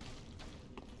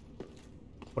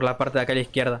 Por la parte de acá a la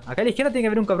izquierda. Acá a la izquierda tiene que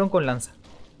haber un cabrón con lanza.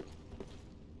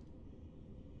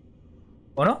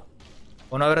 ¿O no?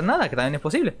 O no haber nada, que también es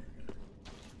posible.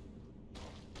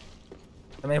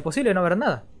 También es posible no haber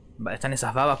nada. Vale, están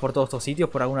esas babas por todos estos sitios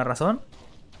por alguna razón.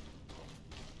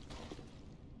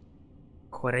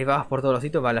 Joder, hay babas por todos los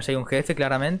sitios. Vale, allá hay un jefe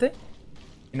claramente.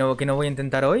 Que no voy a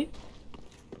intentar hoy.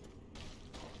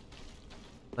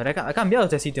 Vale, ha cambiado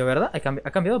este sitio, ¿verdad?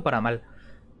 Ha cambiado para mal.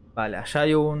 Vale, allá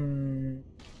hay un...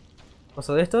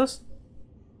 coso de estos.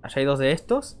 Allá hay dos de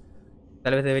estos.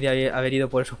 Tal vez debería haber ido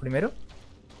por ellos primero.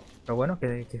 Pero bueno,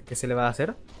 ¿qué se le va a hacer?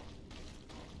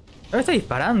 No me está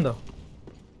disparando.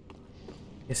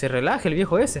 Que se relaje el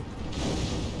viejo ese.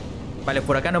 Vale,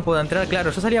 por acá no puedo entrar.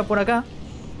 Claro, yo salía por acá.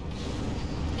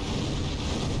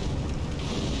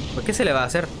 Pues ¿qué se le va a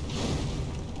hacer?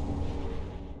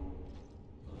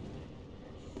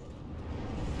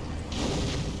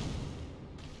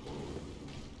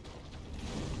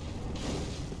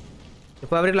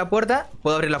 ¿puedo abrir la puerta?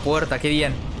 Puedo abrir la puerta, qué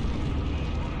bien.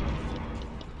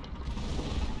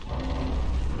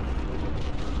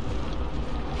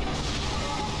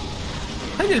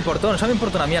 Abre el portón, ya me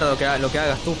importa una mierda lo que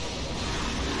hagas tú.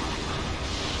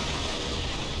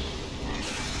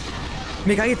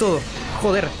 Me cagué todo,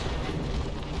 joder.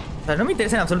 O sea, no me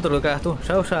interesa en absoluto lo que hagas tú.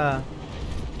 Yo ya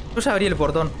abrí el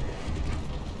portón.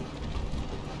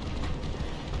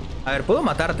 A ver, puedo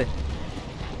matarte.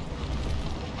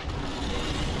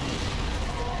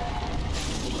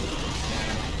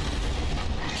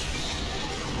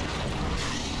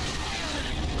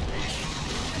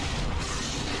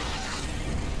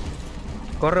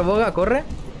 Corre, Boga, corre.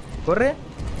 Corre.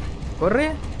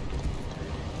 Corre.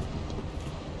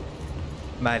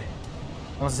 Vale.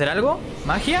 Vamos a hacer algo.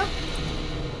 Magia.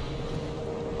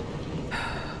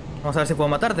 Vamos a ver si puedo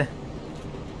matarte.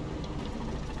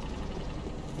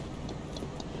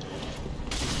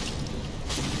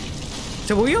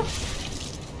 ¿Se bugueó?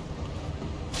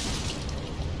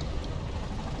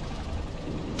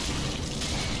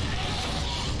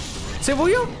 ¿Se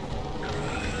bugueó?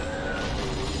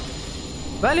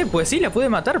 Vale, pues sí, la pude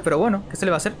matar, pero bueno, ¿qué se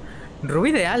le va a hacer?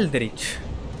 Rubí de Aldrich.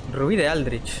 Rubí de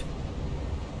Aldrich.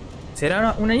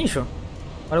 ¿Será un anillo?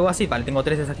 Algo así. Vale, tengo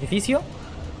 3 de sacrificio.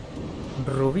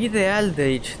 Rubí de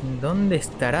Aldrich. ¿Dónde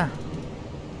estará?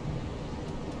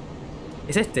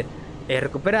 Es este.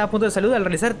 Recupera puntos de salud al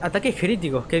realizar ataques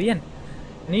críticos. ¡Qué bien!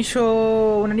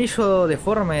 Un anillo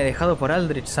deforme dejado por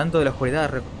Aldrich, santo de la oscuridad.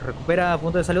 Recupera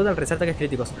puntos de salud al realizar ataques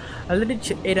críticos.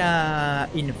 Aldrich era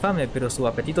infame, pero su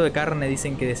apetito de carne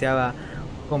dicen que deseaba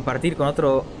compartir con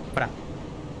otro...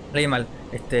 leí mal.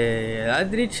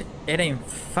 Aldrich era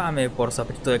infame por su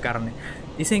apetito de carne.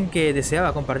 Dicen que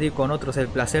deseaba compartir con otros el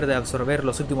placer de absorber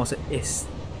los últimos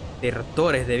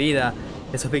estertores de vida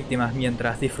de sus víctimas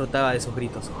mientras disfrutaba de sus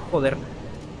gritos. Joder.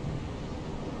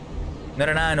 No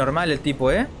era nada normal el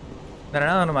tipo, ¿eh? No era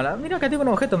nada normal. Ah, mira, acá tengo un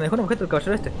objeto. Me dejó un objeto el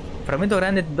caballero este. Fragmento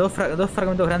grande, dos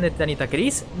fragmentos grandes de titanita.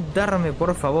 ¿Queréis darme,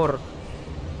 por favor,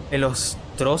 en los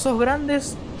trozos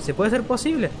grandes? ¿Se puede ser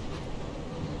posible?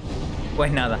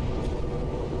 Pues nada.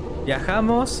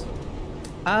 Viajamos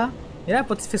a... Mirá,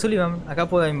 pontífice Sulyvahn. Acá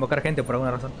puedo invocar gente por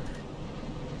alguna razón.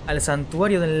 Al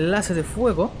santuario del enlace de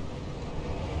fuego.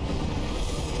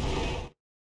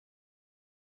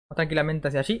 Vamos tranquilamente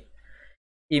hacia allí.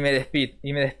 Y me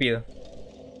despido.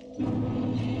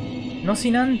 No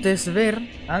sin antes ver...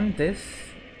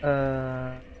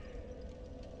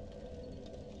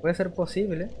 ¿puede ser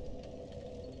posible?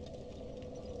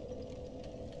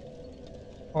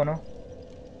 ¿O no?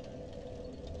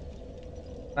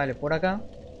 Vale, por acá.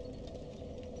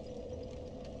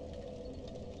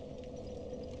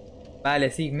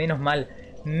 Vale, sí, menos mal.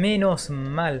 Menos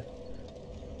mal.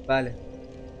 Vale.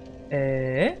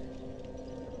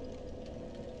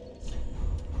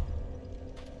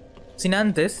 Sin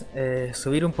antes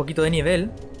subir un poquito de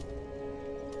nivel.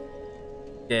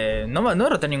 Que no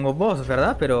derroté ningún boss,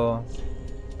 ¿verdad? Pero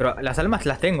las almas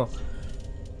las tengo.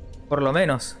 Por lo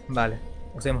menos. Vale.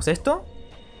 Usemos esto.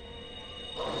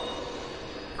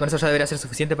 Con eso ya debería ser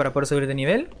suficiente para poder subir de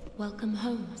nivel.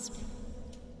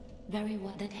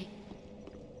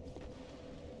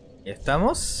 Y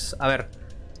estamos. A ver.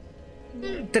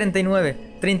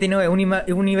 39. 39.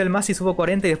 Un nivel más y subo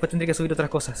 40 y después tendré que subir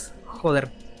otras cosas. Joder.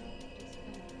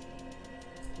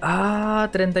 Ah,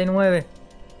 39.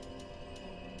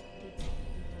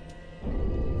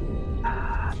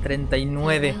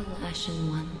 39.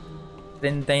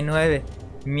 39.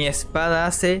 Mi espada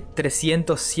hace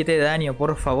 307 de daño,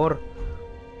 por favor.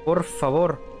 Por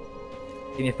favor.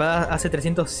 Que mi espada hace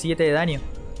 307 de daño.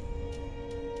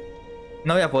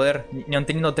 No voy a poder. Ni aun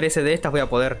teniendo 13 de estas voy a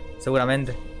poder,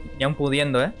 seguramente. Ni aun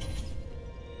pudiendo,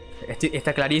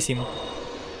 está clarísimo.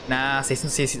 Nah,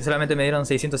 solamente me dieron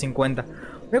 650.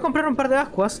 Voy a comprar un par de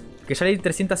ascuas, que ya le di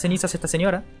 300 cenizas a esta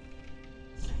señora.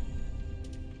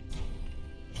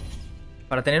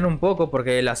 Para tener un poco,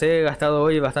 porque las he gastado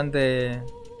hoy bastante...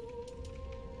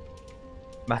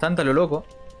 Bastante a lo loco.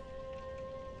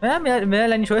 Me da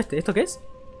el anillo este. ¿Esto qué es?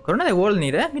 Corona de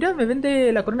Wolnir, mirá, me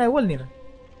vende la corona de Wolnir.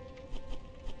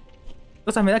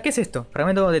 Cosas me da, ¿qué es esto?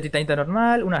 Fragmento de titanita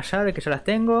normal, una llave que ya las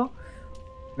tengo.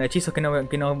 Hechizos que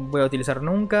no voy a utilizar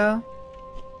nunca.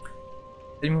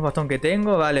 El mismo bastón que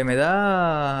tengo, vale, me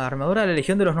da armadura de la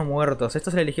Legión de los No Muertos.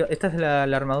 Esta es la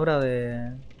armadura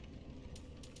de...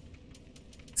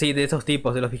 Sí, de esos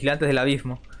tipos, de los vigilantes del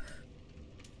abismo.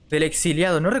 Del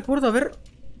exiliado, no recuerdo haber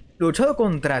luchado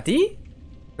contra ti.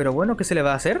 Pero bueno, ¿qué se le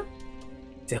va a hacer?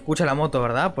 Se escucha la moto,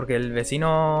 ¿verdad? Porque el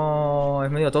vecino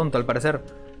es medio tonto al parecer.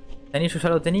 El anillo ya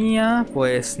lo tenía,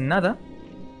 pues nada.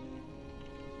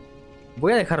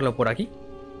 Voy a dejarlo por aquí.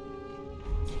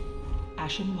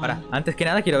 Ahora, antes que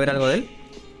nada quiero ver algo de él.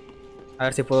 A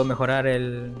ver si puedo mejorar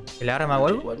el arma o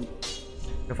algo.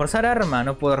 Reforzar arma,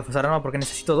 no puedo reforzar arma porque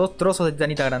necesito 2 trozos de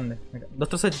titanita grande. 2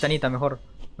 trozos de titanita, mejor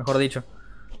dicho.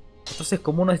 Entonces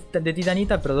como uno de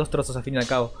titanita, pero 2 trozos al fin y al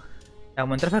cabo.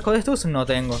 Aumentar frasco de estos no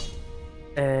tengo.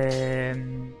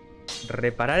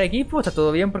 Reparar equipo, está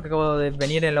todo bien porque acabo de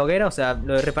venir en la hoguera. O sea,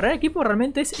 lo de reparar equipo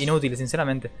realmente es inútil,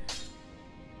 sinceramente.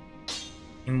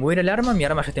 Imbuir el arma, mi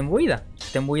arma ya está imbuida.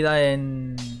 Está imbuida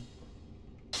en...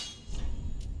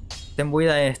 Está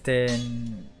imbuida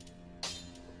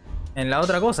en la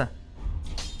otra cosa.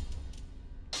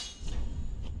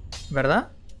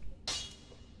 ¿Verdad?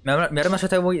 Mi arma ya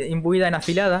está imbuida en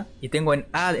afilada. Y tengo en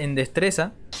A en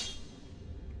destreza.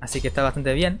 Así que está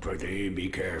bastante bien.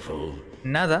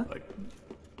 Nada.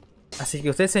 Así que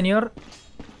usted, señor,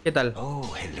 ¿qué tal?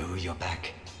 Oh, hello, you're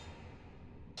back.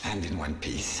 And in one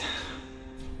piece.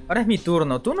 Ahora es mi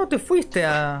turno. Tú no te fuiste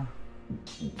a...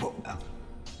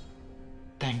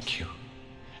 Thank you.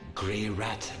 Grey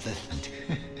rat of the Thunder.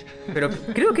 Pero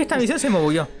creo que esta misión se me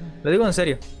bugueó. Lo digo en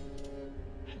serio.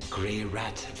 Grey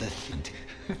rat of the Thunder.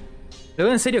 Lo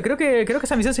digo en serio, creo que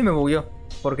esa misión se me bugueó.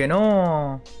 Porque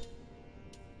no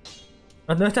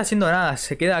está haciendo nada.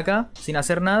 Se queda acá sin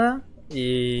hacer nada.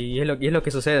 Y es lo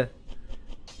que sucede.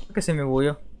 Creo que se me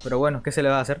bugueó. Pero bueno, ¿qué se le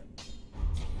va a hacer?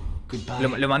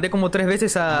 Lo mandé como 3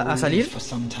 veces a salir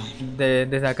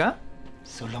desde acá.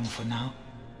 So long for now.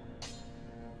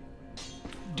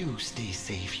 Do stay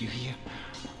safe, you hear?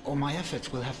 Or my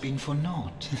efforts will have been for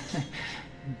naught.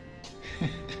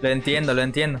 Lo entiendo.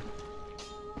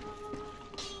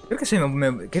 Creo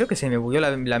que se me bugueó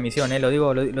la misión, lo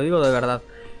digo de verdad.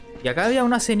 Y acá había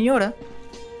una señora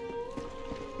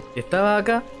que estaba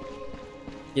acá,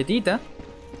 quietita.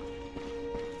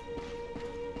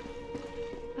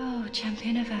 Oh,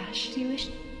 Champion of Ash, do you wish...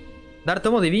 Dar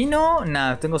tomo divino,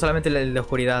 nada, tengo solamente el de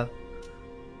oscuridad.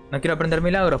 No quiero aprender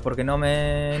milagros porque no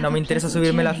me interesa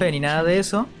subirme la fe ni nada de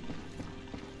eso.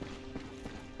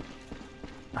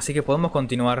 Así que podemos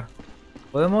continuar.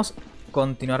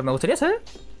 Me gustaría saber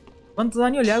cuánto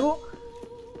daño le hago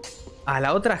a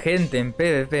la otra gente en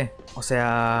PvP. O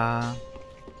sea...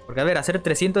 Porque a ver, hacer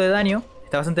 300 de daño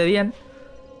está bastante bien.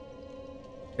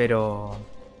 Pero...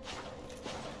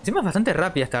 encima es bastante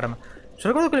rápida esta arma. Yo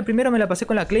recuerdo que el primero me la pasé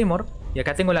con la Claymore. Y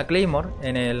acá tengo la Claymore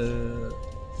en el...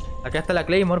 Acá está la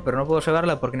Claymore, pero no puedo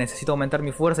llevarla porque necesito aumentar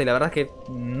mi fuerza. Y la verdad es que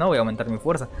no voy a aumentar mi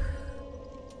fuerza.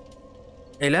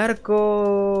 El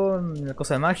arco... la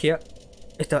cosa de magia.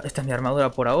 Esta es mi armadura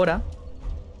por ahora.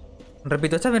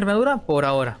 Repito, esta es mi armadura por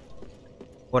ahora.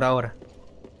 Por ahora.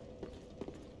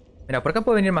 Mira, por acá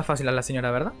puede venir más fácil a la señora,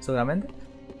 ¿verdad? Seguramente.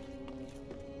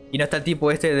 Y no está el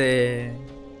tipo este de...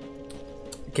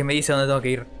 que me dice dónde tengo que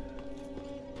ir.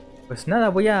 Pues nada,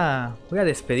 voy a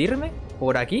despedirme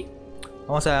por aquí.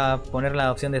 Vamos a poner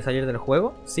la opción de salir del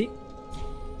juego. Sí.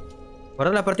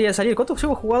 Guardar la partida de salir. ¿Cuánto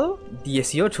llevo jugado?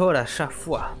 18 horas ya.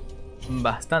 Fua.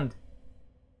 Bastante.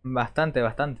 Bastante.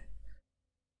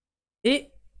 Y...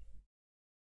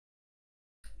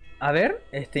 a ver,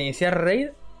 iniciar raid.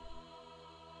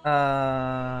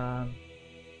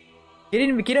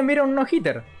 ¿Quieren ver a un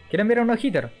no-hitter? ¿Quieren ver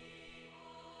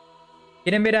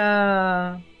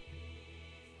a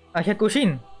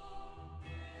Hyakushin?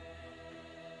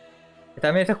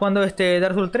 También está jugando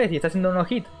Dark Souls 3 y está haciendo un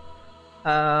no-hit.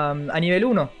 A nivel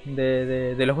 1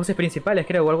 de los bosses principales,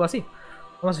 creo, o algo así.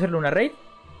 Vamos a hacerle una raid.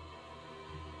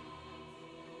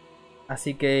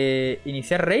 Así que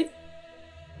iniciar raid.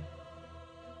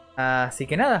 Así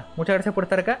que nada, muchas gracias por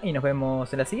estar acá y nos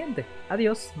vemos en la siguiente.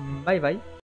 Adiós, bye bye.